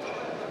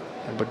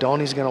 And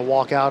Bordoni's going to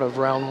walk out of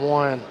round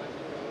one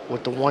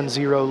with the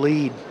 1-0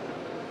 lead.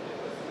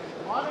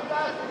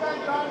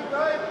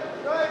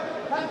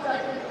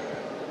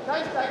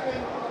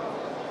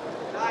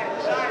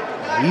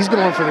 He's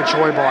going for the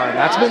Choi bar, and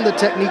that's been the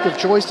technique of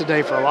choice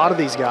today for a lot of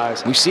these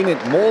guys. We've seen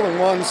it more than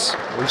once.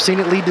 We've seen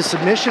it lead to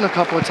submission a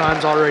couple of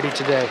times already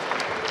today.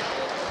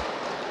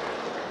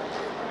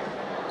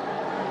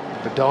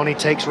 Bordoni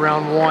takes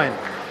round one.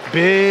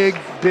 Big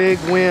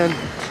win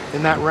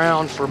in that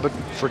round for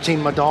Team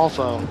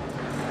Modolfo.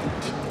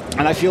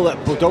 And I feel that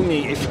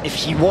Bordoni, if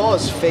he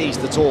was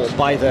phased at all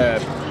by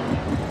the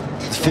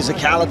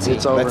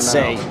physicality, let's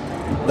say,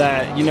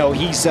 that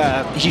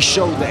he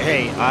showed that,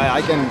 hey,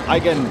 I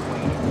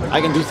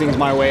can do things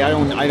my way.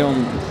 I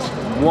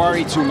don't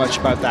worry too much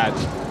about that.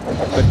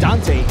 But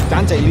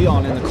Dante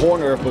Leon in the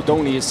corner of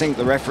Bordoni is saying to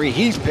the referee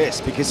he's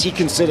pissed because he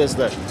considers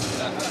that.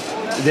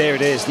 There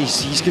it is.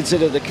 He's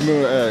considered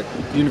the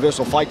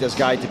Universal Fighters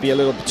guy to be a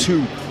little bit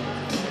too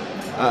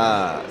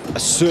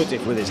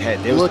assertive with his head.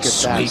 Look at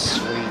that sweep.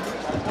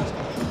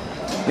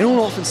 You don't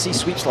often see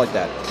sweeps like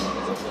that.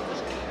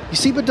 You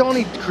see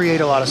Bordoni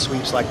create a lot of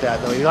sweeps like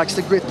that, though. He likes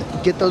to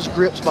get those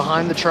grips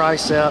behind the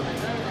tricep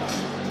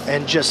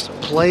and just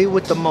play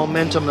with the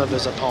momentum of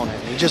his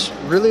opponent. He just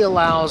really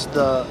allows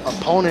the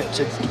opponent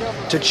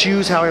to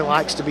choose how he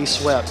likes to be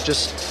swept.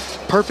 Just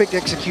perfect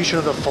execution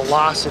of the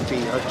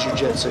philosophy of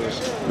jiu-jitsu.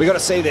 We got to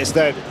say this,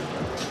 that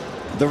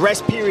the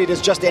rest period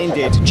has just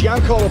ended.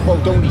 Giancarlo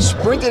Bordoni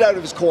sprinted out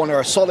of his corner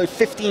a solid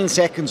 15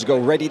 seconds ago,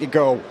 ready to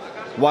go,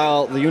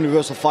 while the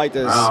Universal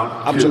Fighters,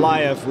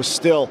 Abdullayev, was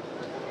still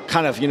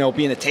kind of,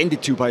 being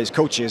attended to by his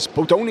coaches.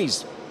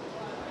 Bordoni's,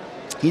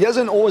 he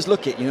doesn't always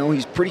look it,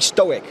 he's pretty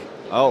stoic.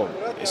 Oh,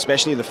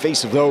 especially in the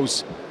face of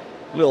those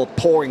little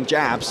pouring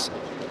jabs.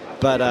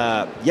 But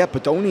yeah,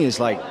 Bordoni is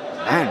like,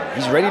 man,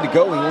 he's ready to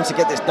go. He wants to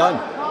get this done.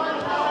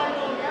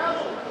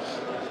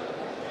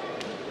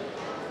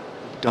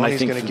 And I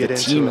think for the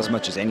team as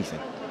much as anything.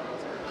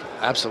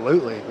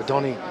 Absolutely.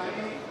 Bodoni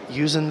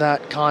using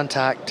that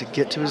contact to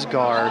get to his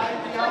guard,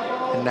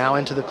 and now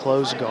into the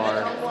closed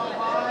guard.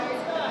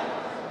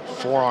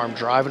 Forearm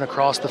driving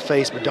across the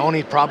face.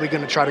 Bodoni probably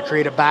going to try to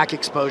create a back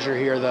exposure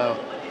here, though.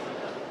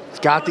 He's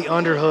got the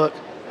underhook.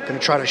 Going to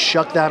try to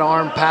shuck that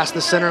arm past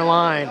the center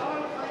line.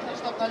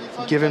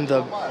 Give him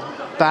the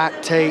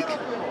back take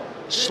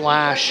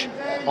slash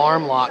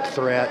arm lock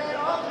threat.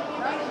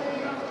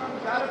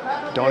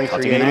 Bodoni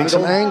creating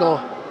some angle.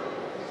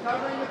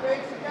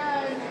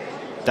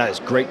 That is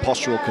great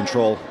postural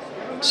control.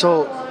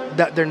 So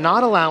that they're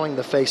not allowing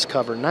the face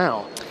cover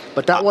now,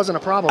 but that wasn't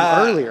a problem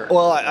earlier.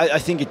 Well, I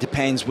think it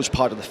depends which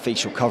part of the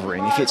face you're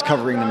covering. If it's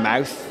covering the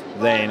mouth,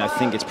 then I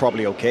think it's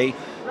probably okay.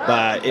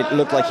 But it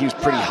looked like he was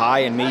pretty high,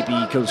 and maybe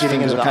because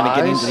fingers are kind of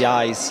getting into the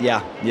eyes.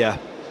 Yeah, yeah.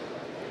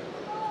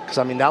 Because,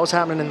 I mean, that was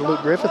happening in the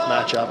Luke Griffith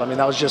matchup. I mean,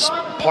 that was just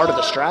part of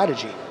the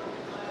strategy.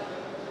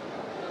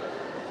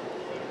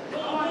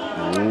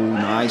 Oh,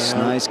 nice,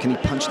 nice. Can he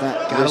punch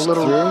that?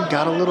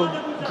 Got a little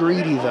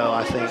greedy, though,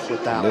 I think,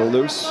 with that one. A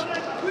little loose.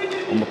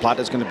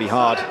 Omoplata's going to be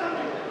hard.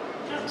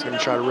 He's going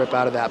to try to rip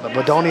out of that. But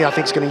Bodoni, I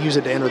think, is going to use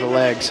it to enter the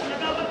legs.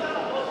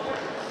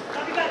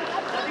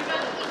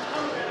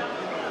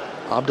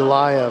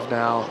 Abdullayev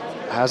now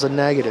has a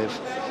negative.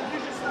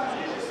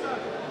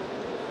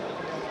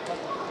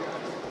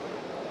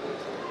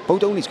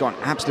 Bodoni's got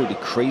an absolutely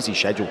crazy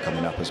schedule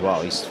coming up as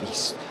well.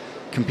 He's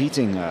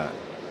competing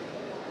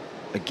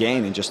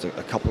again in just a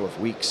couple of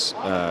weeks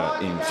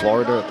in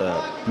Florida at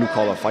the Blue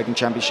Collar Fighting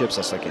Championships.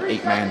 That's like an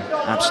 8-man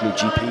absolute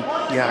GP.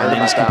 Yeah, I heard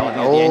about that one.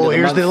 Oh,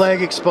 here's the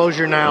leg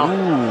exposure now.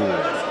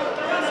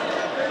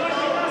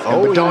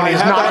 Oh,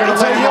 Bodoni's not going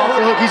to let him off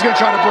the hook. He's going to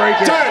try to break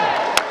it.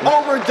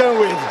 Over and done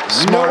with.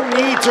 Smart.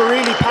 No need to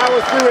really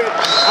power through it.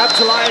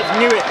 Abdullayev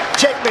knew it.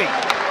 Checkmate.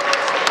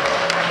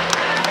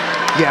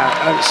 Yeah,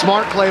 a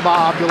smart play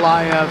by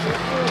Abdullayev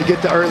to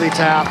get the early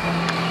tap.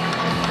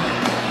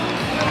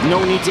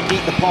 No need to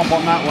eat the pop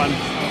on that one.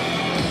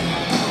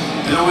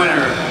 The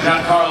winner,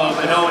 Giancarlo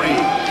Bodoni.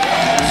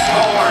 The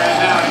score is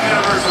now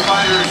Universal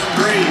Fighters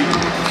 3,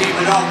 Team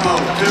Modolfo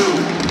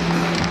 2.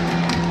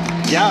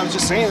 Yeah, I was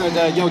just saying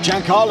that, you know,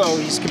 Giancarlo,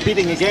 he's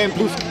competing again,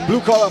 Blue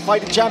Collar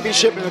Fighting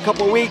Championship in a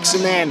couple of weeks,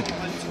 and then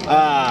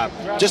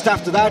just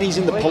after that, he's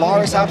in the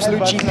Polaris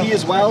Absolute GP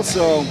as well,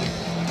 so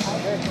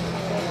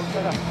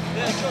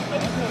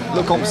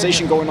little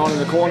conversation going on in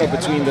the corner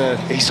between the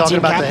he's talking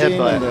about the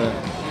headbutt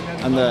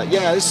and the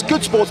yeah, it's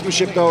good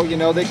sportsmanship though, you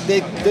know,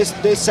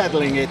 they're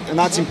settling it, and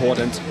that's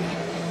important.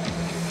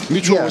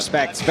 Mutual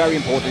respect is very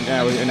important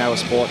in our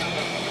sport.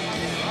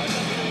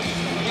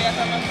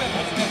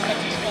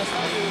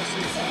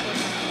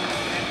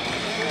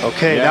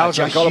 Okay, that was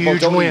a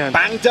huge win.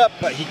 Banged up,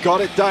 but he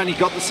got it done. He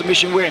got the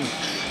submission win.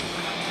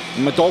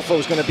 Modolfo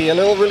is going to be a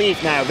little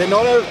relief now. They're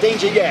not out of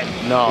danger yet.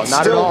 No,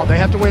 not at all. They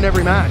have to win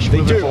every match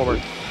moving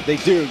forward. They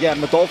do, yeah.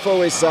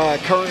 Modolfo is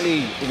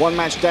currently 1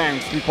 match down,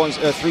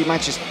 3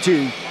 matches to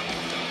 2.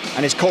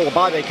 And it's Cole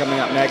Abate coming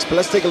up next. But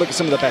let's take a look at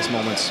some of the best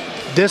moments.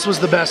 This was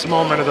the best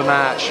moment of the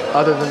match,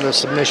 other than the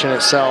submission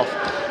itself.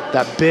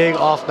 That big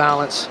off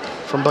balance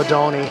from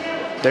Bodoni.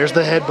 There's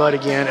the headbutt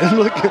again, and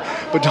look,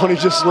 Bodoni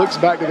just looks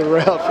back to the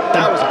ref.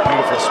 That was a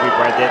beautiful sweep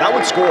right there. That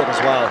one scored as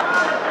well.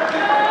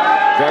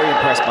 Very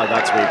impressed by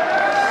that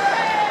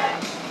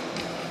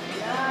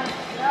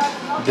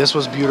sweep. This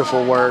was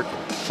beautiful work,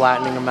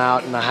 flattening him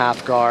out in the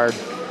half guard,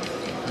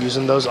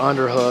 using those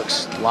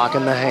underhooks,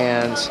 locking the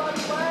hands,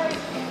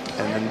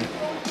 and then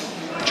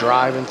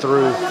driving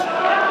through.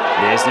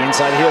 There's the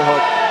inside heel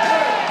hook.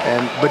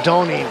 And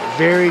Bodoni,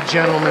 very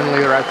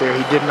gentlemanly right there.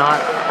 He did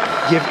not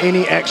give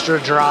any extra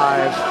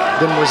drive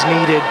than was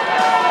needed.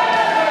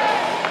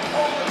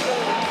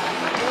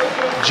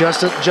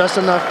 Just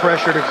enough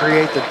pressure to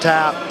create the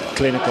tap.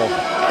 Clinical.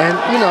 And,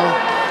 you know,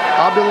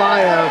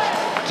 Abdullayev,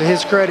 to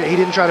his credit, he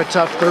didn't try to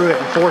tough through it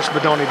and force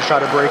Bodoni to try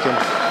to break him.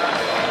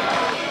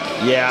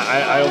 Yeah,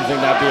 I don't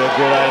think that'd be a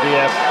good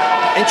idea.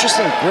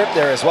 Interesting grip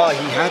there as well.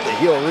 He had the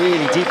heel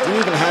really deep. Didn't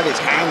even have his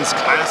hands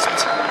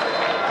clasped.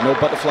 No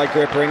butterfly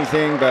grip or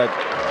anything, but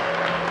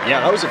yeah,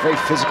 that was a very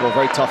physical,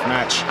 very tough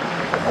match.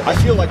 I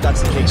feel like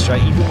that's the case,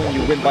 right? Even when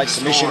you win by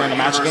submission in a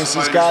match against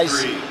these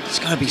guys, it's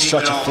going to be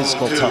such a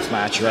physical, tough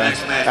match, right?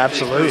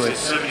 Absolutely.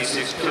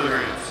 76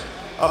 kilograms.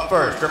 Up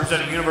first,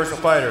 representing Universal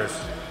Fighters,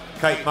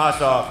 Kite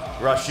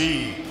Masov,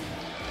 Rashid.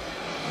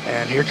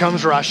 And here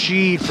comes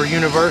Rashid for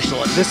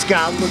Universal. And this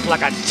guy looked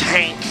like a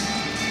tank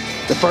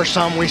the first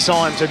time we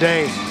saw him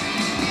today.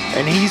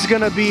 And he's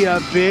going to be a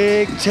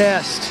big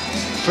test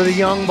for the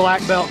young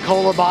black belt,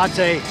 Cole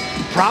Abate.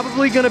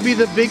 Probably going to be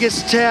the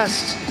biggest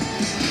test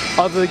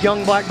of the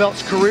young black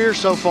belt's career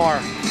so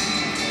far.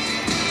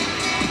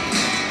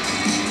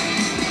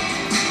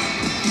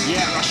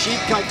 Yeah, Rashid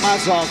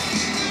Kaitmazov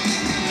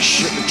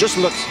just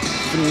looked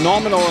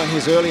phenomenal in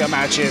his earlier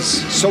matches.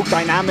 So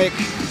dynamic,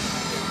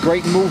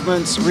 great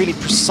movements, really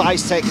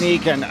precise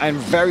technique, and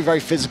very,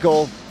 very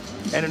physical.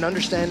 And an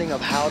understanding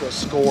of how to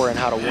score and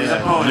how to win.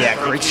 Yeah,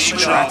 great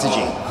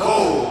strategy.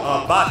 Cole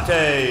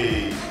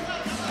Abate.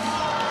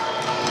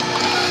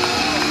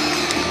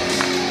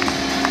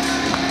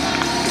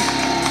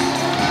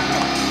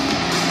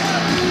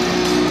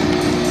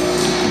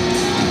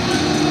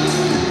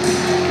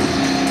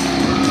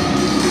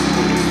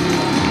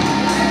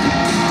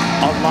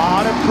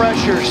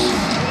 pressures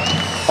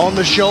on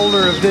the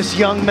shoulder of this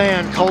young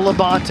man, Cole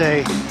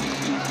Abate,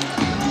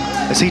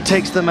 as he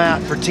takes the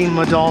mat for Team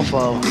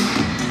Modolfo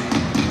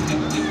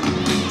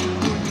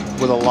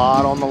with a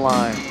lot on the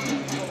line.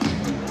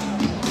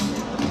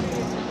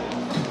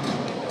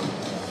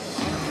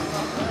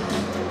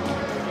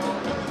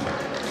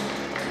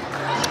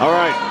 All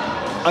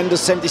right, under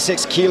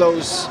 76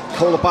 kilos,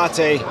 Cole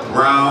Abate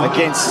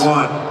against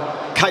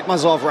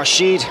Kaitmazov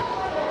Rashid.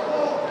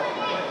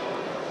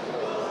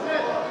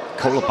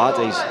 Cole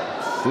Abate's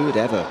third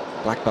ever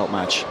black belt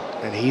match.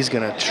 And he's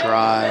gonna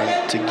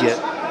try to get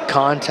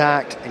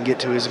contact and get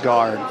to his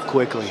guard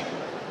quickly.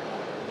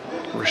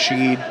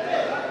 Rashid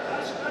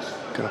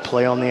gonna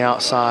play on the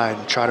outside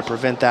and try to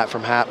prevent that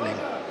from happening.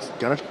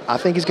 I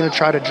think he's gonna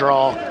try to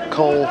draw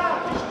Cole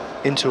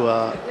into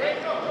a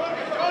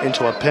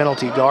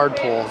penalty guard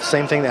pull.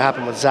 Same thing that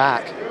happened with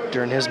Zach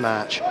during his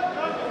match.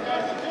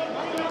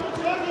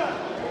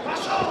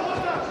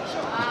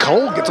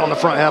 Cole gets on the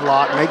front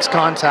headlock, makes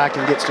contact,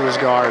 and gets to his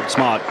guard.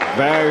 Smart,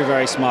 very,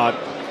 very smart.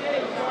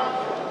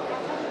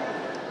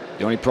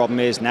 The only problem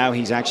is now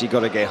he's actually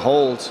got to get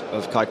hold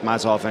of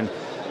Kaitmazov, and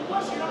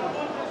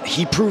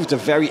he proved a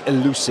very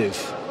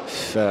elusive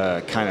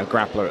kind of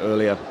grappler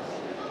earlier.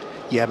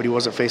 Yeah, but he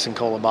wasn't facing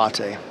Cole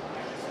Abate.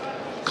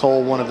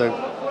 Cole,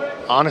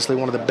 honestly,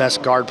 one of the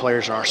best guard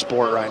players in our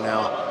sport right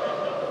now.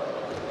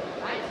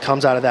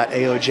 Comes out of that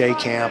AOJ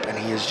camp, and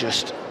he is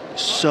just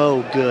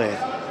so good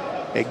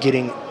at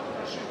getting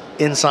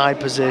inside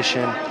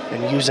position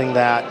and using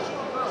that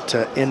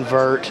to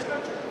invert,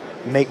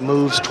 make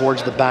moves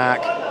towards the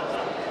back,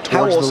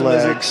 towards the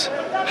legs.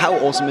 How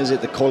awesome is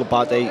it that Cole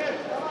Abate,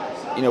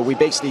 you know,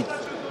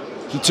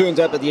 he turned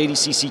up at the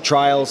ADCC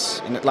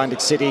trials in Atlantic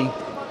City,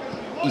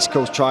 East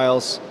Coast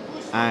trials,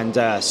 and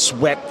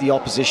swept the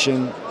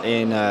opposition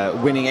in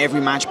winning every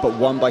match but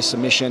one by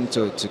submission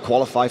to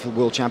qualify for the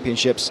World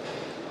Championships.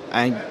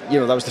 And, you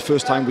know, that was the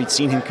first time we'd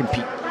seen him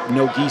compete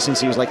no-gi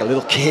since he was like a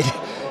little kid.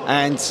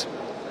 And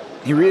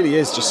he really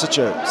is just such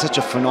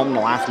a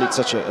phenomenal athlete,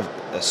 such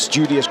a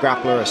studious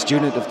grappler, a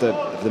student of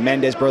the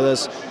Mendez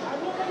brothers.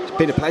 It's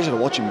been a pleasure to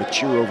watch him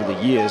mature over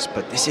the years,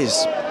 but this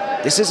is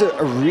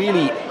a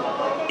really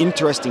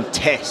interesting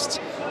test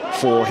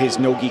for his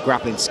no-gi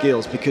grappling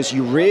skills, because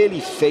you rarely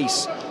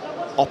face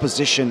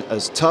opposition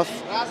as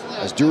tough,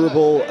 as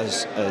durable,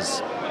 as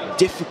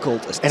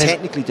difficult, as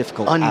technically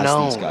difficult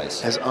as these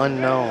guys. As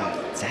unknown.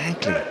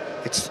 Exactly.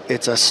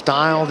 It's a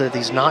style that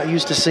he's not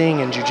used to seeing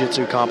in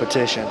jiu-jitsu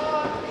competition.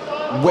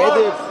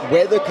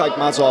 Whether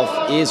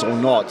Kaitmazov is or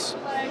not,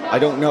 I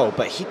don't know,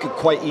 but he could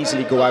quite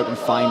easily go out and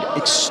find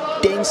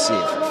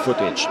extensive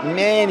footage,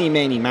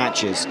 many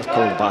matches of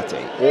Cole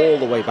Abate, all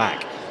the way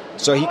back,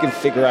 so he can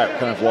figure out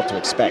kind of what to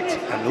expect.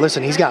 And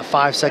listen, he's got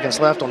 5 seconds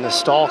left on this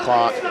stall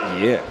clock.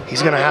 Yeah.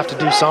 He's going to have to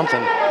do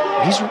something.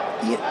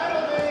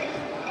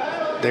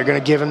 They're going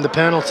to give him the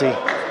penalty,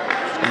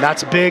 and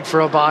that's big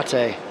for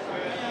Abate.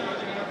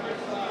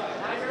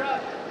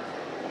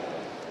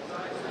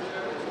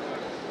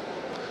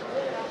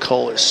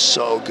 Cole is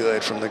so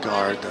good from the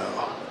guard,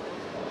 though.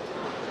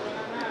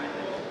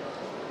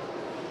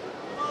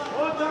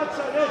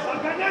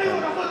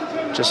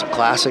 And just a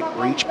classic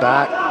reach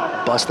back,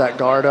 bust that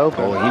guard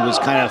open. Oh, he was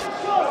kind of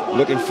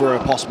looking for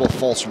a possible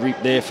false reap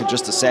there for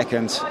just a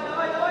second.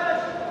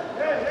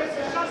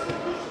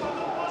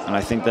 And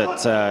I think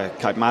that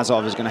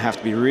Kaitmazov is going to have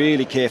to be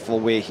really careful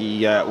where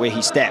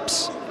he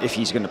steps if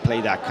he's going to play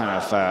that kind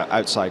of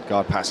outside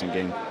guard passing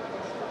game.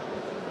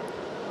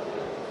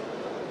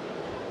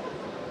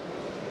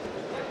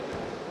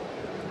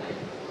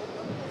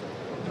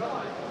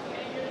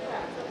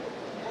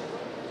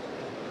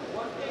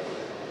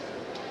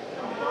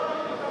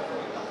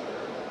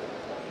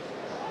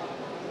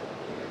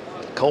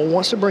 Cole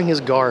wants to bring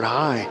his guard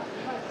high,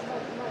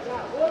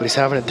 but he's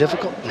having a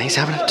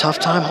tough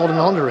time holding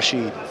on to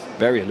Rashid.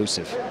 Very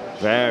elusive,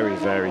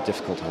 very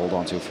difficult to hold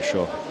on to for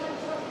sure.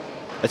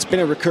 It's been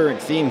a recurring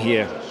theme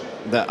here.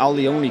 The Al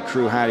Leone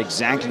crew had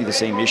exactly the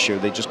same issue.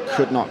 They just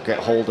could not get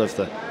hold of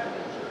the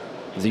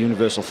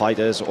Universal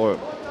Fighters, or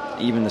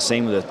even the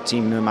same with the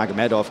Team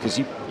Nurmagomedov, because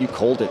you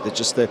called it.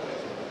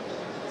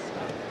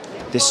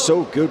 They're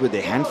so good with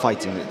their hand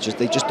fighting.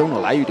 They just don't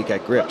allow you to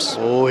get grips.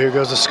 Oh, here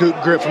goes a scoop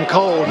grip from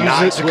Cole.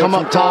 Nice to come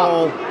up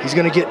top. He's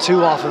going to get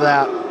 2 off of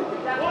that.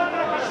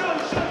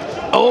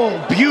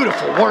 Oh,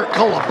 beautiful work,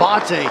 Cole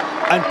Abate.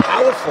 And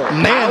powerful.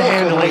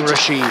 Manhandling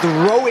Rashid.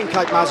 Throwing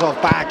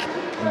Kaitmazov back,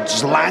 and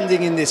just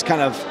landing in this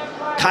kind of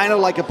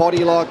like a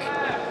body lock.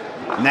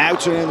 Now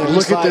turning.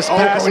 Look at this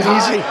pass.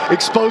 He's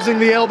exposing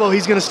the elbow.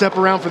 He's going to step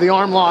around for the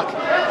arm lock.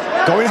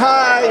 Going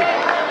high.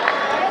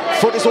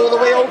 Foot is all the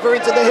way over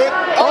into the hip.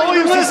 Oh,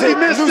 he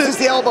loses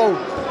the elbow.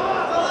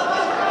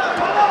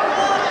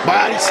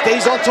 But he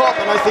stays on top,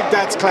 and I think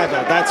that's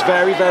clever. That's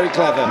very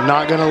clever.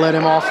 Not going to let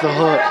him off the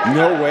hook.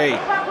 No way.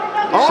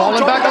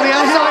 Falling back on the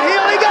outside.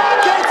 Here he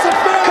goes. Gets a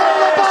finish.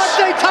 Cole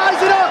Abate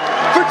ties it up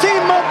for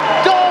Team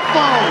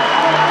Modolfo.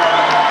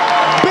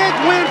 Big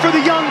win for the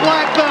young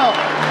black belt.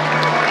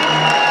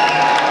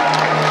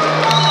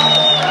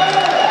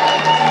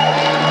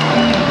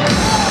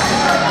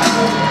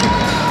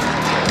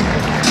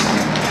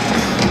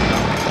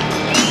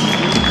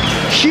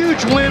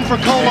 for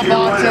Cole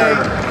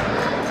Abate.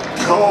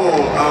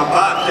 Cole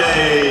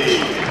Abate.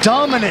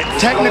 Dominant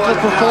technical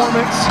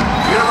performance.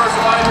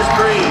 Universal Fighters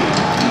 3.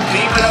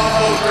 Team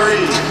Modolfo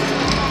 3.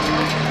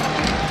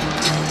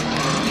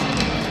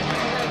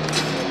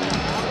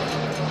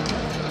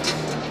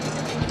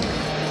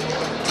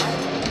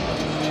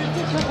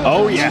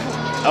 Oh yeah.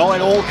 Oh, it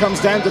all comes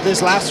down to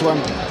this last one.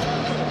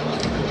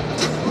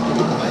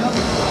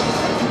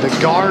 The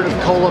guard of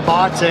Cole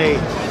Abate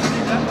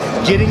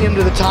getting him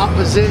to the top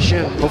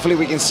position. Hopefully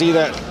we can see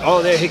that.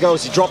 Oh, there he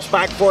goes. He drops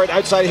back for it.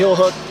 Outside heel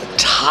hook.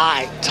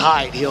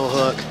 Tight heel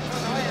hook.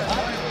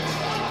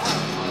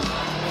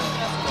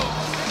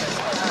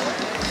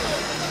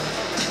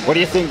 What do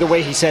you think the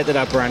way he set it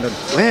up, Brandon?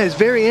 Man, it's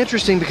very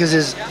interesting because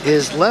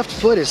his left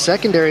foot, his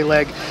secondary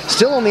leg,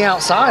 still on the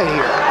outside here.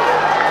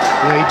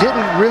 You know, he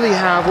didn't really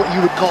have what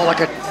you would call like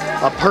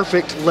a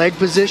perfect leg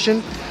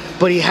position,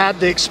 but he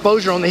had the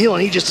exposure on the heel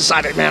and he just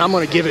decided, man, I'm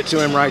gonna give it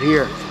to him right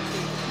here.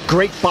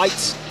 Great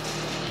bites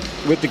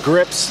with the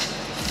grips.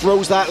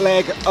 Throws that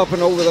leg up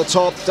and over the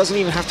top. Doesn't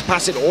even have to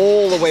pass it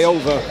all the way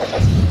over.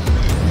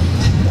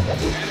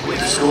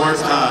 With score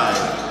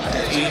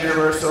time, Team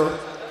Universal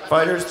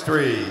Fighters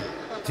 3,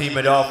 Team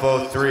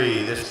Modolfo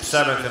 3. This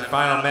 7th and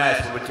final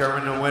match will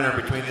determine the winner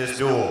between this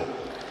duel.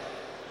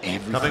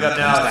 Coming up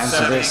now at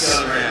 70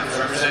 kilograms,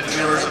 representing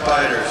Universal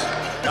Fighters,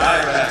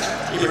 Guyback,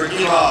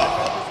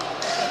 Ibrahimov.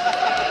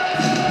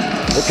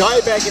 The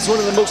Guyback is one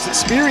of the most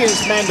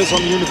experienced members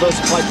on the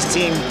Universal Fighters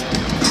team.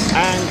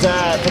 And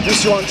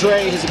Fabricio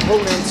Andre, his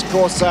opponent, of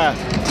course,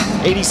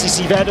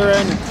 ADCC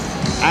veteran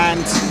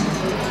and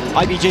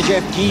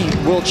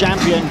IBJJF world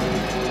champion.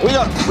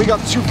 We got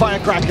two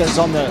firecrackers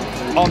on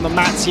the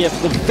mats here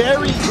for the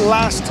very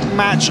last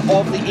match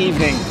of the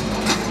evening.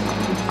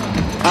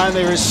 And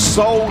there is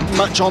so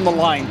much on the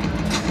line.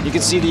 You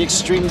can see the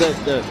extreme, the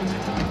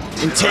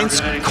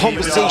intense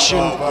conversation.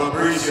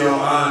 Fabricio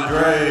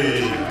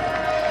Andre.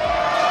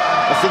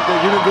 I think the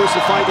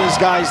Universal Fighters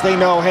guys, they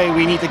know, hey,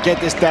 we need to get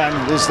this done.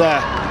 And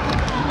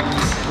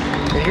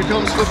here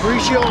comes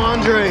Fabricio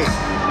Andre.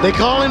 They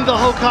call him the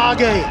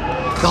Hokage.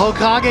 The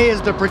Hokage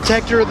is the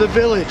protector of the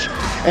village.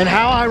 And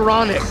how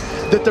ironic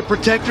that the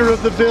protector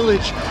of the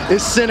village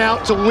is sent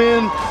out to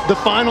win the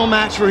final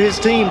match for his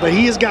team, but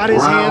he has got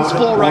his hands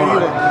full right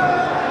here.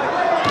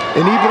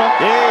 And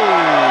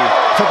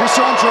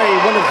Fabricio Andre,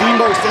 one of the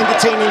most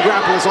entertaining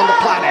grapplers on the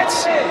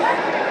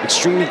planet.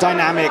 Extremely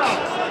dynamic.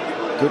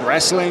 Good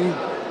wrestling,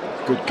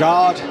 good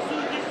guard,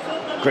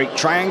 great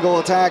triangle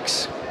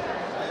attacks.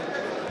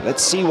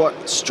 Let's see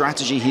what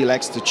strategy he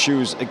elects to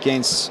choose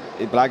against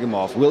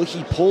Ibrahimov. Will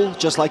he pull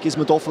just like his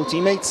Modolfo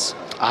teammates?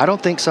 I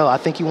don't think so. I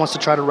think he wants to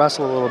try to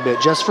wrestle a little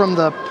bit, just from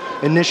the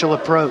initial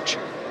approach.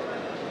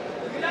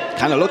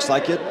 Kind of looks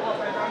like it.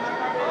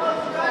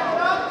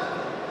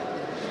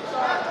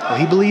 Well,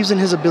 he believes in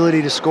his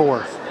ability to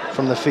score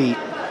from the feet.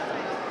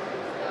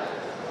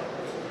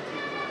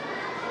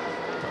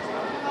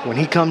 When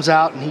he comes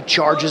out and he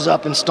charges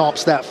up and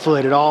stomps that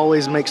foot, it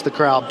always makes the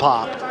crowd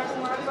pop.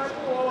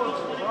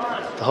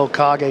 The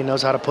Hokage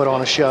knows how to put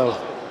on a show.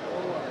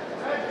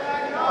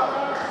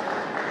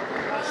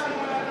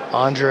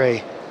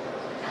 Andre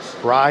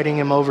riding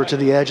him over to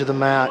the edge of the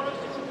mat,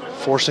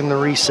 forcing the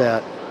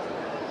reset,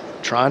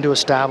 trying to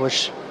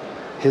establish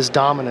his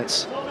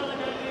dominance.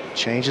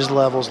 Changes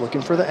levels,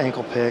 looking for the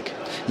ankle pick.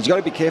 He's got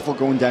to be careful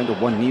going down to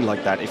one knee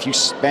like that. If you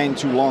spend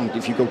too long,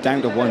 if you go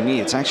down to one knee,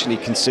 it's actually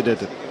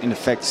considered, in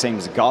effect, the same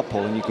as a guard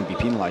pull, and you can be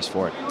penalized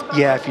for it.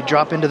 Yeah, if you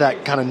drop into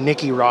that kind of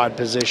Nicky Rod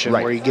position,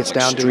 right, where he gets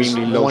down to his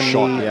low one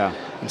shot, knee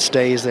and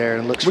stays there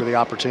and looks for the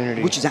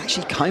opportunity. Which is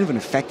actually kind of an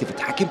effective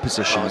attacking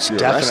position. It's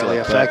definitely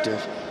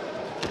effective.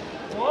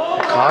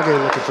 Kage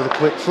looking for the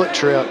quick foot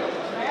trip.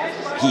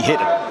 He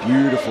hit a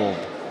beautiful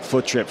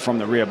foot trip from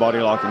the rear body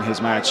lock in his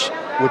match,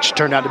 which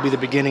turned out to be the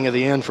beginning of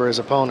the end for his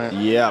opponent.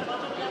 Yeah.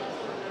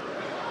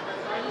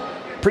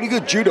 Pretty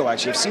good judo,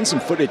 actually. I've seen some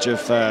footage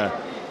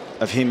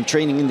of him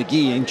training in the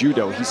gi in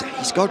judo.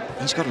 He's got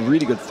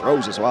really good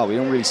throws as well. We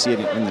don't really see it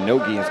in the no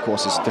gi. Of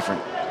course, it's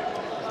different,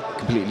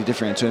 completely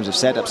different in terms of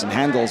setups and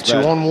handles.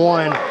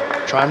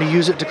 2-on-1, trying to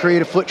use it to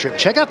create a foot trip.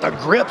 Check out the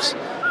grips.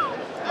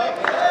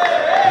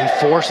 He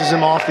forces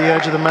him off the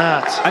edge of the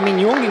mats. I mean,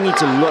 you only need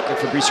to look at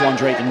Fabricio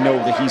Andre to know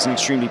that he's an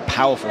extremely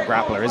powerful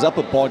grappler. His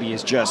upper body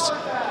is just,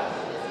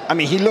 I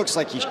mean, he looks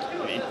like he's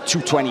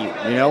 220,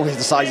 you know,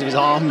 the size of his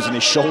arms and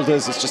his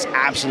shoulders. It's just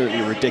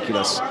absolutely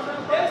ridiculous.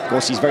 Of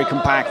course, he's very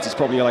compact. He's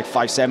probably like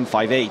 5'7",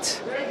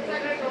 5'8".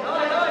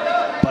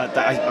 But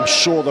I'm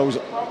sure those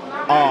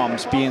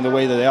arms, being the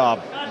way that they are,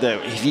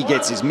 that if he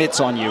gets his mitts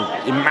on you,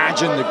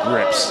 imagine the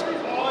grips.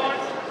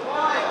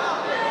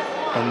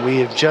 And we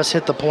have just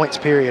hit the points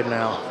period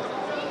now.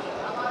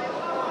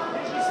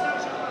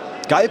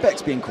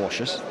 Guybeck's being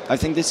cautious. I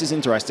think this is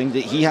interesting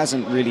that he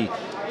hasn't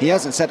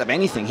set up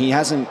anything. He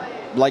hasn't,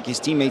 like his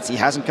teammates, he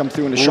hasn't come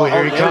through in a shot.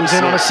 Here he comes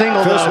in on a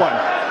single. First one.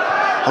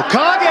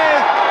 Hokage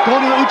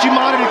going to the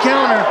Uchimata to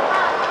counter.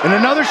 And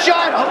another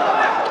shot. Oh.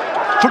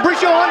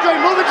 Fabricio Andre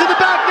moving to the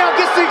back now,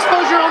 gets the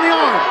exposure on the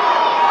arm.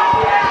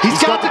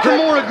 He's got the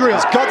Kimura grip.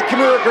 He's got the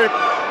Kimura grip.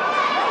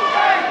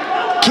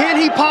 Can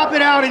he pop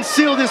it out and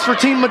seal this for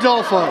Team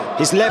Modolfo?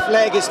 His left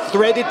leg is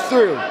threaded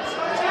through.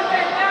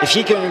 If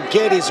he can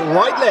get his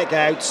right leg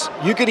out,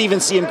 you could even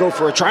see him go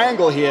for a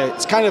triangle here.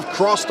 It's kind of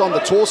crossed on the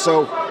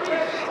torso.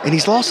 And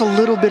he's lost a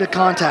little bit of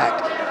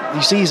contact.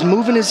 You see he's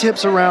moving his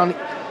hips around.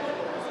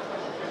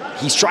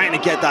 He's trying to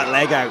get that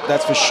leg out,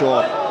 that's for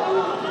sure.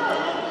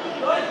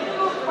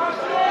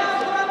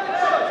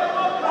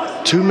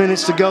 2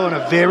 minutes to go in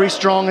a very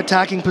strong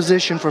attacking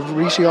position for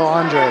Fabricio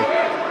Andre.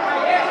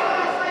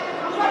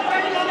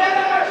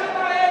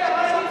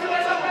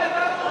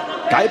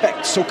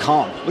 Guybeck, so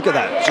calm. Look at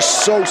that,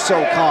 just so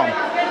calm.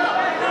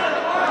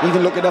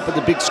 Even looking up at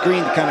the big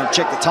screen to kind of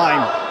check the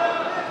time.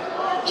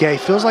 Yeah, he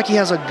feels like he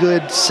has a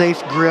good,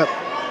 safe grip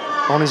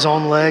on his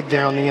own leg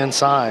there on the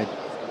inside.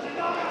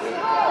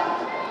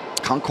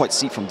 Can't quite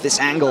see from this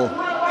angle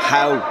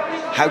how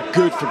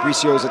good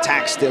Fabricio's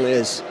attack still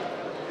is.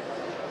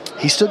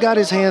 He's still got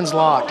his hands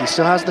locked. He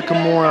still has the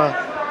Kimura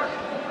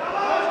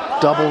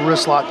double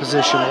wrist lock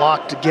position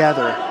locked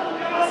together.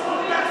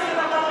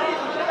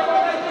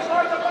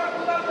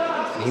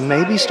 He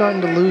may be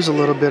starting to lose a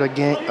little bit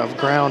of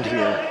ground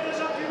here.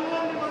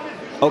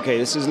 Okay,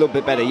 this is a little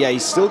bit better. Yeah,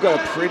 he's still got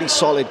a pretty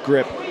solid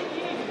grip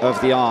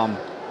of the arm.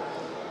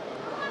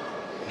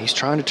 He's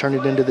trying to turn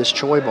it into this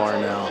Choi bar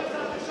now.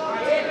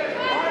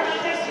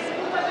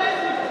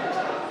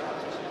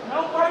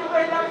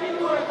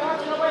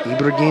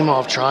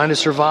 Ibragimov trying to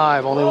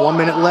survive. Only 1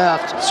 minute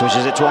left.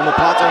 Switches it to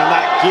Omoplata, and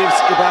that gives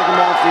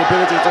Ibragimov the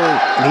ability to.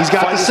 And he's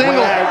got the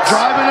single.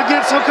 Driving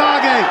against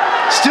Hokage.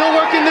 Still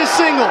working this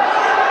single.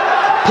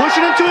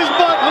 Pushing him to his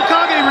butt.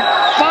 Hokage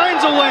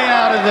finds a way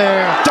out of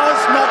there.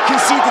 Does not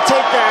concede the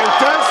takedown.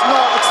 Does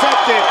not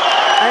accept it.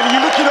 And you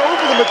look it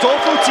over the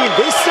Modolfo team.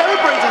 They're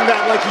celebrating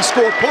that like he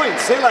scored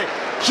points. They're like,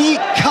 he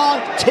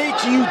can't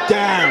take you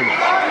down.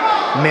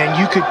 Man,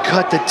 you could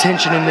cut the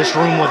tension in this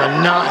room with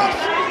a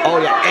knife. Oh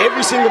yeah,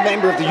 every single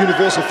member of the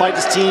Universal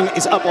Fighters team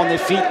is up on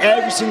their feet.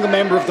 Every single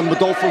member of the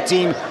Modolfo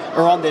team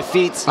are on their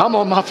feet. I'm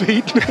on my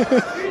feet.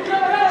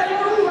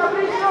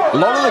 A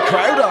lot of the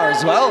crowd are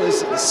as well.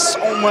 There's so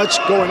much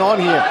going on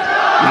here.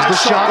 Here's the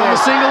shot on the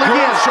single again.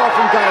 Good shot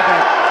from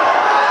Guyback.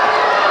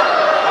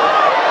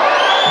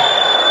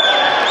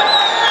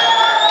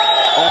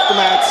 Off the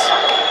mats.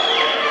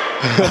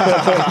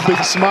 Big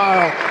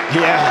smile.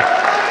 Yeah.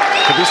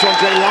 Fabricio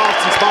Andre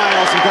laughs and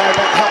smiles, and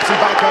Guyback helps him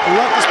back up.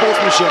 Love the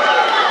sportsmanship.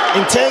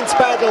 Intense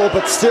battle,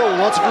 but still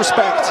lots of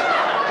respect.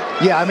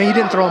 Yeah, I mean, he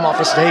didn't throw him off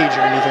the stage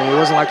or anything. It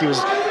wasn't like he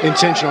was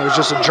intentional. It was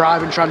just a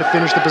drive and trying to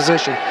finish the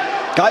position.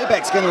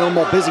 Guyback's getting a little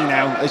more busy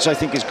now, which I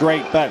think is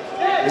great, but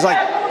there's like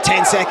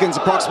 10 seconds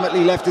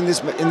approximately left in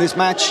this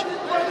match.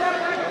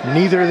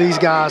 Neither of these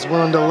guys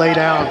willing to lay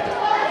down.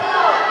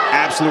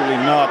 Absolutely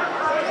not.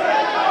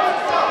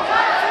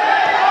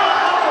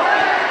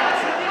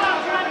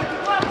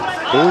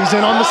 Oh, he's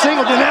in on the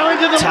single. Then now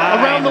into the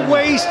around the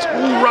waist.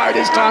 Ooh, right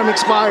as time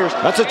expires.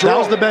 That's a draw. That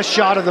was the best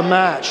shot of the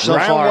match so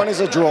far. Round one is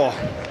a draw.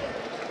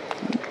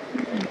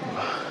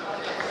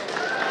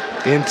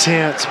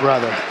 Intense,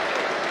 brother.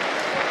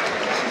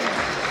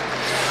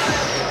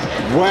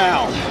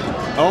 Wow.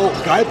 Oh,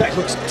 Guyback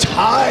looks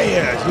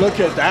tired. Look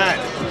at that.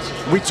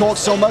 We talk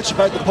so much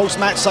about the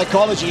post-match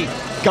psychology.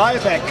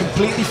 Guyback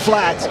completely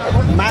flat,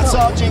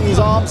 massaging his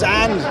arms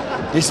and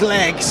his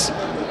legs.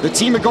 The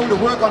team are going to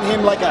work on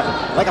him like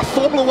a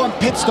Formula One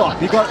pit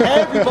stop. You got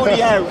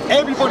everybody out.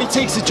 Everybody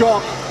takes a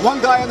jog. One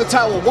guy on the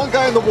towel, one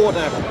guy in the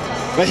water.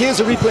 But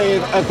here's a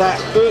replay of that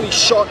early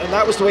shot, and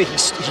that was the way he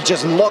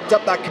just locked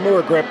up that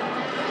Kimura grip.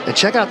 And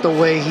check out the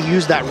way he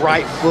used that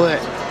right foot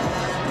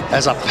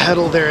as a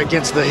pedal there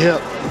against the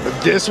hip.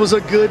 But this was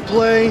a good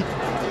play.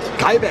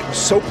 Guyback was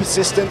so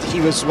persistent.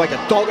 He was like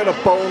a dog on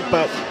a bone,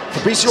 but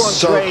Fabricio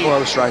Andre, so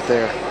close right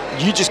there.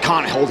 You just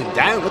can't hold him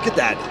down. Look at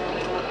that.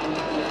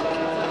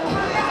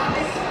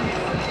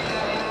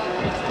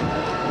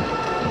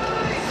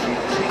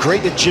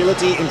 Great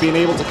agility in being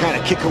able to kind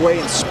of kick away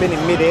and spin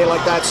in midair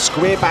like that,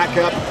 square back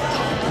up.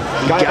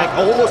 Guyback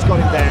almost got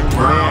him down.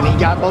 Man, he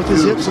got both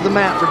his hips to the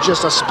mat for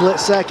just a split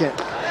second.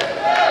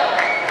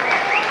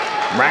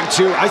 Round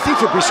two. I think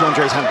Fabricio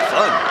Andre's having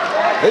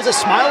fun. There's a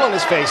smile on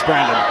his face,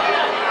 Brandon.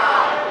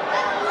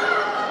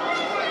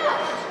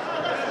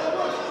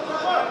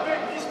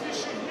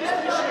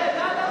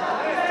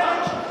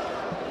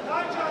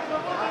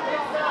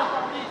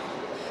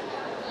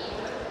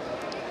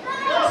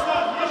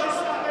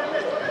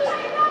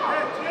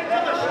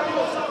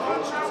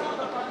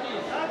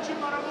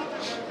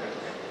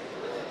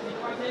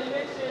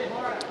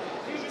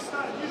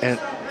 And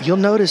you'll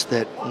notice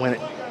that when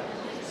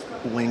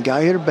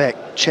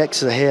Guyback checks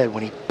the head,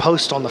 when he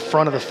posts on the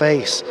front of the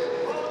face,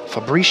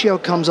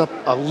 Fabricio comes up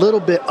a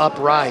little bit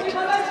upright.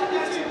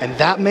 And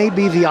that may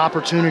be the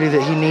opportunity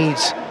that he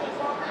needs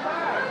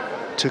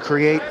to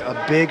create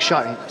a big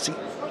shot. And see,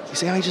 you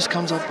see how he just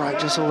comes upright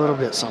just a little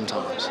bit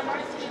sometimes.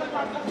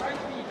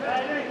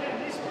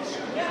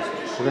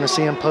 We're going to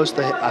see him post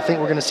the head. I think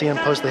we're going to see him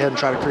post the head and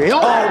try to create. Oh,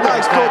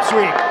 nice foot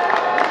sweep.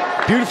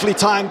 Beautifully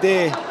timed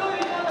there.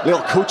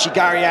 Little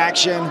Kochi-gari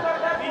action.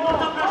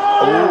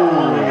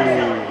 Oh.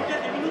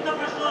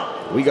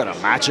 We got a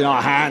match in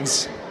our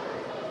hands.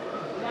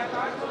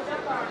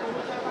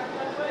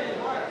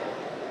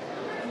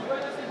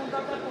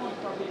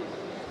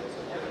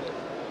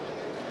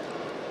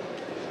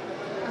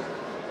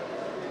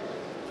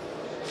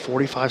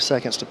 "45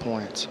 seconds to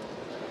points."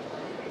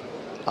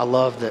 I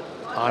love that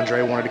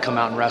Andre wanted to come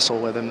out and wrestle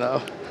with him,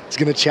 though. He's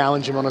going to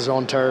challenge him on his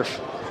own turf.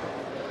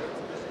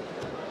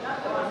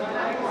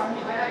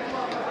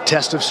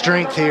 Test of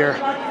strength here.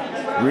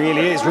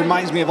 Really is.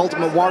 Reminds me of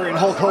Ultimate Warrior and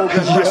Hulk Hogan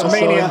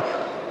WrestleMania.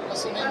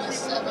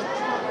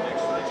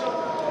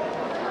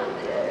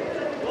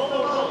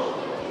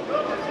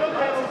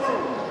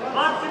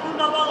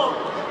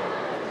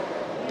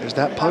 There's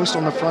that post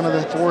on the front of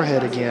the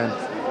forehead again.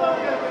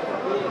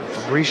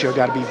 Fabricio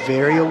got to be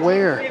very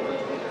aware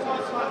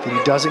that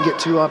he doesn't get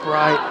too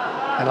upright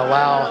and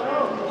allow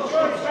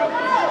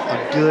a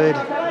good,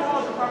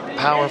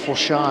 powerful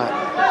shot.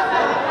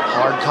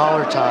 Hard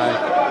collar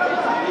tie.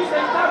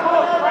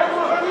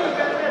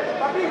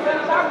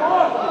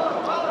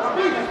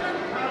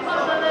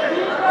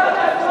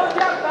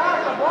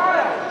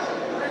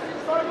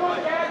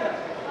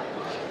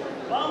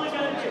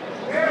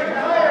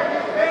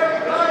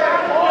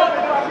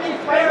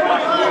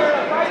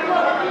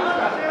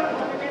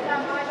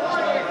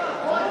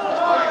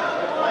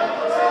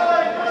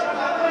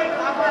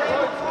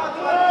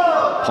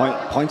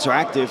 Points are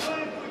active.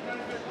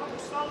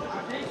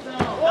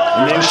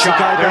 There's the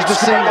shot. There's the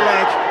single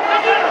leg.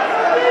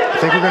 I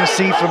think we're going to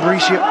see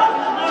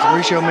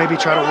Fabricio maybe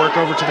try to work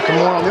over to the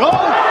Kimura on the. Oh!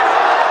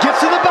 Gets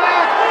to the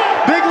back.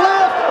 Big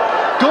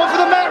lift. Going for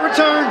the mat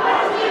return.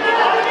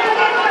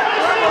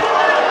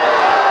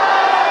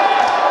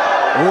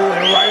 Oh,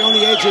 and right on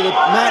the edge of the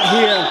mat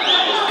here.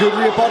 Good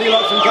rear body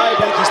lock from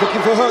Guybeck. He's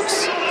looking for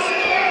hooks.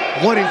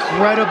 What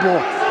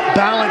incredible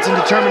balance and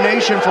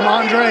determination from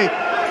Andre.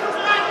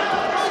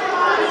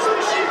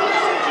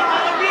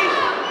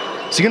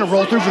 Is he going to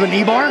roll through for the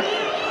knee bar?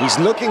 He's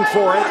looking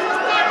for it.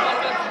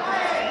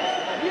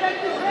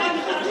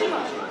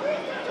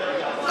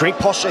 Great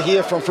posture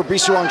here from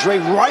Fabricio Andre,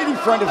 right in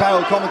front of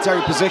our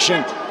commentary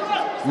position,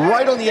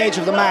 right on the edge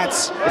of the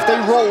mats. If they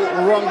roll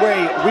the wrong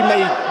way, we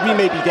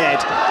may be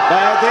dead.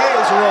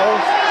 There's a roll.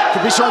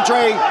 Fabricio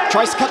Andre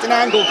tries to cut an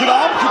angle. Good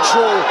arm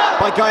control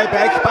by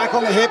Guybeck. Back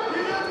on the hip.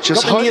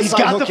 Just hook. He's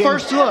got the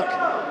first hook.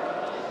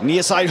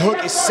 Near side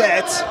hook is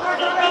set.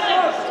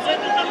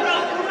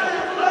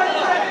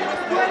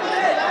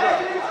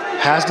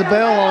 Has the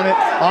bell on it.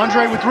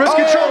 Andre with wrist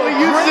control. He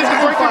uses it to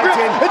break the grip.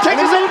 And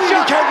takes his own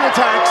shot.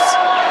 Counterattacks.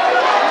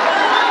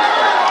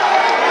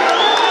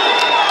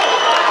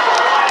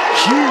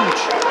 Huge,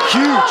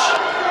 huge.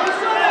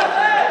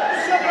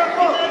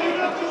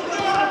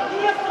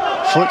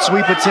 Foot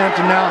sweep attempt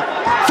and now.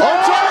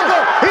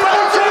 Triangle. He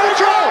falls into the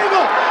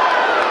triangle.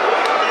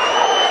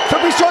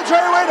 Fabricio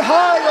Andre went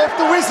high off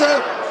the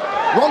whizzer.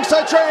 Wrong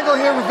side triangle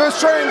here. Reverse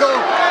triangle.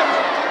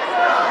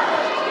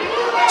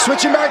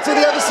 Switching back to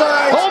the other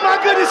side. Oh my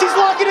goodness, he's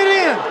locking it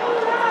in.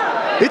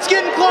 It's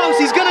getting close.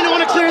 He's going to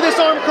want to clear this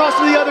arm across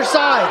to the other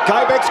side.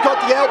 Guybeck's got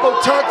the elbow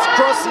tucked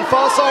across the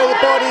far side of the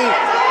body.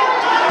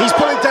 He's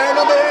pulling down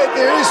on the head.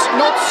 There is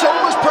not so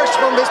much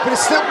pressure on this, but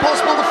it's still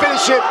possible to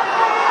finish it.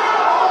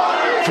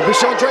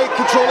 Fabricio Andre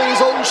controlling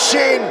his own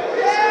shin.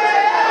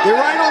 They're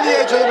right on the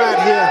edge of the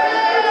mat here.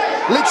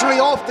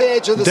 Literally off the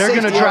edge of the safety area.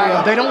 They're going to drag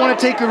him. They don't want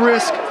to take the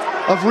risk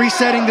of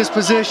resetting this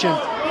position.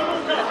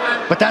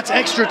 But that's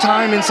extra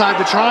time inside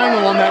the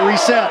triangle on that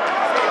reset.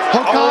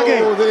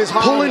 Hokage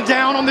pulling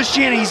down on the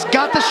shin. He's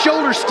got the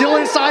shoulder still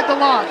inside the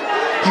lock.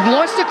 He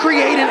wants to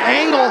create an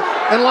angle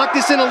and lock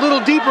this in a little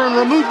deeper and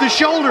remove the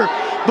shoulder,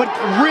 but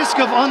risk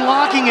of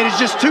unlocking it is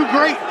just too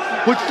great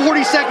with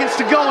 40 seconds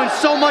to go and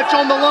so much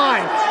on the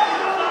line.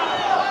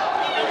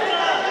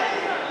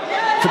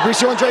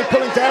 Fabricio Andre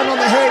pulling down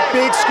on the head,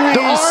 big squeeze.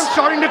 The arm's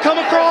starting to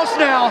come across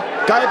now.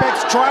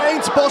 Guybeck's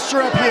trying to posture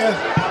up here.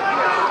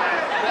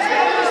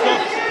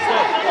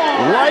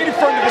 Right in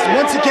front of us,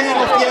 once again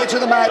off the edge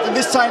of the mat, and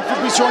this time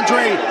Fabricio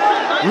Andre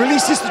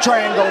releases the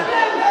triangle.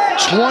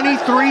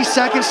 23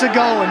 seconds to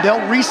go, and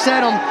they'll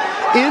reset him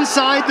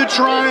inside the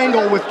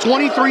triangle with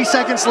 23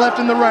 seconds left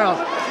in the round.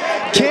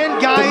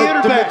 Can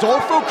Guy The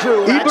Modolfo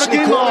crew actually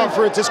calling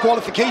for a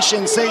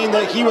disqualification, saying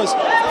that he was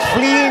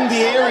fleeing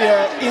the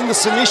area in the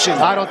submission.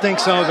 I don't think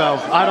so, though.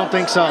 I don't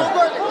think so.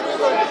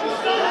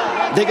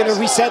 They're going to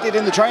reset it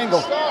in the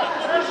triangle.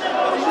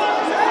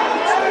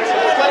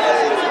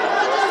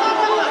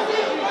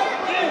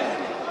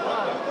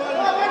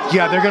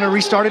 Yeah, they're going to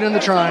restart it in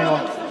the triangle.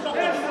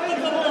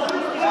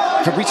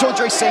 Fabricio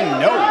Andre saying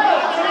no.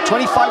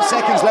 25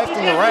 seconds left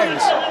in the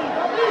rounds.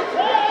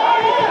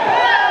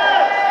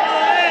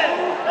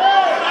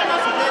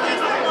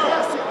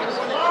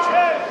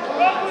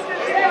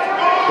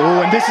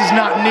 Oh, and this is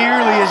not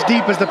nearly as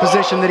deep as the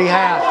position that he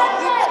had.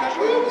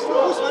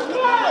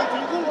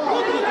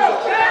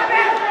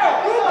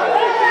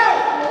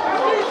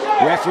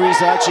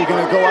 Referees are actually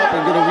going to go up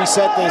and going to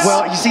reset this.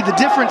 Well, you see the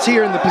difference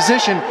here in the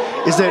position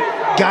is that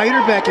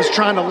Guybeck is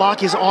trying to lock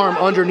his arm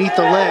underneath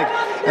the leg,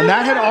 and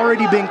that had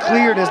already been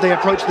cleared as they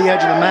approached the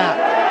edge of the mat.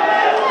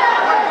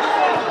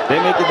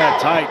 They're making that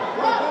tight.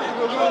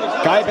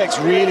 Guybeck's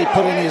really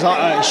putting his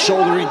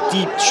shoulder in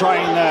deep,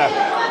 trying to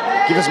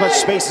give as much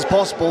space as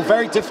possible.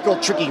 Very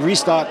difficult, tricky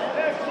restart.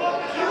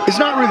 It's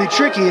not really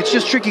tricky. It's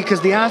just tricky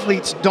because the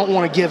athletes don't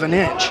want to give an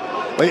inch.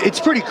 It's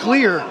pretty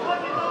clear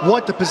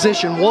what the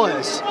position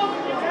was.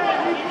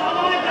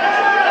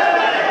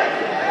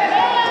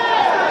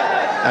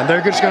 And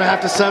they're just going to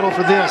have to settle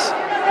for this.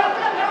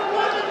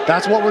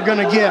 That's what we're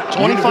going to get.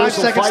 25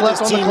 seconds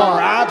left on the clock.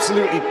 Are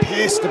absolutely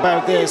pissed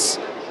about this.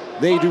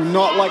 They do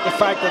not like the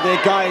fact that their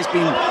guy is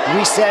being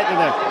reset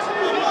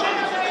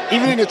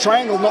even in a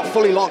triangle, not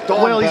fully locked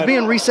on. Well, he's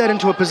being reset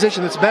into a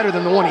position that's better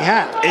than the one he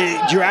had.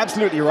 You're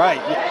absolutely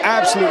right. You're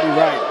absolutely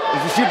right.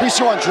 If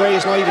Fabricio Andre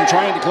is not even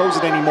trying to close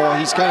it anymore,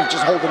 he's kind of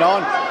just holding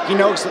on. He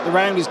knows that the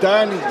round is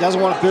done. He doesn't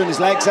want to burn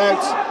his legs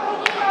out.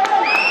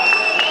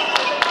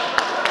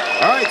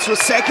 All right, so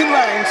second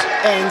round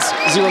ends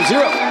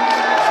 0-0.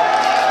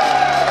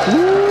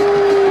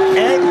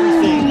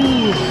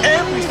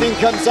 Everything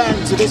comes down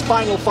to this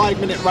final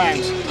 5-minute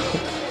round.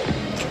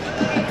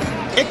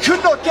 It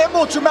could not get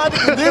more dramatic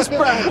than this,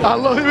 Brad. I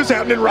love it was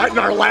happening right in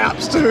our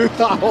laps, too.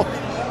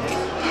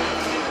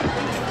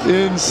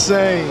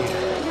 Insane.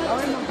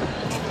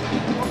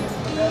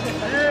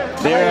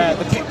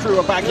 The pit crew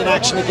are back in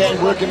action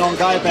again, working on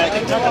Guybeck.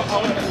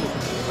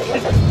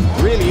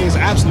 Really is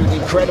absolutely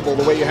incredible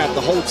the way you have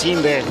the whole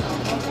team there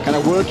kind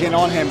of working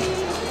on him.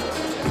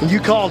 You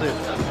called it.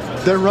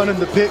 They're running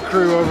the pit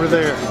crew over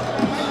there.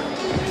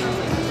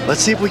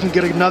 Let's see if we can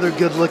get another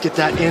good look at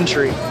that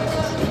entry.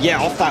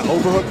 Yeah, off that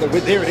overhook.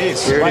 There it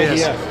is, here right it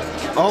is. Here.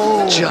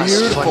 Oh, just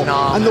beautiful.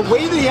 Phenomenal. And the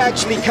way that he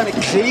actually kind of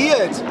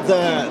cleared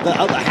the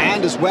other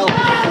hand as well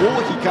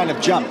before he kind of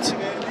jumped.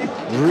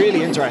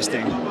 Really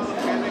interesting.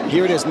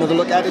 Here it is. Another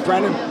look at it,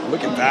 Brandon.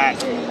 Look at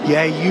that.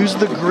 Yeah, he used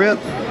the grip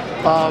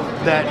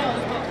that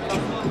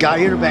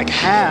Guybeck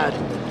had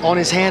on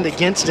his hand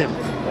against him.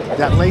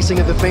 That lacing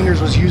of the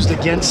fingers was used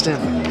against him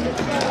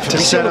to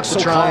set up the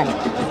triangle.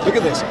 Look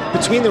at this.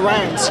 Between the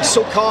rounds, he's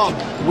so calm.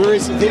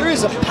 Whereas there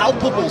is a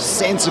palpable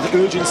sense of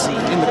urgency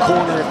in the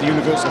corner of the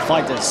Universal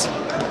Fighters.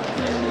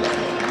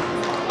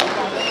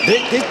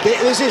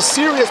 This is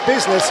serious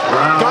business.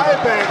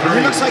 Guybeck,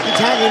 he looks like he's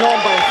hanging on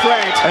by a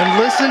thread. And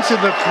listen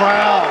to the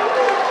crowd.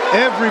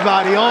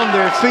 Everybody on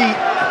their feet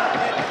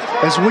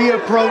as we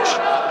approach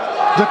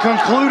the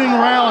concluding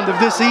round of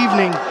this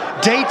evening,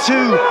 day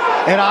 2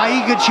 at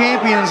AIGA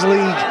Champions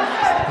League.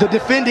 The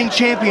defending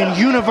champion,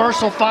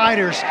 Universal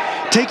Fighters,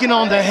 taking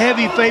on the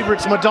heavy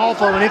favorites,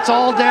 Modolfo, and it's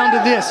all down to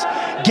this.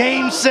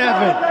 Game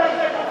 7,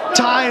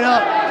 tied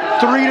up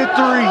 3-3,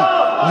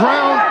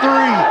 round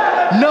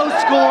 3, no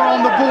score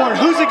on the board.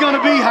 Who's it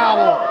gonna be,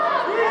 Howell?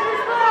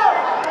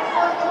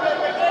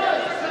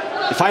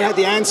 If I had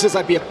the answers,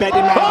 I'd be a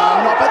betting man.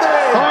 I'm not, but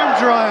there. Arm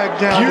drag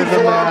down to the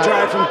beautiful arm mat.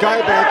 drag from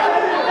Guybeck.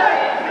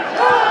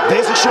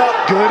 There's a shot.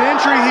 Good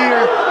entry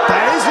here.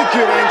 That is a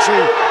good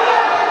entry.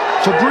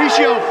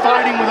 Fabricio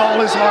fighting with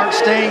all his heart,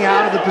 staying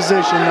out of the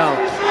position though.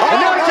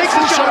 And now he takes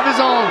a shot of his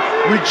own.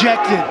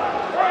 Rejected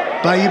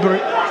by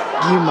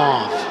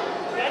Ibrahimov.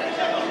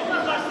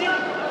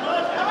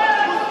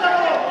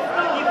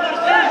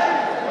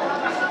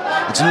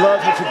 It's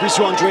love how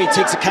Fabricio Andre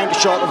takes a counter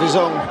shot of his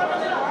own.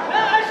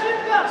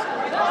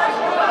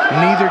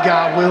 Neither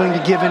guy willing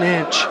to give an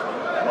inch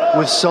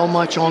with so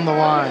much on the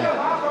line.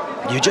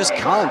 You just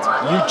can't.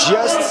 You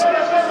just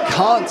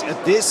can't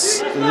at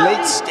this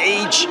late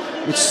stage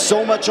with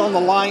so much on the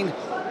line.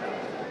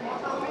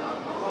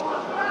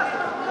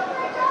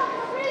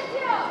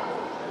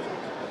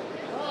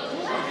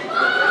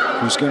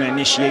 Who's going to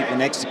initiate the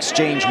next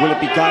exchange? Will it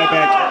be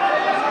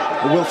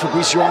Guybeck or will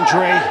Fabricio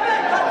Andre?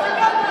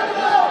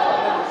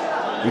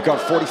 We've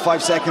got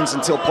 45 seconds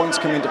until points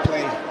come into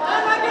play.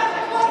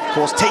 Of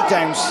course,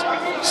 takedowns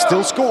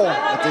still score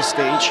at this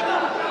stage.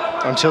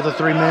 Until the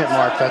 3-minute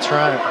mark, that's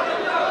right.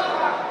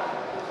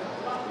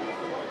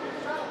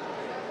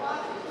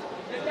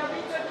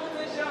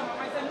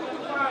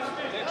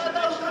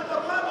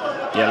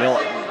 Yeah, a little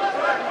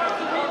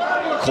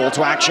call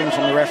to action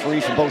from the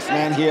referee for both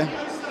men here.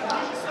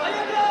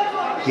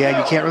 Yeah,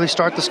 you can't really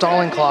start the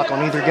stalling clock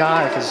on either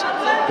guy because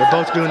they're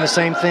both doing the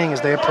same thing as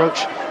they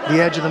approach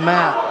the edge of the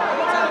mat.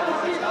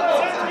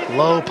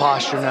 Low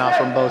posture now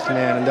from both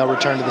men, and they'll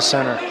return to the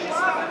center.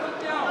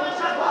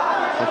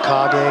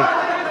 Okage,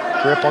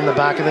 grip on the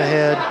back of the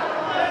head.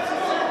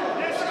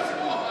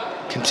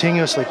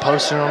 Continuously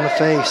posting on the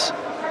face.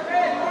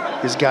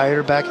 Is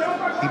Guybeck?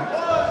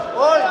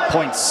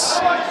 Points.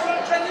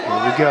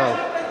 Here we go.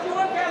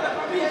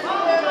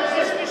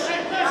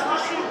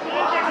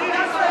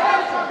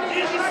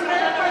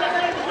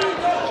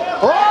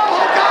 Oh,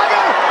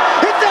 Okage!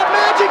 Hits that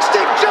magic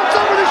stick, jumps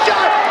over the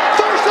shot.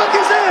 First hook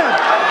is in.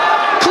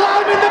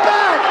 Climbing the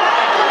back.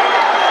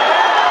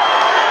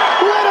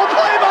 What a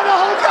play by the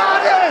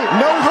Okage!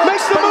 No hooks,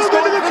 makes the move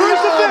into the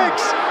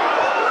crucifix.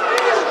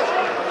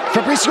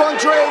 Fabricio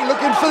Andre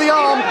looking for the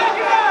arm.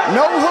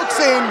 No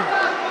hooks in.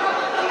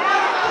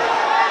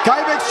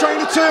 Guybeck's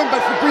trying to turn,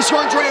 but Fabricio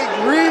Andre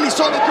really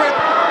solid grip.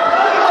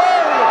 Oh!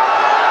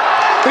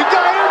 And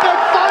Guybeck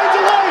finds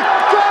a way,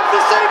 grabs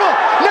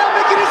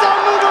on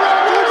move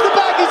around towards the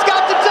back. He's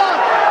got the duck.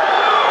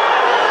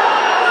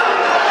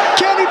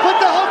 Can he put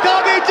the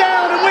Hokage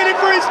down and win it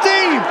for his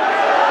team?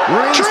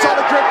 Really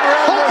solid grip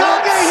around the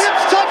Hokage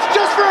hips. hips touch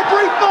just for a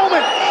brief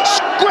moment.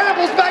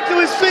 Scrambles back to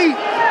his feet.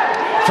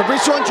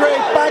 Fabricio Andre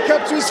back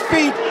up to his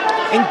feet,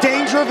 in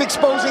danger of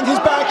exposing his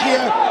back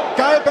here.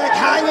 Gajabek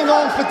hanging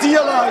on for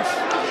dear life.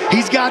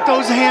 He's got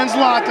those hands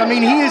locked. I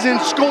mean, he is in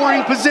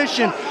scoring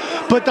position,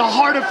 but the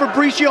heart of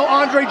Fabricio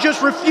Andre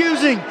just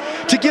refusing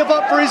to give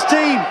up for his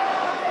team.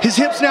 His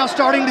hips now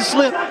starting to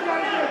slip.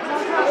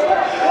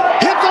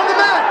 Hips on the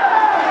mat.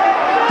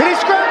 And he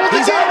scrambles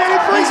again and he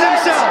frees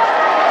himself.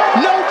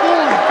 No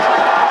point.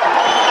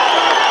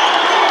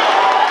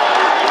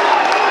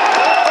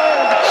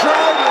 Oh, the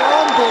crowd are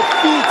on their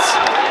feet.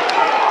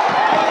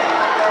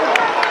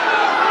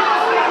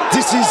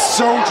 This is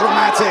so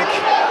dramatic.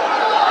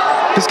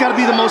 This got to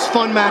be the most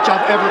fun match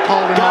I've ever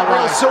called in my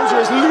Gabriel life. Souza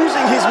is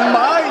losing his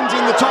mind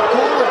in the top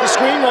corner of the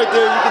screen right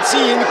there. You can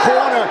see in the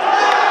corner.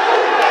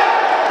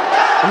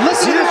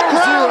 Listen to this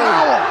crowd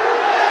howl.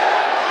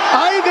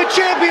 AIGA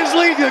Champions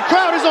League, the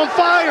crowd is on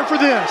fire for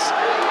this.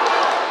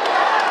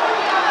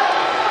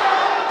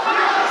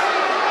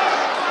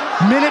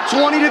 Minute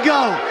 20 to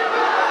go.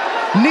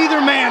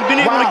 Neither man been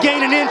able to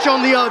gain an inch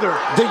on the other.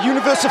 The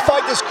Universal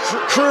Fighters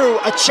crew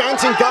are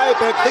chanting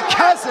Gajabek. The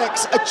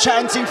Kazakhs are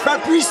chanting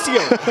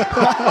Fabricio.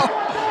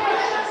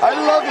 I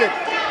love it.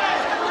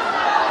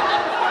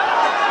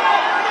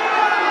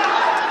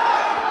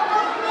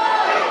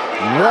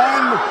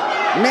 One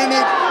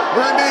minute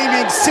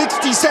remaining,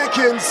 60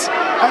 seconds,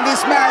 and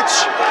this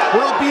match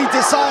will be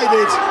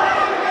decided.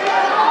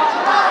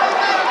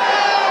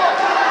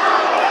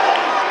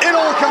 It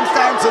all comes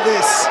down to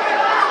this.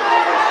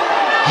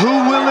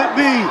 Who will it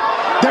be?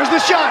 There's the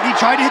shot. He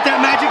tried to hit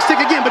that magic stick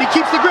again, but he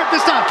keeps the grip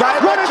this time.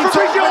 Running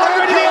Fabricio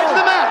already to the edge of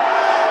the mat.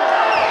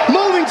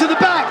 Moving to the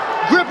back.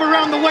 Grip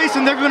around the waist,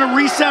 and they're going to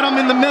reset him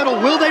in the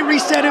middle. Will they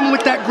reset him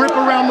with that grip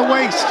around the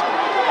waist?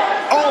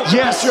 Oh,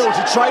 yes. He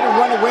tried to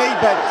run away,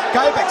 but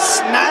Gajabek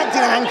snagged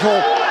an ankle,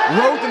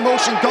 rode the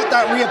motion, got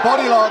that rear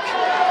body lock.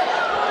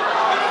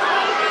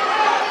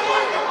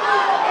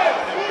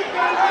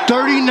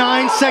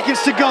 39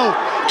 seconds to go.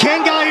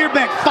 Can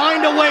Gajabek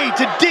find a way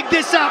to dig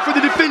this out for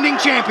the defending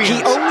champions? He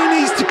only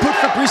needs to put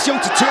Fabricio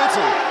to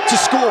turtle to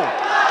score.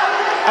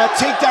 A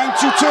takedown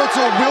to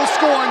turtle will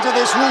score under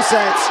this rule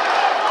set.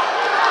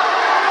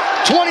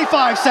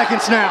 25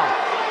 seconds now.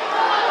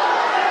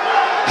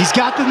 He's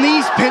got the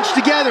knees pinched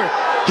together.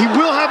 He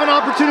will have an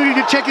opportunity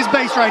to check his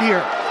base right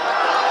here.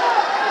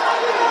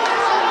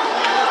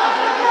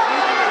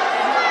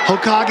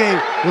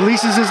 Hokage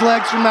releases his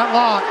legs from that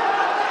lock.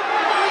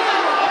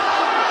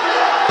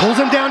 Pulls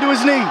him down to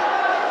his knee.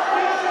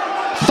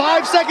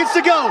 5 seconds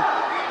to go.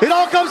 It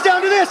all comes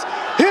down to this.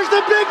 Here's the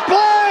big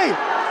play.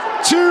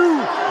 2, 1,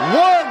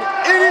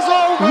 it is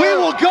over. We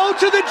will go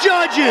to the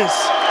judges.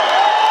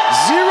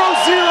 0-0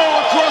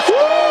 across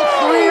all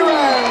 3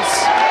 rounds.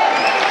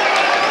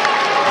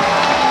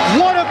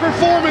 What a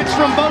performance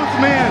from both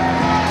men.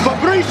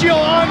 Fabricio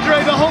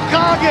Andre, the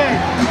Hokage.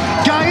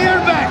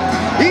 Gajabek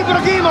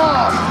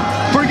Ibrahimov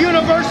for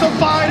Universal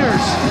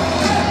Fighters.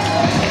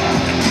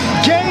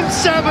 Game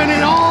 7,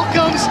 it all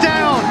comes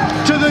down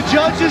to the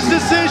judge's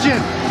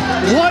decision.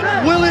 What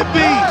will it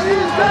be?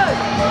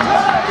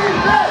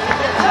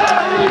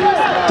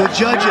 The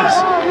judges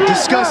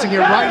discussing it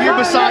right here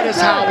beside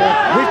us, Howell.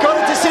 We've got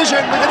a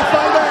decision. We're going to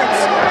find out.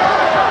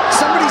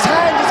 Somebody's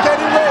hand is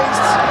getting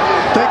raised.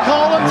 They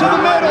call him to the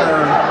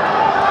middle.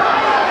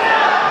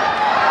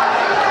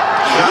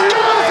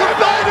 Universal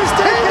Fighters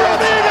take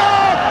it.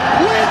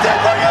 Wins it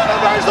for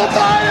Universal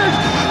Fighters.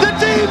 The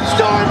team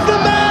storms the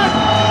mat.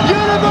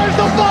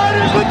 Universal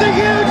Fighters with the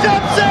huge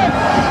upset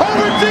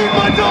over Team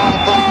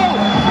Modolfo.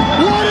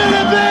 What an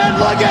event.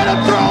 Look at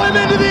him throw him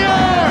into the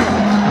air.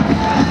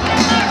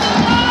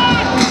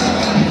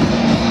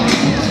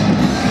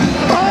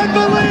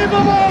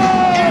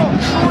 Unbelievable.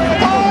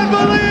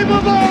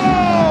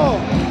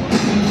 Unbelievable.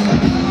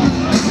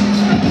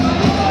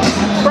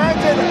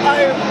 Brandon, I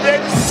have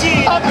never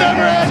seen. I've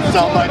never had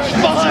so much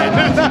fun.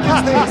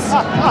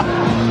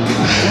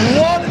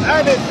 What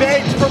an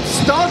event from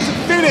start to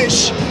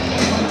finish.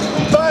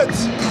 But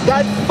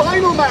that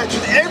final match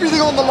with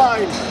everything on the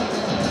line,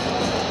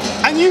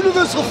 and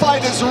Universal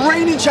Fighters,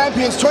 reigning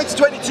champions,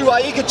 2022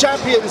 AIGA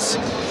Champions,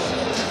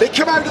 they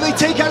come out and they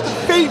take out the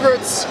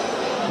favorites,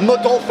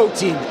 Modolfo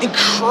team.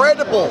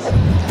 Incredible.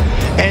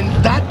 And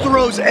that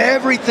throws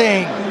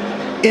everything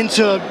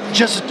into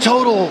just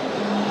total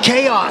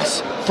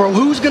chaos for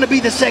who's going to be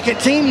the second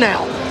team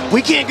now.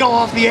 We can't go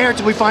off the air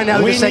until we find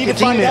out who the second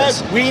team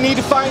is. We need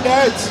to find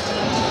out.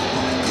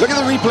 Look at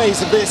the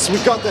replays of this.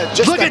 We've got that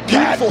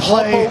beautiful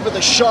hop over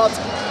the shot.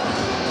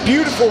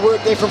 Beautiful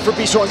work there from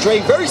Fabricio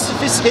Andre. Very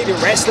sophisticated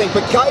wrestling,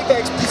 but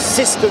Gajabek's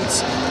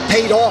persistence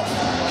paid off.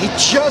 He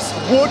just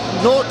would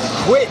not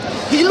quit.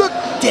 He looked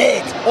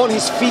dead on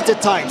his feet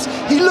at times.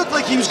 He looked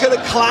like he was going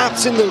to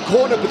collapse in the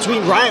corner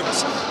between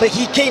rounds. But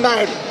he came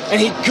out and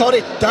he got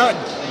it done.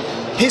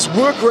 His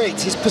work rate,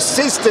 his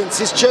persistence,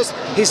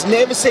 his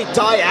never say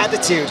die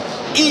attitude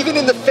even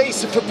in the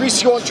face of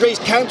Fabricio Andre's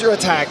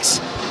counterattacks,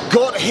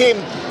 got him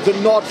the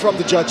nod from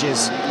the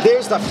judges.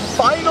 There's the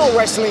final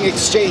wrestling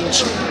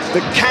exchange,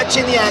 the catch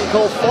in the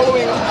ankle,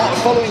 following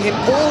him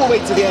all the way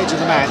to the edge of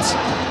the mat.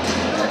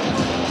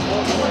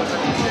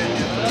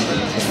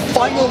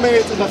 Final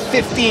minute of a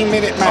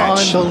 15-minute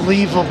match.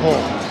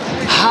 Unbelievable.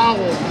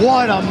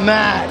 What a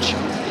match.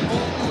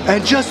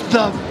 And just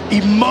the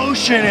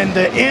emotion and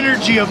the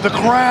energy of the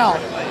crowd.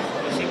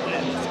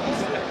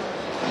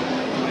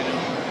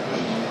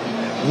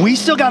 We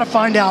still got to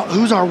find out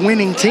who's our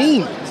winning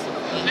team. I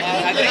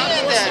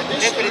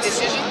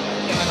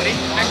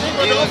think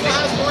Modolfo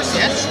has more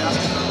submissions.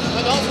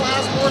 Modolfo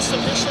has more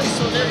submissions,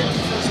 so they're going to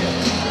be first.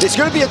 It's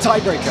going to be a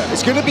tiebreaker.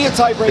 It's going to be a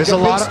tiebreaker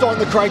based on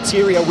the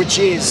criteria, which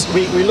is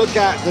we look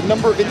at the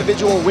number of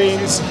individual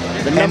wins,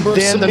 the number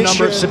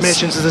of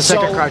submissions is the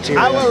second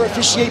criteria. Our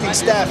officiating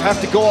staff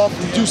have to go off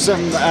and do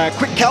some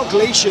quick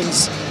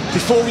calculations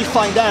before we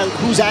find out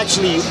who's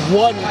actually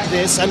won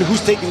this and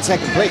who's taking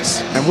second place.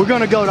 And we're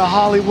going to go to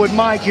Hollywood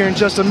Mike here in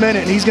just a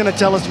minute, and he's going to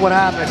tell us what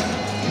happened.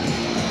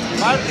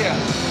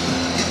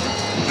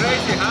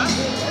 Crazy,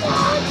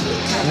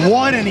 huh?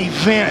 What an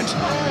event.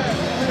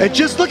 And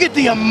just look at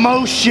the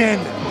emotion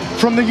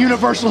from the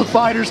Universal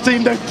Fighters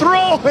team. They're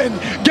throwing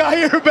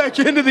Gair back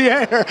into the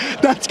air.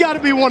 That's got to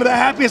be one of the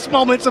happiest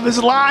moments of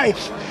his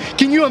life.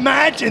 Can you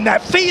imagine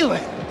that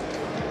feeling?